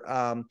here,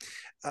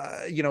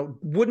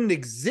 wouldn't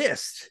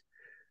exist,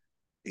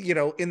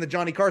 in the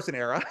Johnny Carson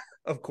era,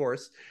 of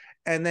course.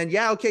 And then,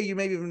 you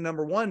may be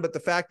number one, but the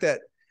fact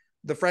that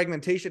the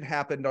fragmentation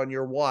happened on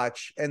your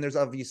watch, and there's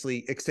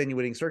obviously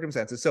extenuating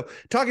circumstances. So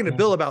talking to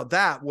Bill about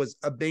that was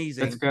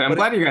amazing. That's good. I'm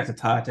glad you got to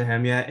talk to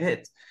him. Yeah,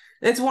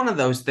 it's one of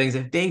those things.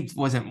 If Dave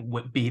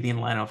wasn't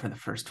beating Leno for the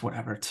first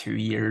 2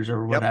 years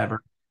or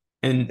whatever,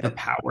 and the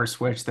power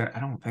switch there, I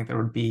don't think there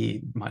would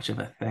be much of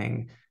a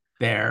thing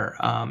there.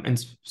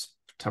 And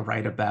to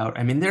write about,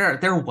 I mean,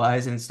 there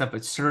was and stuff,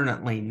 but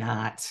certainly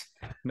not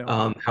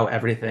how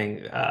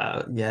everything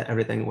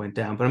went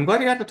down. But I'm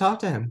glad you got to talk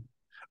to him.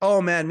 Oh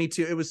man, me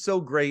too. It was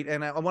so great.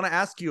 And I want to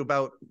ask you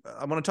about,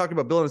 I want to talk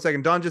about Bill in a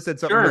second. Don just said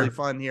something really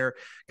fun here,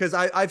 because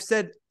I've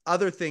said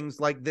other things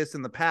like this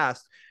in the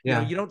past.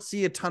 You don't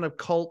see a ton of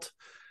cult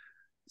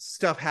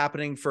stuff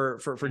happening for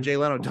Jay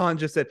Leno. Don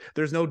just said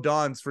there's no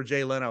Dons for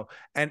Jay Leno,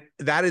 and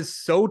that is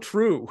so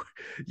true.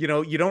 You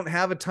don't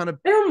have a ton of.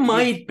 There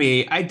might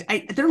be.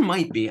 There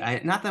might be.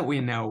 Not that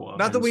we know of.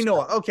 Not that we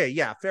know of. Okay,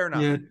 yeah, fair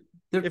enough. Yeah,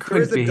 if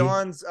there is a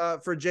Dons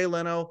for Jay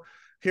Leno,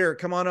 here,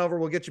 come on over.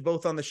 We'll get you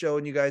both on the show,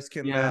 and you guys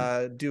can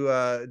do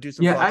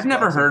some. Yeah, I've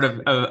never heard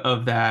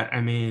of that. I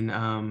mean,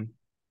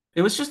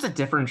 it was just a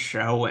different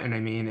show, and I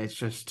mean,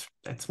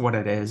 it's what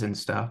it is and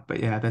stuff. But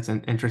yeah, that's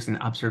an interesting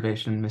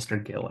observation,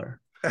 Mr. Giller.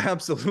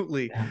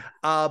 Absolutely. Yeah.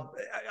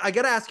 I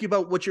got to ask you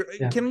about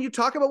can you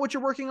talk about what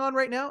you're working on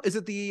right now? Is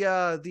it the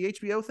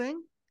HBO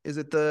thing? Is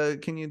it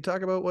can you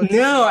talk about what?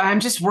 No, I'm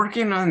just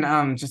working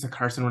on just a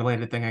Carson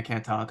related thing I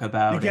can't talk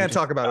about. You can't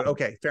talk about it.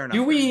 Okay, fair enough.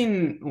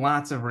 Doing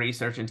lots of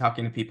research and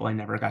talking to people I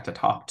never got to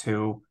talk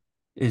to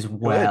as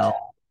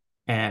well.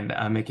 Good.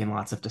 And making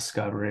lots of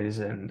discoveries,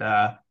 and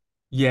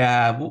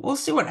we'll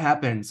see what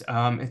happens.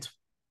 It's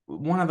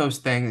one of those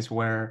things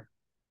where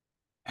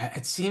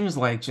it seems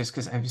like, just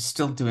because I'm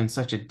still doing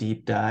such a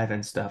deep dive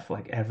and stuff,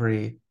 like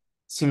every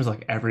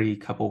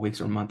couple of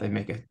weeks or month I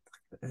make a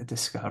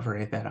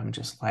discovery that I'm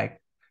just like,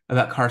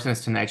 about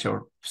Carson's Tonight Show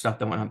or stuff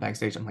that went on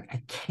backstage. I'm like,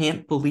 I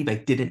can't believe I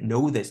didn't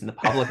know this, and the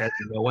public has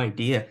no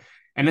idea.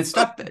 And it's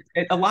stuff that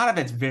a lot of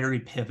it's very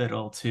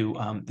pivotal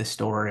to the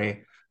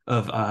story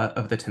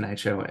of the Tonight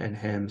Show and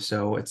him.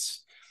 So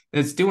it's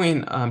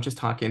doing just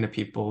talking to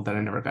people that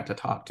I never got to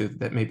talk to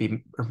that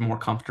maybe are more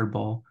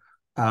comfortable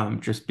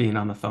just being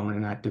on the phone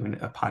and not doing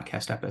a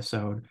podcast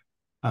episode.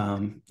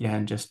 And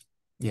just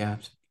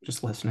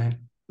listening.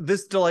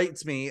 This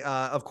delights me.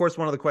 Of course,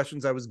 one of the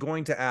questions I was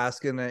going to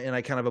ask, and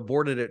I kind of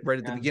aborted it right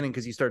at the beginning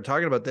because you started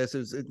talking about this,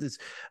 is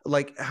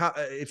like, how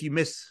if you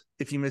miss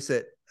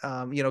it,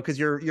 because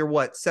you're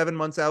what, 7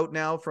 months out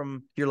now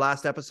from your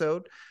last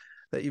episode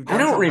that you've done.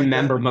 I don't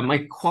remember, but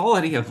my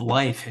quality of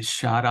life has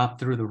shot up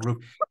through the roof.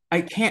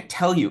 I can't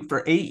tell you,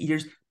 for 8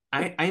 years,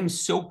 I am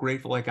so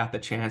grateful I got the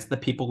chance. The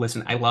people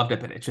listen. I loved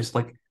it, but it's just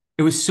like,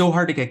 it was so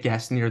hard to get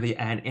guests near the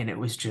end, and it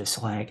was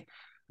just like,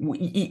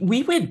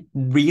 we would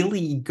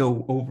really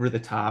go over the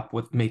top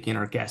with making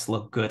our guests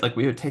look good. Like,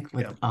 we would take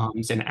like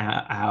ums and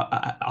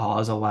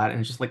ahs a lot, and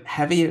it's just like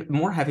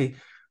more heavy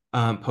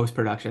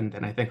post-production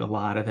than I think a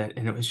lot of it.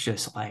 And it was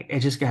just like,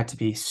 it just got to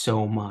be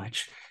so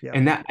much. Yeah.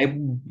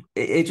 And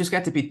it just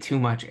got to be too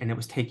much, and it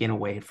was taken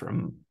away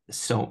from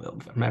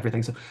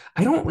everything. So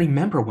I don't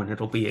remember when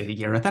it'll be a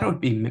year. I thought it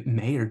would be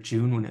May or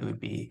June when it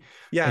would be.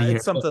 Yeah,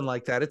 it's something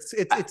like that. It's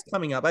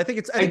coming up. I think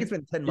it's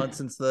been 10 months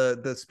since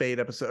the Spade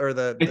episode or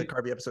the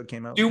Carvey episode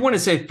came out. I do want to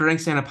say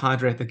Frank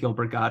Santapadre at the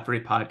Gilbert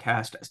Godfrey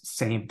podcast,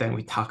 same thing.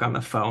 We talk on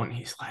the phone.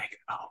 He's like,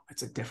 oh,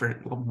 it's a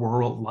different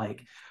world.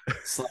 Like,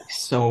 it's like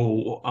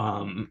so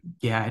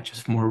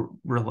just more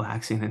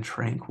relaxing and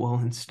tranquil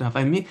and stuff.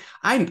 I mean,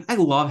 I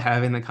love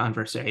having the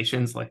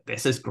conversations. Like,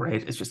 this is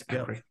great. It's just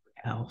everything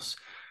else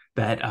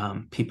that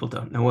people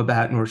don't know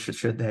about, nor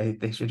should they.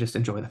 They should just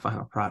enjoy the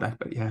final product.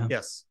 But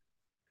yes,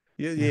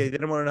 they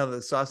don't want to know how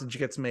the sausage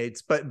gets made.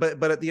 But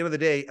at the end of the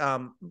day,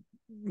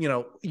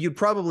 you'd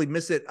probably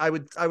miss it. I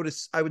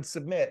would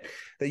submit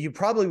that you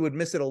probably would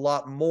miss it a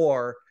lot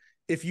more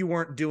if you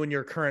weren't doing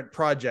your current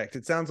project.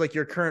 It sounds like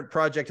your current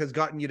project has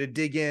gotten you to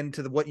dig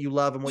into what you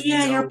love and what you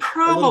know. Yeah, you're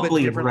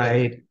probably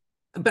right.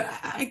 But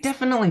I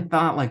definitely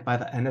thought, like, by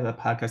the end of the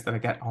podcast that I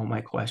got all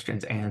my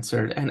questions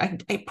answered, and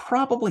I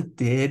probably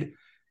did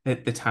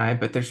at the time,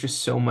 but there's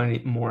just so many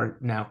more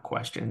now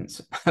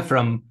questions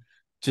from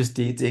just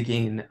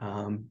digging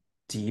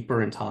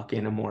deeper and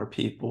talking to more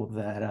people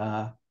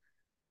that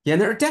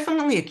there are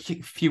definitely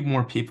a few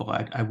more people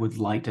I would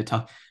like to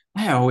talk.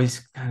 I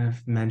always kind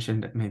of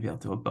mentioned that maybe I'll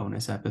do a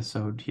bonus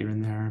episode here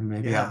and there.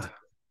 Maybe there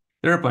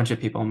are a bunch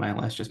of people on my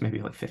list, just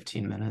maybe like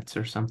 15 minutes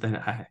or something.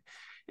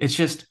 It's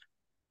just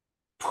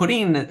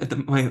putting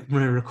my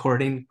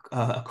recording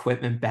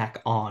equipment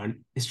back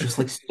on is just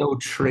like so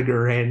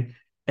triggering,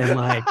 and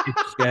like,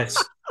 it's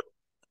just,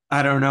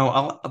 I don't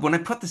know. When I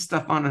put the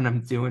stuff on and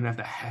I'm doing have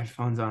the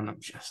headphones on, I'm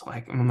just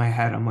like, in my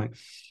head, I'm like,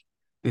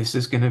 this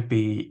is gonna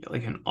be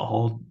like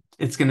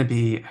it's gonna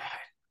be,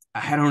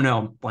 I don't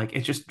know, like,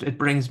 it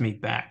brings me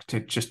back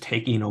to just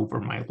taking over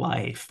my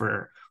life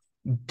for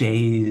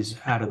days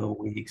out of the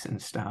weeks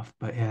and stuff.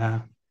 But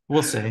yeah,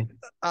 we'll see.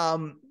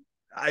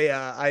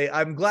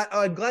 I'm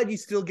glad you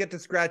still get to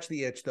scratch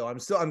the itch, though.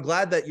 I'm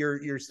glad that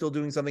you're still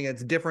doing something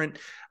that's different.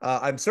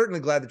 I'm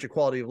certainly glad that your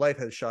quality of life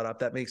has shot up.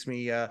 That makes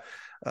me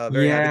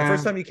very happy. The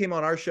first time you came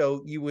on our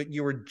show, you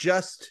were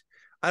just,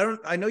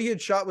 I know you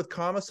had shot with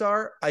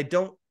Commissar. I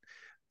don't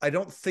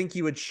think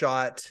you had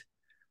shot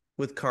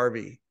with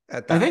Carvey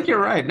at that. I think you're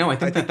right. No, I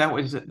think that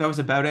was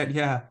about it.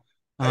 Yeah.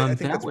 I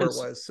think that's where it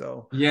was.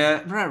 So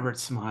yeah, Robert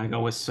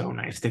Smigel was so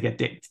nice to get.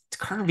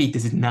 Carvey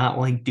does not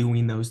like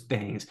doing those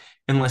things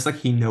unless like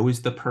he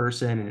knows the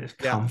person and is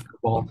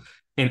comfortable,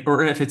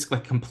 or if it's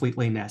like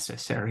completely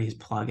necessary. He's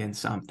plugging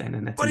something,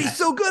 and but he's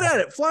so good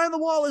at it. Fly on the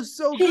wall is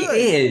so good.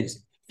 He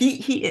is.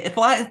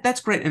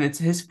 That's great, and it's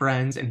his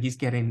friends, and he's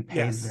getting paid.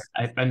 Yes.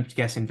 I'm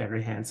guessing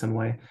very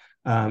handsomely.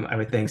 I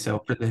would think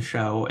so for the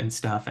show and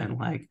stuff, and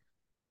like,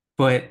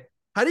 but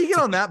How do you get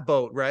on that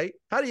boat, right?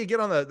 How do you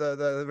get on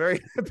the very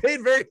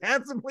paid very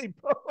handsomely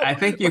boat? I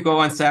think you go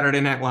on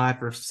Saturday Night Live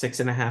for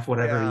 6.5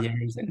 whatever Yeah.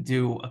 years and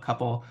do a Church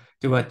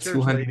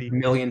lady. $200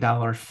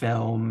 million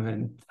film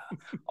and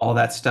all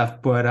that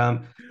stuff. But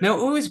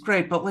no, it was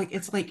great. But like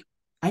it's like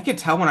I could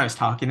tell when I was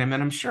talking to him,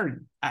 and I'm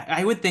sure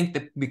I would think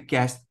that the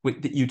guest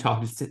that you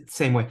talk the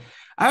same way.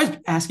 I was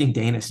asking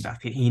Dana stuff.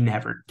 He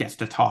never gets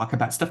to talk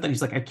about stuff that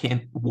he's like, I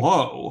can't.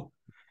 Whoa.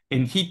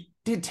 And he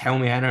did tell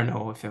me, I don't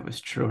know if it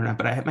was true or not,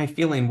 but my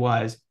feeling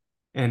was,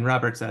 and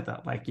Robert said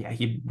that, like, yeah,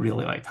 he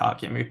really liked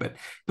talking to me, but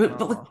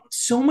like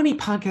so many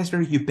podcasts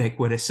are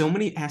ubiquitous. So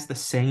many ask the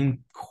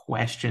same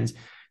questions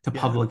to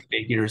public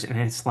figures, and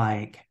it's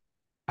like,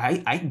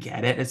 I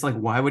get it. It's like,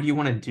 why would you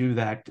want to do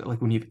that?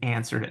 Like when you've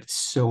answered it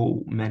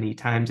so many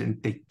times,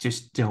 and they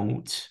just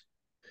don't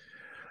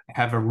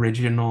have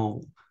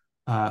original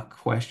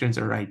questions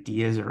or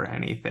ideas or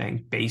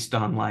anything based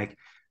on like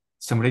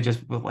somebody just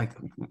like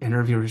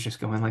interviewers just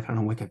going like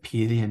on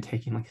Wikipedia and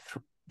taking like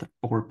the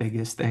 4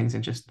 biggest things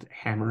and just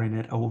hammering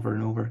it over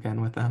and over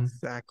again with them.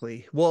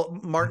 Exactly. Well,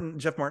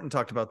 Jeff Martin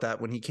talked about that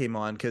when he came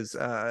on, because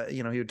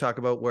he would talk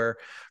about where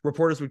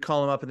reporters would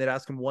call him up and they'd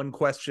ask him one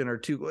question or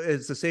two.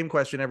 It's the same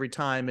question every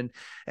time.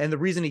 And the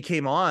reason he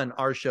came on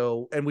our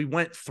show, and we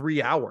went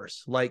 3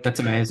 hours, like that's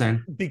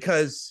amazing,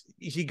 because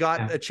he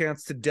got a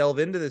chance to delve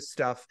into this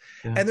stuff.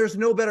 And there's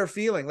no better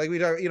feeling. Like we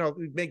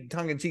make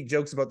tongue-in-cheek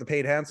jokes about the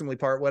paid handsomely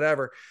part,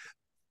 whatever.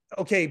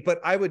 Okay, but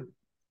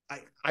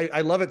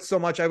I love it so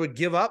much. I would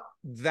give up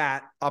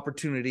that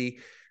opportunity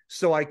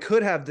so I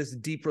could have this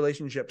deep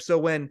relationship. So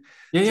when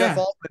Jeff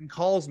Altman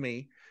calls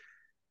me,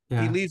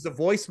 he leaves a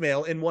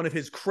voicemail in one of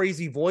his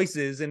crazy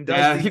voices and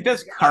does he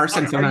does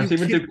Carson sometimes.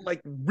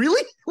 Like,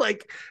 really?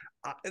 Like,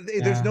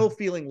 there's no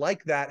feeling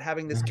like that,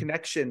 having this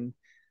connection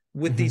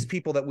with these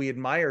people that we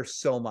admire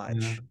so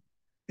much.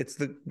 It's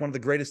one of the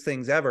greatest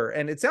things ever.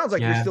 And it sounds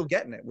like you're still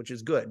getting it, which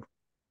is good.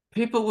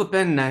 People have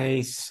been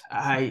nice.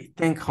 I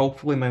think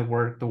hopefully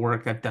the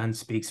work I've done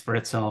speaks for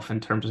itself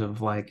in terms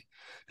of like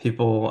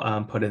people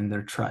put in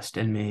their trust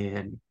in me,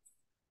 and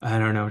I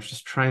don't know,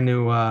 just trying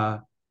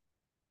to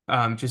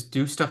just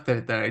do stuff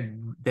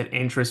that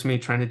interests me,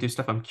 trying to do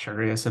stuff I'm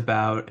curious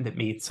about and that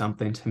means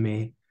something to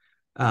me.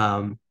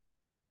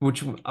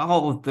 Which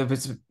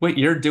what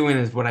you're doing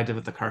is what I did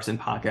with the Carson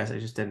podcast. I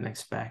just didn't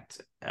expect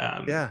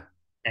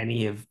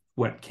any of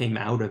what came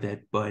out of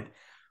it, but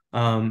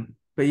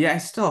yeah, I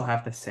still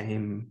have the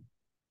same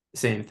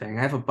thing.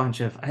 I have a bunch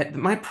of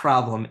my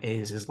problem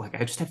is like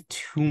I just have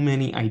too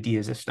many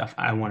ideas of stuff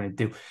I want to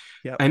do.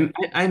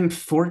 I'm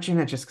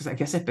fortunate just because I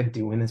guess I've been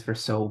doing this for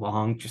so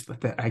long, just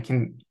that I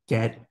can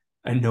get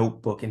a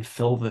notebook and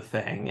fill the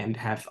thing and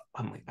have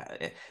like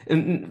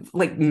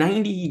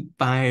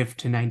 95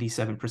 to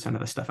 97% of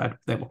the stuff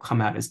that will come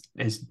out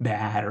as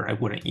bad or I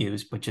wouldn't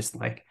use, but just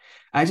like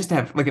I just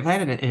have like if I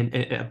had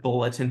a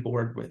bulletin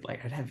board with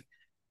like I'd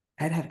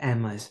have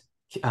endless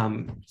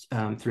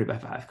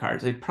 3x5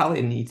 cards. It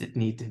probably need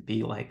to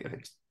be like a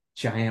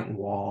giant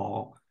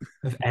wall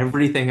of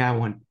everything I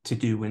want to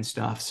do and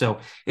stuff. So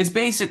it's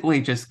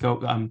basically just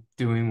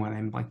doing what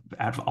I'm like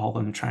out of all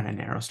of them, trying to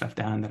narrow stuff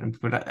down.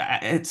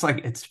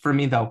 It's for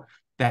me though,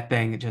 that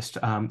thing just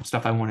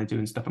stuff I want to do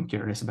and stuff I'm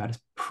curious about is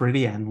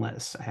pretty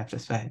endless, I have to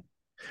say.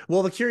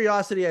 Well, the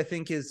curiosity, I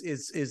think,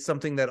 is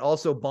something that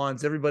also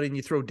bonds everybody, and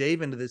you throw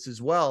Dave into this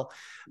as well.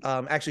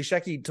 Actually,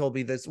 Shecky told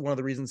me this. One of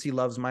the reasons he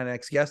loves my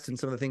next guest and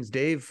some of the things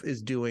Dave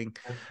is doing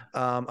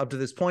up to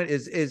this point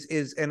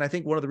is, and I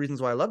think one of the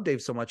reasons why I love Dave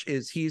so much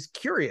is he's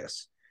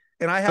curious,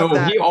 and I have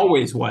that. He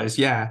always was,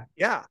 yeah.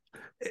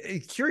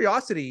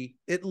 Curiosity,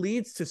 it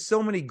leads to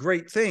so many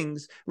great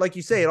things. Like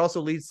you say, it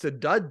also leads to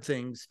dud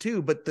things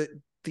too. But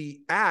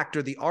the act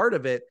or the art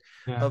of it,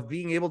 of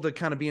being able to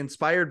kind of be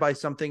inspired by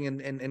something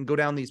and go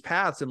down these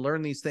paths and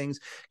learn these things.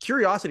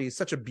 Curiosity is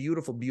such a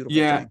beautiful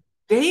thing.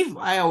 Dave,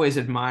 I always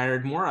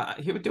admired more.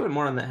 He would do it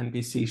more on the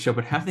NBC show,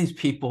 but have these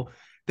people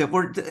that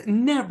were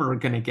never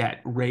going to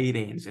get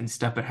ratings and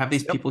stuff, but have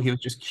these people he was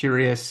just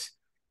curious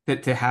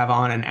to have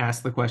on and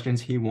ask the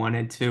questions he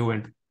wanted to.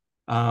 And,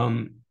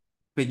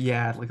 but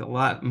yeah,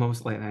 like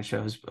most late night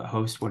shows, a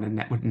host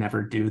would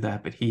never do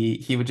that, but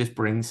he would just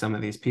bring some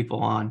of these people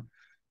on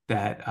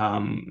that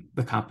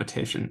the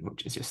competition,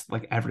 which is just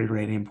like every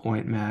rating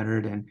point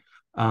mattered, and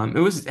it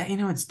was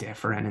it's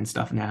different and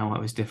stuff now.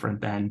 It was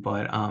different then,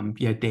 but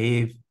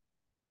Dave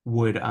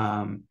would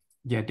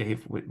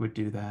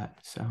do that.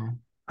 So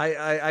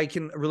I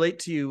can relate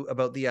to you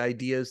about the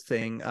ideas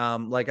thing.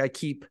 Like I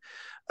keep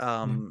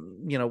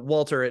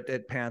Walter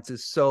at Pants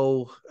is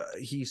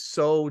he's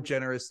so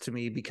generous to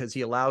me because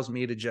he allows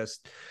me to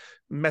just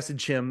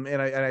message him,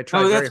 and I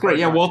try. Oh, that's great.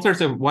 Yeah,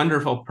 Walter's a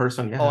wonderful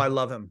person. Yeah. Oh, I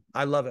love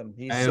him.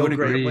 He's so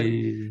great.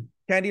 When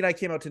Candy and I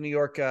came out to New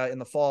York in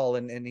the fall,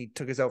 and he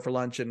took us out for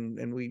lunch,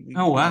 and we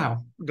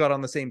got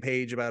on the same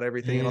page about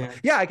everything.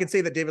 Yeah, I can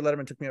say that David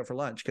Letterman took me out for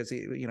lunch because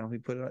he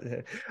put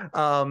it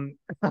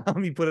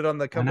he put it on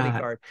the company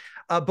card.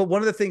 But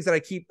one of the things that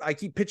I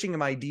keep pitching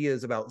him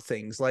ideas about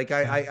things, like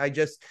I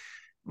just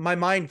my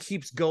mind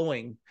keeps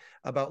going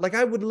about, like,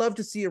 I would love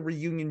to see a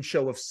reunion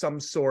show of some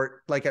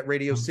sort, like at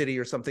Radio City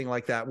or something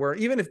like that, where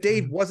even if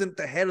Dave wasn't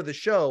the head of the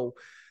show,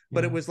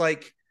 but it was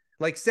like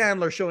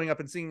Sandler showing up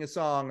and singing a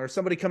song, or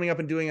somebody coming up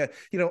and doing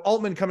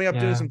Altman coming up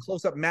doing some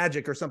close-up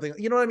magic or something.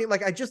 You know what I mean?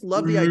 Like, I just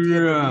love the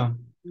idea of a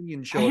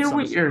reunion show. I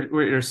hear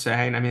what you're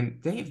saying. I mean,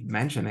 Dave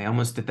mentioned they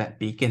almost did that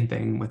Beacon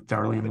thing with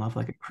Darlene Love,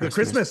 like a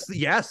Christmas.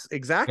 Yes,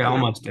 exactly. They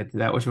almost did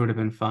that, which would have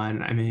been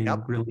fun. I mean,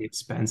 really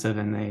expensive,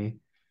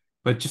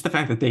 but just the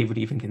fact that they would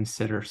even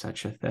consider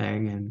such a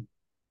thing, and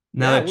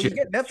now that you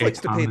get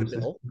Netflix to pay the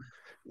bill.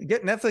 You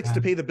get Netflix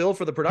to pay the bill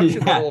for the production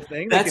of the whole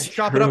thing. They could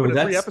chop it up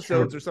into 3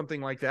 episodes or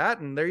something like that,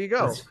 and there you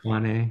go. That's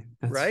funny.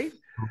 That's right?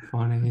 So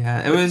funny.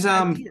 Yeah, it was.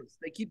 Ideas.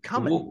 They keep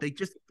coming. They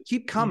just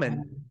keep coming.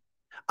 Yeah.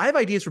 I have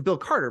ideas for Bill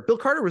Carter. Bill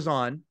Carter was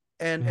on,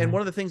 and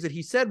one of the things that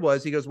he said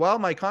was, he goes, well,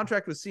 my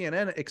contract with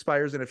CNN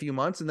expires in a few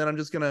months, and then I'm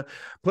just going to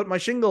put my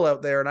shingle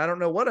out there, and I don't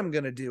know what I'm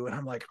going to do. And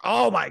I'm like,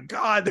 oh my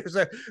God,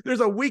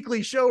 there's a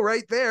weekly show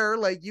right there.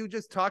 Like, you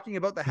just talking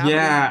about the happening.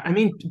 Yeah. I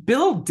mean,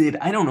 Bill did,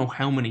 I don't know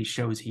how many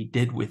shows he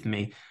did with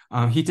me.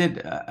 He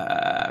did,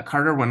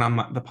 Carter went on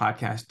the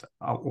podcast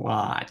a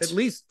lot. At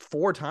least 3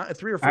 or 4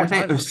 times. I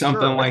think it was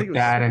something like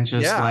that. And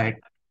just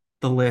like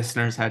the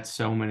listeners had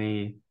so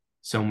many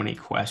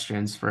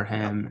questions for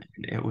him.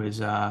 And it was,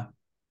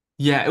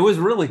 it was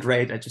really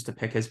great just to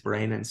pick his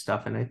brain and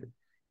stuff. And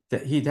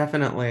he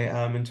definitely,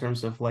 in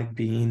terms of like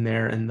being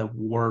there in the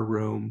war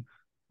room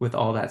with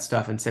all that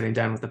stuff and sitting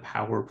down with the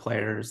power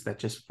players that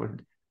just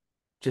would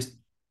just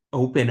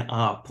open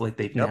up, like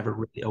they've never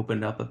really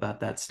opened up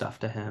about that stuff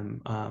to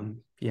him.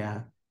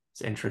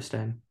 It's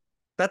interesting.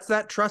 That's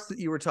that trust that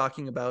you were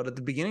talking about at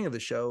the beginning of the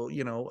show.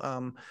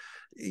 Bill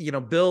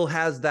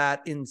has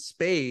that in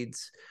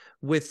spades,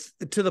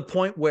 to the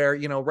point where,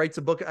 writes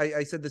a book.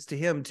 I said this to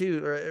him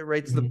too,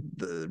 writes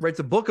writes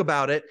a book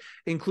about it,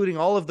 including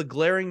all of the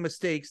glaring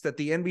mistakes that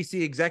the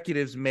NBC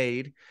executives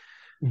made.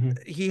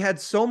 He had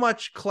so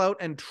much clout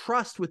and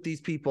trust with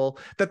these people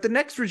that the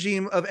next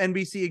regime of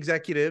NBC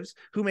executives,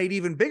 who made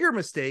even bigger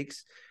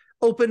mistakes,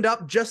 opened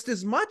up just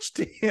as much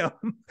to him.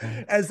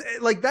 As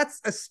like,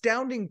 that's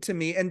astounding to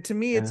me. And to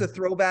me, it's a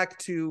throwback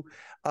to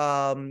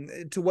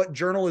what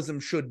journalism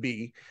should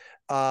be.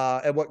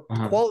 And what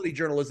quality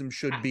journalism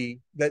should be,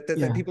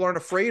 that people aren't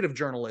afraid of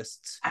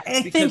journalists.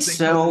 I think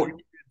so.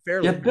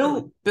 Yeah,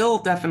 Bill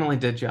definitely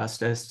did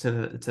justice to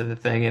the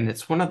thing, and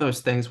it's one of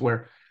those things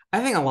where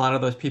I think a lot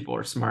of those people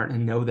are smart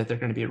and know that they're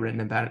going to be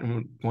written about it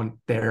and want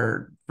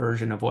their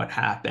version of what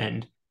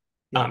happened.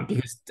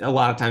 Because a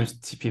lot of times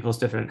people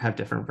have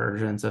different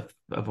versions of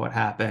what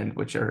happened,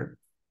 which are,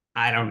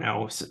 I don't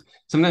know.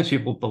 Sometimes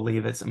people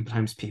believe it,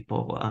 sometimes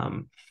people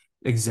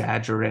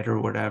exaggerate or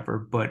whatever,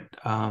 but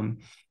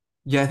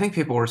I think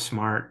people were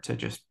smart to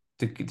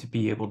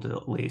be able to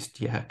at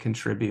least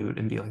contribute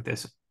and be like,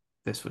 this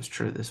was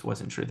true, this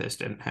wasn't true, this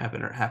didn't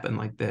happen, or happened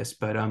like this.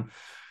 But I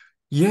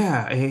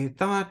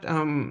thought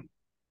when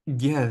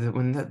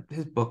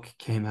his book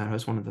came out, I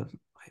was one of the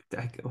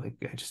I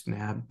just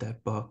nabbed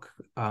that book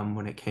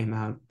when it came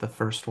out, the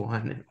first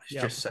one. It was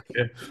just such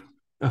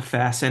a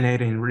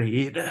fascinating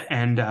read,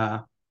 and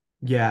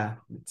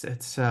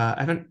it's I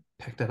haven't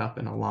picked it up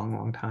in a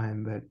long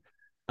time, but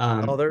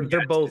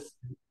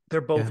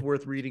they're both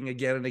worth reading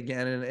again and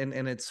again,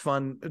 and it's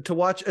fun to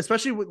watch,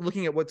 especially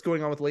looking at what's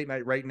going on with late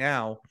night right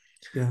now.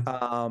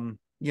 Because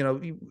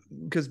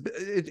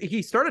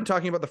he started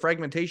talking about the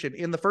fragmentation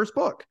in the first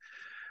book.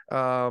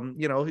 And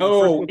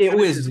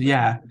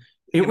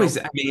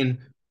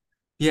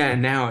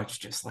now it's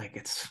just like,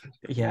 it's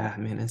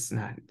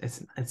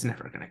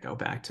never going to go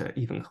back to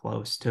even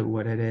close to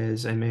what it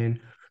is. I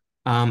mean,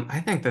 I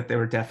think that they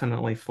were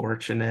definitely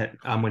fortunate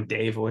when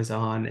Dave was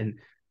on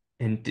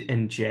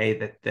and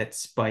Jay, that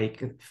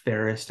Spike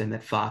Ferris and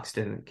that Fox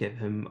didn't give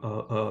him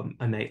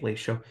a nightly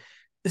show.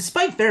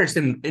 Spike Ferris,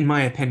 in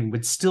my opinion,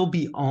 would still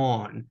be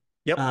on.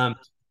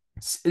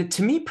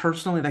 To me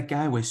personally, that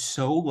guy was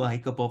so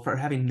likable for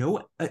having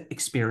no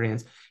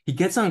experience. He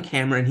gets on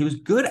camera and he was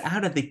good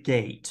out of the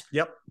gate.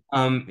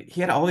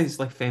 He had all these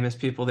like famous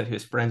people that he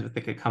was friends with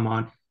that could come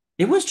on.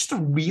 It was just a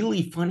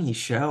really funny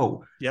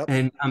show.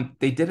 And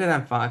they did it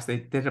on Fox. They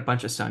did a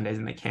bunch of Sundays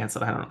and they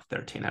canceled, I don't know,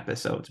 13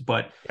 episodes.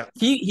 But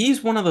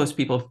he's one of those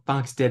people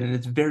Fox did, and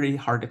it's very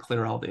hard to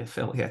clear all the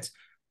affiliates.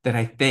 That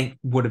I think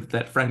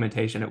that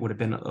fragmentation, it would have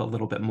been a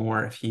little bit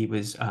more if he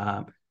was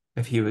there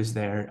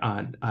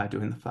on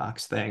doing the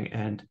Fox thing.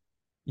 And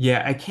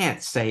I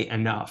can't say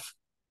enough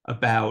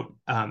about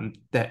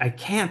that. I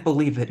can't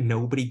believe that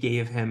nobody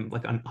gave him,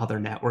 like, on other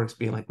networks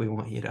being like, we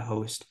want you to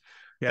host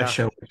a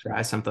show or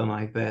try something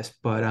like this.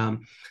 But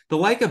the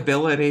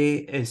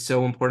likability is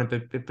so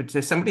important, but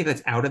to somebody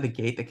that's out of the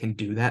gate that can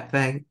do that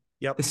thing,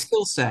 the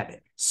skill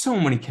set, so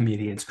many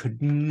comedians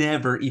could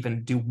never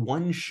even do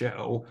one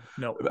show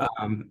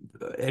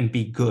and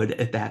be good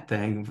at that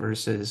thing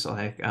versus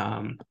like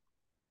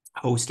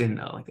hosting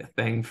like a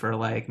thing for,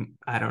 like,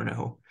 I don't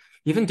know,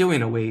 even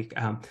doing a week.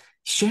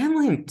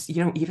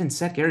 Shandling, even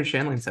said, Gary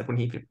Shandling said when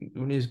he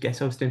was guest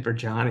hosting for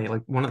Johnny,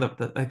 like one of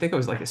the I think it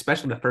was like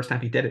especially the first time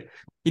he did it,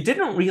 he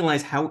didn't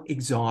realize how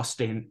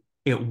exhausting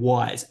it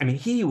was. I mean,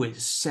 he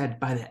was said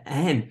by the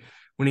end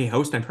when he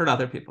hosted, I've heard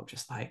other people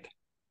just like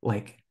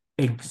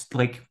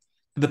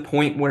the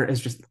point where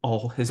it's just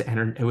all his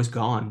energy, it was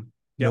gone,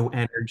 no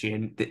energy,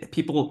 and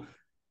people,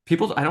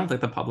 I don't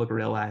think the public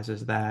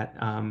realizes that.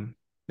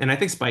 And I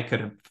think Spike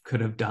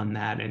could have done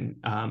that, and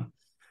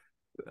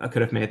I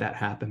could have made that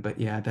happen. But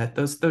yeah, that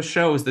those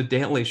shows, the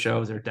daily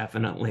shows, are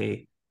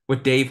definitely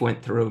what Dave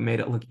went through, made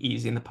it look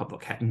easy, and the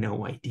public had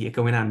no idea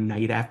going on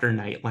night after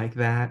night like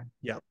that.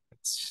 Yeah,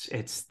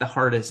 it's the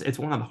hardest. It's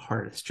one of the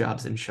hardest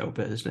jobs in show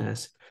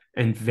business,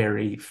 and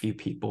very few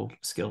people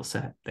skill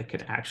set that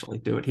could actually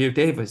do it.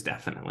 Dave was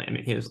definitely. I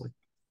mean, he was like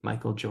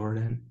Michael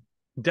Jordan.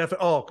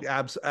 Definitely. Oh,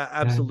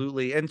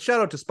 absolutely. Yeah. And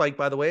shout out to Spike,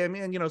 by the way. I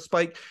mean,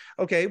 Spike,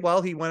 okay,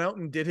 well, he went out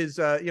and did his,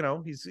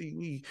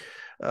 he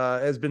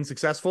has been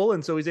successful.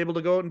 And so he's able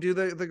to go out and do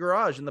the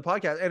garage and the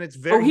podcast. And it's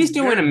very, he's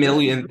doing a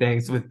million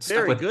things with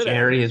stuff with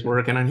Jerry is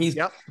working on.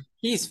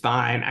 He's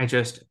fine.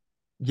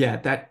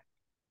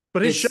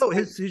 But his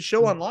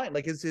show online,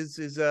 like his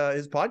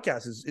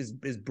podcast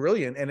is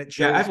brilliant. And it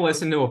shows. Yeah, I've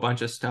listened to a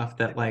bunch of stuff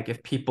that, like,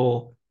 if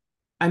people,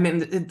 I mean,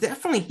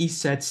 definitely he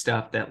said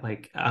stuff that,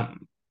 like,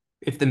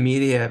 if the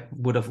media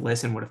would have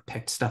listened, would have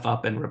picked stuff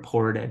up and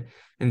reported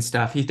and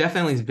stuff. He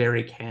definitely is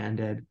very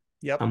candid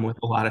with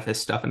a lot of his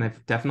stuff. And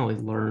I've definitely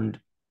learned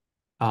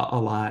a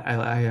lot.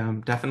 I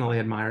definitely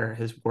admire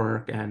his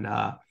work. And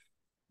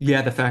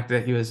the fact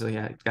that he was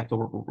got to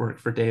work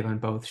for Dave on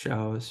both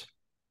shows.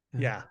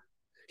 Yeah.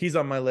 He's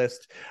on my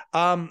list.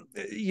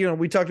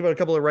 We talked about a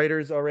couple of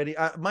writers already.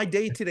 My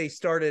day today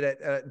started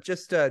at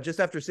just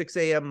after 6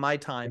 a.m. my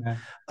time,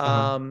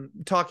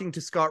 talking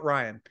to Scott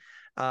Ryan.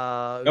 The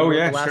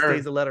last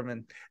days of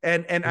Letterman,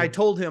 and I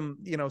told him,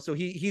 so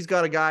he's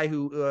got a guy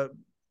who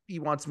he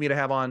wants me to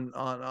have on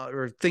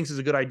or thinks is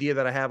a good idea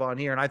that I have on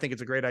here, and I think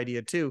it's a great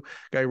idea too.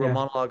 Guy who wrote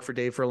monologue for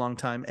Dave for a long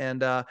time,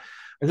 and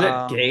is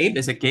it Gabe?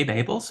 Is it Gabe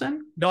Abelson?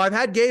 No, I've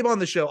had Gabe on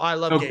the show. I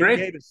love Gabe. Great.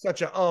 Gabe is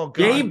such a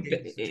Gabe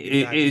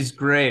is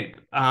great.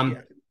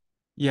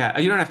 Yeah,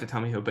 you don't have to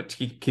tell me who, but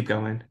keep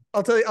going.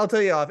 I'll tell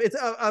you off. It's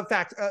a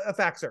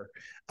faxer.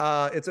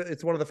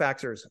 It's one of the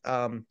faxers.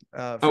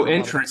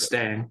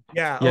 Interesting.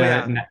 Yeah.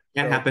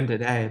 Can't happen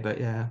today, but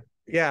yeah.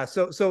 Yeah.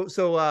 So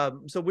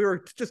we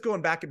were just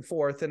going back and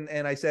forth,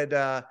 and I said,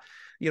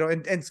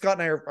 and Scott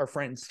and I are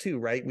friends too,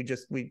 right?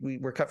 We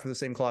were cut from the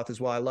same cloth as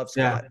well. I love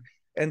Scott. Yeah.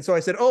 And so I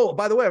said, oh,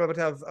 by the way, I'm about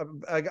to have,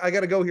 I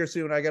got to go here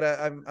soon.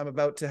 I'm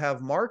about to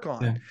have Mark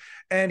on. Yeah.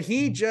 And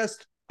he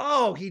just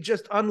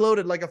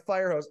unloaded like a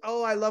fire hose.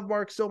 Oh, I love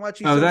Mark so much.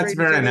 He's so that's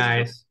great. Very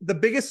nice. The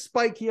biggest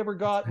spike he ever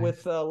got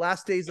with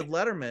Last Days of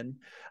Letterman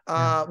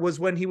was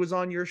when he was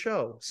on your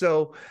show.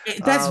 So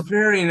that's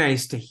very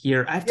nice to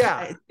hear.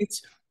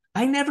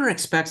 I never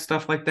expect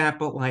stuff like that,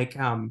 but like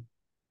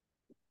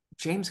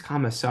James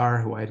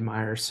Commissar, who I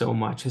admire so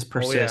much, his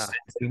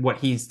persistence and what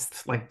he's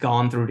like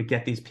gone through to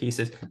get these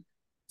pieces,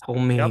 told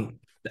me on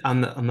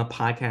the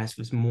podcast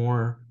was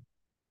more.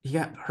 He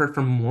got heard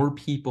from more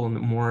people and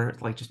more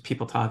like just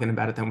people talking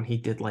about it than when he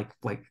did like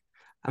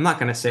I'm not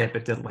gonna say it,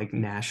 but did like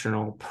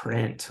national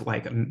print,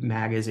 like a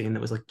magazine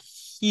that was like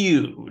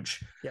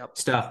huge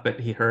stuff. But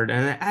he heard,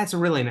 and that's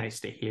really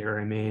nice to hear.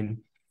 I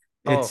mean,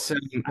 it's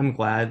I'm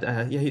glad.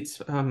 It's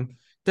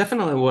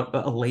definitely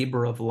a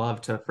labor of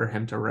love for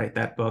him to write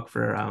that book,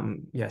 for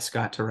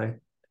Scott to write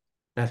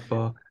that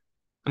book.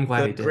 I'm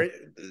glad he did.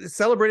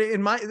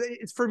 Celebrating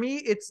for me,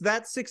 it's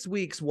that 6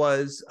 weeks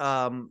was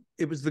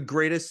it was the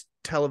greatest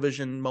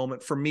television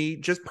moment for me,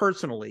 just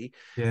personally,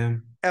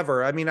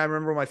 ever. I mean, I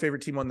remember my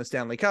favorite team won the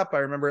Stanley Cup. I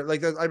remember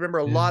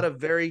a lot of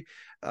very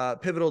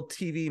pivotal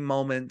TV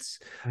moments.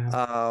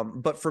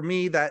 But for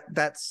me,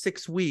 that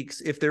 6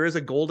 weeks, if there is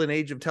a golden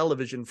age of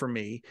television for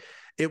me,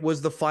 it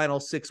was the final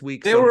 6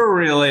 weeks. They were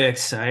really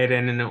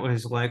exciting, and it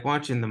was like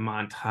watching the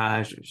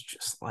montage. It was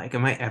just like,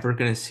 am I ever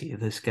going to see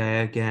this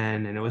guy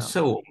again? And it was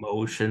so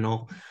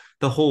emotional,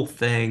 the whole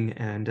thing.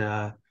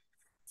 And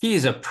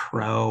he's a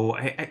pro.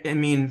 I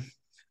mean,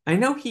 I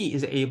know he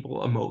is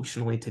able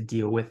emotionally to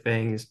deal with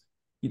things.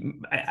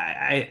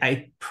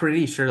 I'm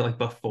pretty sure, like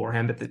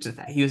beforehand, but just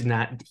that he was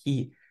not.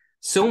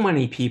 So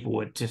many people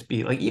would just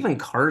be like, even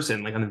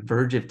Carson, like on the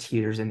verge of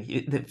tears, and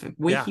the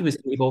way he was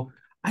able.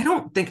 I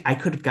don't think I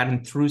could have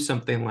gotten through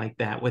something like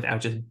that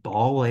without just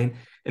bawling.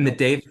 And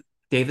Dave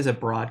as a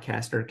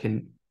broadcaster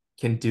can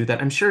do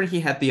that. I'm sure he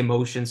had the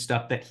emotion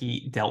stuff that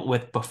he dealt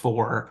with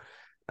before,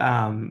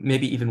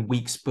 maybe even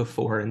weeks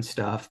before and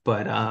stuff.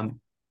 But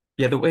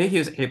the way he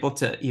was able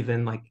to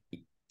even like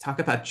talk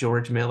about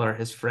George Miller,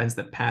 his friends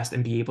that passed,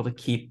 and be able to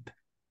keep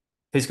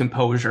his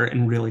composure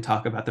and really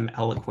talk about them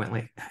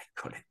eloquently, I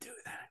couldn't do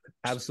that.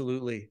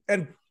 Absolutely.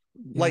 And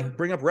like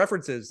bring up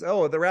references.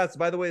 Oh, the rats,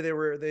 by the way, they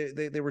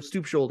were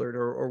stoop shouldered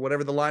or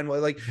whatever the line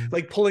was,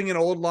 like pulling in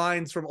old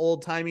lines from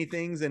old timey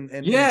things and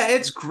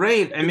it's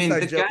great. I mean,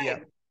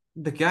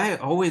 the guy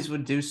always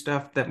would do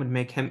stuff that would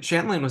make him.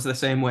 Shandling was the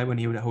same way when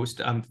he would host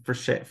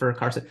for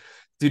Carson.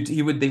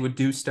 they would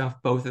do stuff,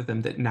 both of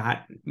them, that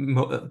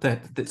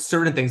that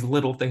certain things,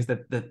 little things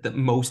that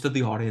most of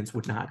the audience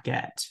would not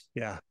get.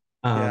 Yeah.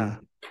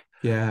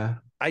 Yeah.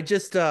 I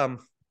just I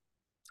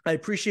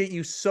appreciate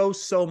you so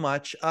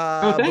much.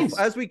 Thanks.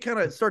 As we kind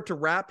of start to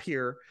wrap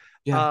here,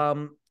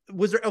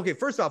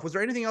 first off, was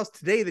there anything else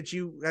today that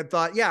you had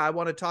thought, I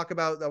want to talk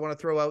about, I want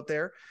to throw out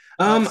there?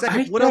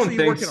 Second, what else are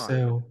you working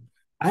on?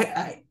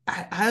 I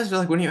was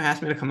like, when you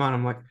asked me to come on,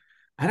 I'm like,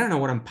 I don't know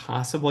what I'm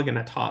possibly going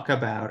to talk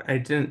about. I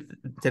didn't.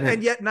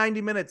 And yet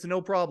 90 minutes,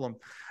 no problem.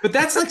 But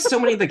that's like so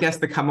many of the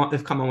guests that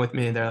have come on with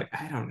me, and they're like,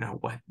 I don't know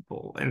what.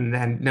 And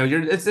then no,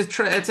 it's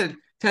a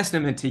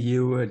testament to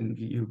you and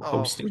you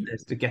hosting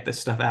this to get this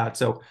stuff out.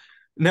 So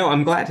no,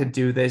 I'm glad to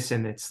do this.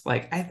 And it's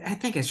like, I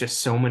think it's just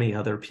so many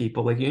other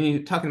people. Like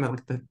you're talking about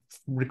like the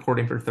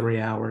recording for 3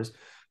 hours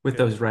with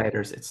those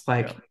writers. It's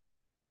like,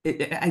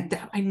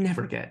 I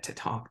never get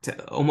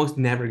to almost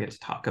never get to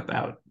talk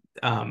about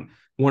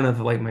one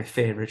of like my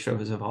favorite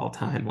shows of all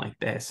time like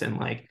this, and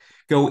like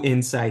go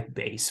inside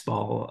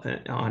baseball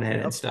on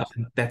it and stuff.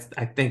 And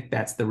I think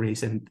that's the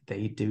reason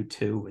they do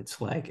too. It's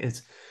like,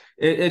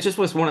 it just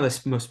was one of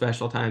the most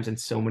special times in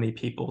so many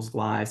people's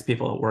lives,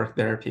 people that work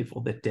there,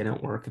 people that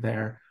didn't work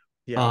there.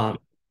 Definitely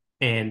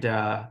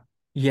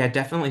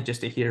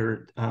just to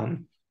hear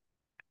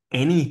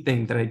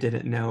anything that I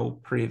didn't know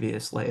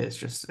previously is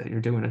just,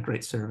 you're doing a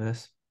great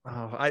service.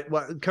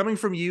 Coming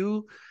from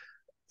you,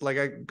 like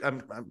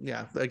I'm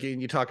again,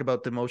 you talk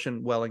about the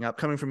emotion welling up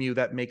coming from you,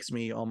 that makes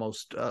me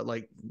almost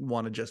like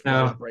want to just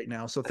well up right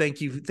now. So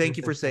thank you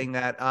for saying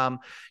that.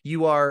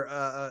 You are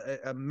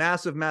a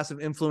massive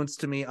influence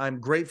to me. I'm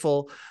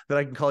grateful that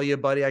I can call you a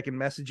buddy. I can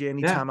message you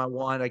anytime I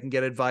want. I can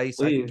get advice.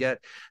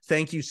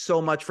 Thank you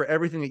so much for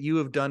everything that you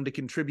have done to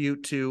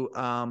contribute to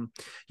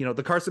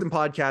the Carson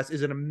Podcast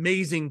is an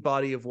amazing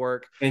body of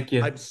work. Thank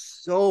you. I'm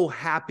so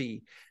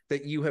happy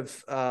that you have,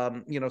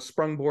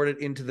 sprungboarded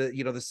into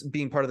this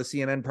being part of the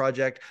CNN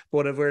project,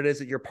 whatever it is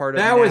that you're part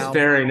of. That was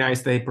very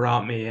nice. They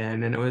brought me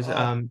in, and it was,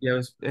 it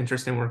was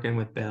interesting working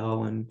with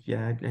Bill, and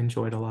I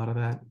enjoyed a lot of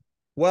that.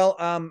 Well,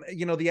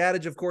 the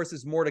adage, of course,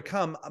 is more to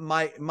come.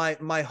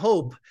 My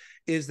hope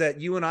is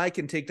that you and I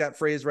can take that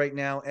phrase right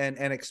now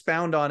and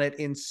expound on it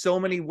in so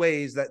many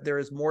ways that there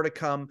is more to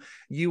come.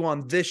 You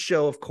on this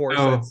show, of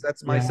course,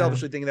 that's my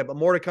selfishly thinking that, but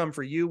more to come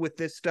for you with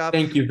this stuff.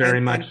 Thank you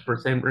very much for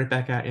saying right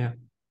back at you.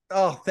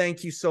 Oh,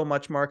 thank you so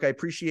much, Mark. I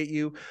appreciate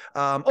you.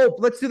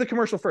 Let's do the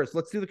commercial first.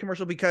 Let's do the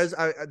commercial because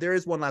there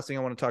is one last thing I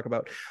want to talk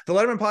about. The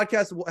Letterman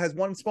Podcast has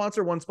one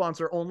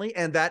sponsor only,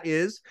 and that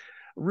is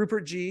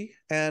Rupert G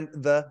and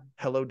the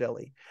Hello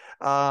Deli.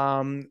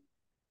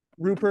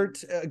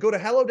 Rupert, go to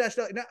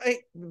Hello-Deli. Now, hey,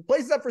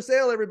 place is up for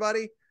sale,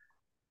 everybody.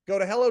 Go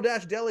to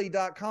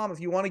hello-deli.com if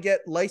you want to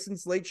get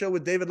licensed Late Show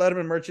with David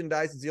Letterman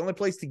merchandise. It's the only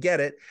place to get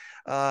it.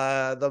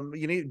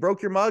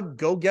 Broke your mug,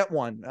 go get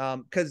one.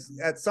 Because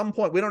at some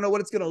point, we don't know what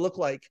it's going to look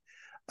like,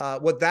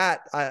 what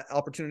that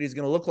opportunity is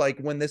going to look like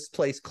when this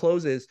place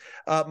closes.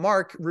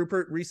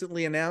 Rupert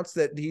recently announced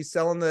that he's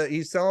selling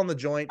the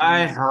joint.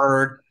 I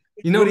heard.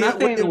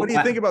 What do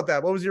you think about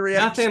that? What was your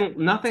reaction?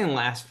 Nothing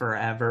lasts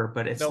forever,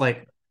 but it's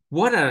like,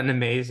 what an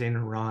amazing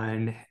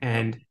run,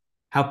 and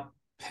how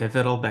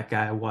pivotal that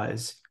guy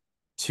was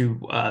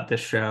to the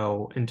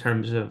show in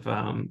terms of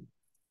John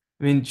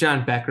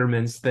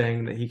Beckerman's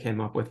thing that he came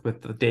up with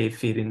the Dave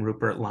feeding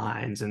Rupert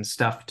lines and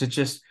stuff, to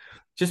just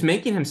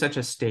making him such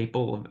a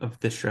staple of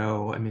the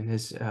show.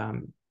 His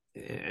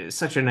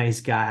such a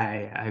nice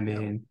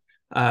guy.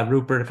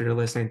 Rupert, if you're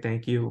listening,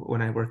 thank you.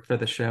 When I worked for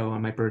the show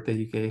on my birthday,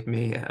 you gave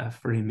me a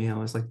free meal.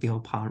 It was like veal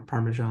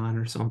parmesan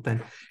or something.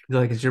 He's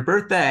like, it's your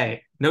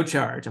birthday, no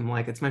charge. I'm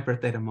like, it's my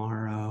birthday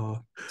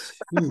tomorrow.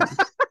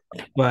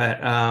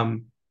 But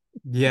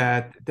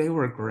they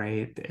were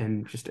great,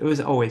 and just it was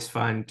always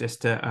fun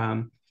just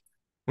to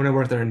when I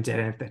worked there and did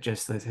it, that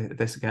just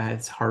this guy,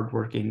 this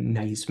hardworking,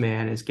 nice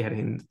man, is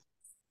getting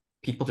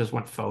people just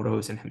want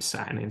photos and him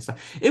signing and stuff.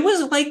 It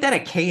was like that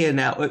at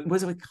KNL.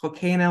 Was it called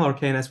KNL or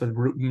KNS with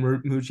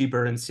Muji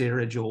Burr and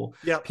Sarah Jewell?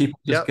 People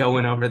just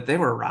going over it. They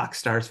were rock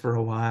stars for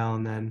a while,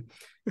 and then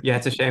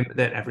it's a shame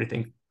that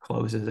everything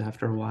closes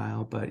after a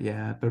while. But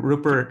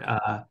Rupert,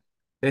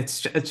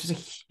 it's just a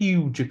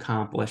huge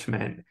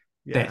accomplishment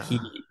that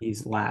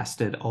he's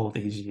lasted all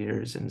these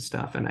years and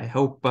stuff. And I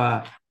hope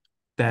the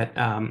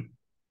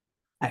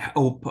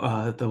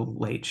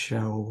Late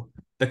Show,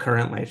 the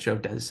current Late Show,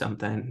 does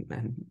something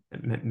and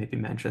maybe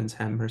mentions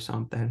him or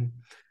something.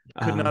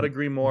 Could not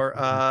agree more.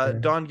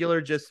 Don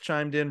Giller just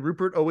chimed in.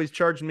 Rupert always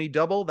charged me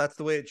double. That's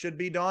the way it should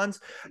be, Don's.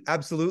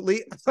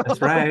 Absolutely.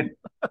 That's right.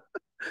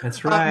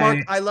 That's right.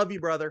 Mark, I love you,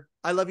 brother.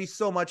 I love you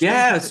so much.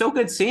 Yeah, it's so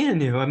good seeing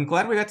you. I'm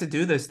glad we got to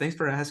do this. Thanks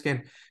for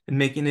asking and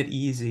making it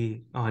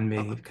easy on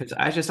me, because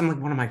I'm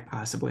like, what am I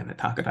possibly going to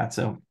talk about?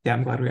 So yeah,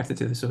 I'm glad we got to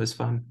do this. It was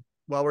fun.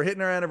 Well, we're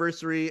hitting our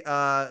anniversary,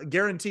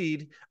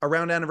 guaranteed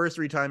around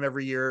anniversary time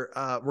every year.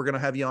 We're going to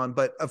have you on,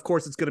 but of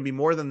course it's going to be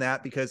more than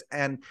that, because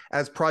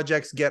as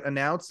projects get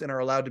announced and are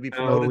allowed to be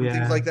promoted and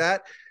things like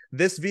that,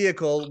 this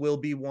vehicle will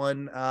be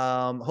one.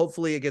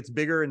 Hopefully it gets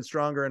bigger and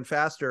stronger and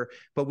faster,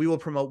 but we will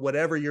promote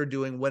whatever you're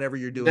doing, whenever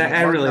you're doing it.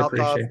 I really Malkoff,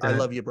 appreciate that. I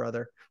love you,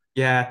 brother.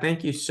 Yeah,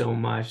 thank you so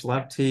much.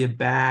 Love to you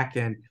back,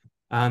 and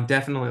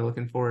definitely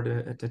looking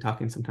forward to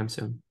talking sometime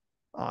soon.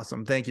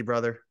 Awesome. Thank you,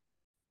 brother.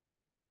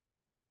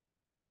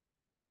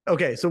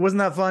 Okay, so wasn't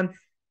that fun?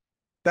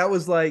 That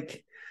was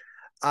like,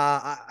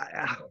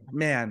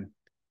 man,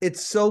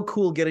 it's so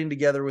cool getting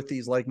together with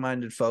these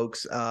like-minded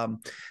folks.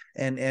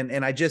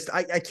 And I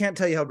can't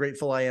tell you how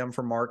grateful I am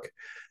for Mark.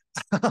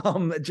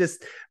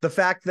 Just the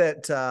fact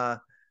that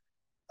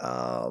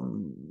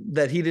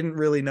that he didn't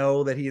really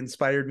know that he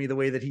inspired me the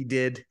way that he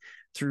did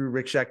through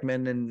Rick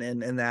Scheckman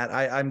and that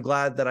I'm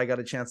glad that I got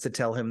a chance to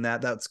tell him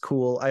that. That's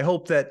cool. I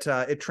hope that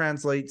it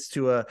translates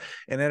to an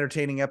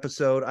entertaining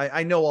episode.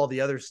 I know all the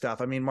other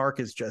stuff. I mean,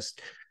 Mark is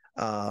just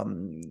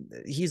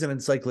he's an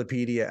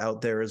encyclopedia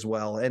out there as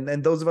well.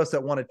 And those of us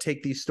that want to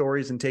take these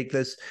stories and take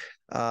this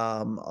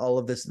all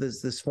of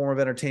this form of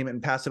entertainment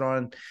and pass it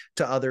on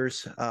to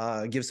others,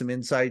 give some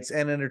insights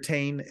and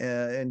entertain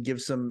and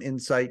give some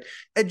insight,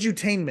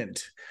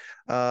 edutainment.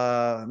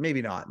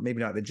 Maybe not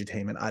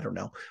edutainment. I don't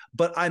know,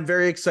 but I'm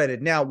very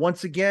excited. Now,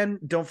 once again,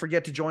 don't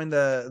forget to join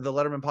the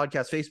Letterman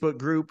Podcast Facebook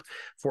group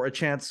for a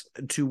chance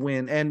to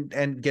win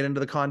and get into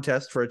the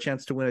contest for a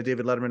chance to win a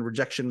David Letterman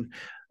rejection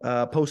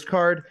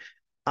postcard.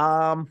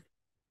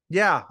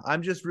 Yeah,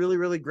 I'm just really,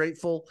 really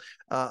grateful.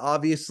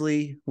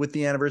 Obviously, with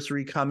the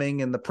anniversary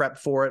coming and the prep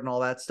for it and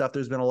all that stuff,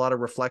 there's been a lot of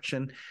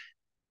reflection.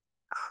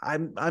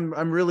 I'm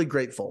really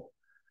grateful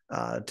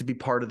to be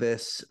part of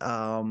this.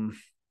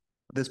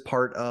 This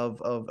part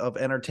of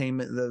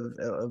entertainment,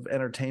 of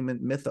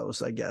entertainment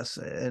mythos, I guess.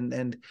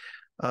 And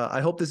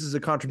I hope this is a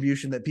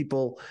contribution that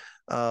people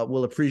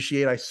will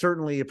appreciate. I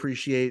certainly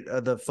appreciate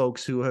the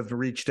folks who have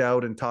reached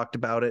out and talked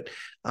about it.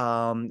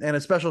 And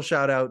a special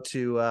shout out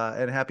to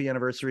and happy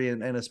anniversary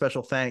and a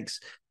special thanks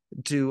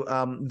to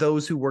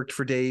those who worked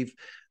for Dave,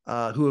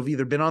 who have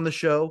either been on the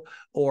show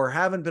or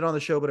haven't been on the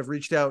show, but have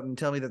reached out and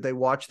tell me that they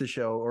watch the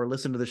show or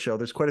listen to the show.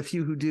 There's quite a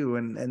few who do.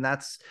 And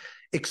that's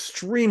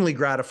extremely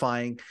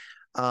gratifying.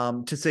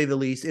 To say the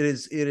least. It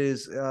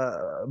is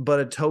but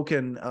a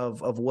token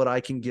of what I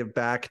can give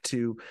back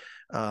to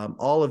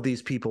all of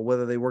these people,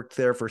 whether they worked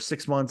there for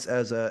 6 months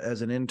as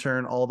an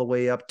intern, all the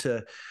way up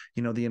to,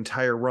 the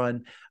entire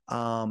run.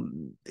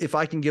 If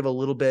I can give a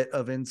little bit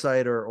of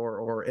insight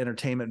or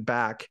entertainment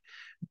back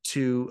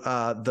to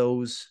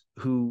those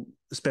who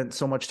spent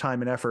so much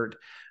time and effort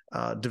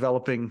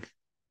developing,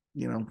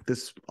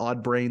 this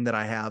odd brain that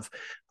I have,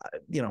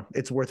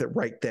 it's worth it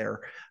right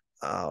there.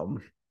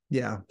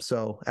 Yeah.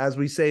 So as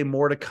we say,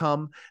 more to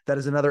come. That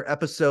is another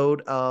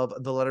episode of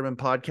the Letterman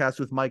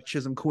Podcast with Mike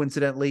Chisholm.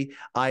 Coincidentally,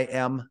 I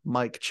am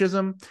Mike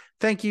Chisholm.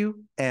 Thank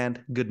you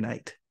and good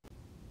night.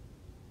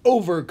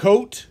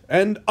 Overcoat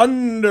and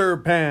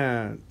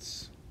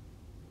underpants.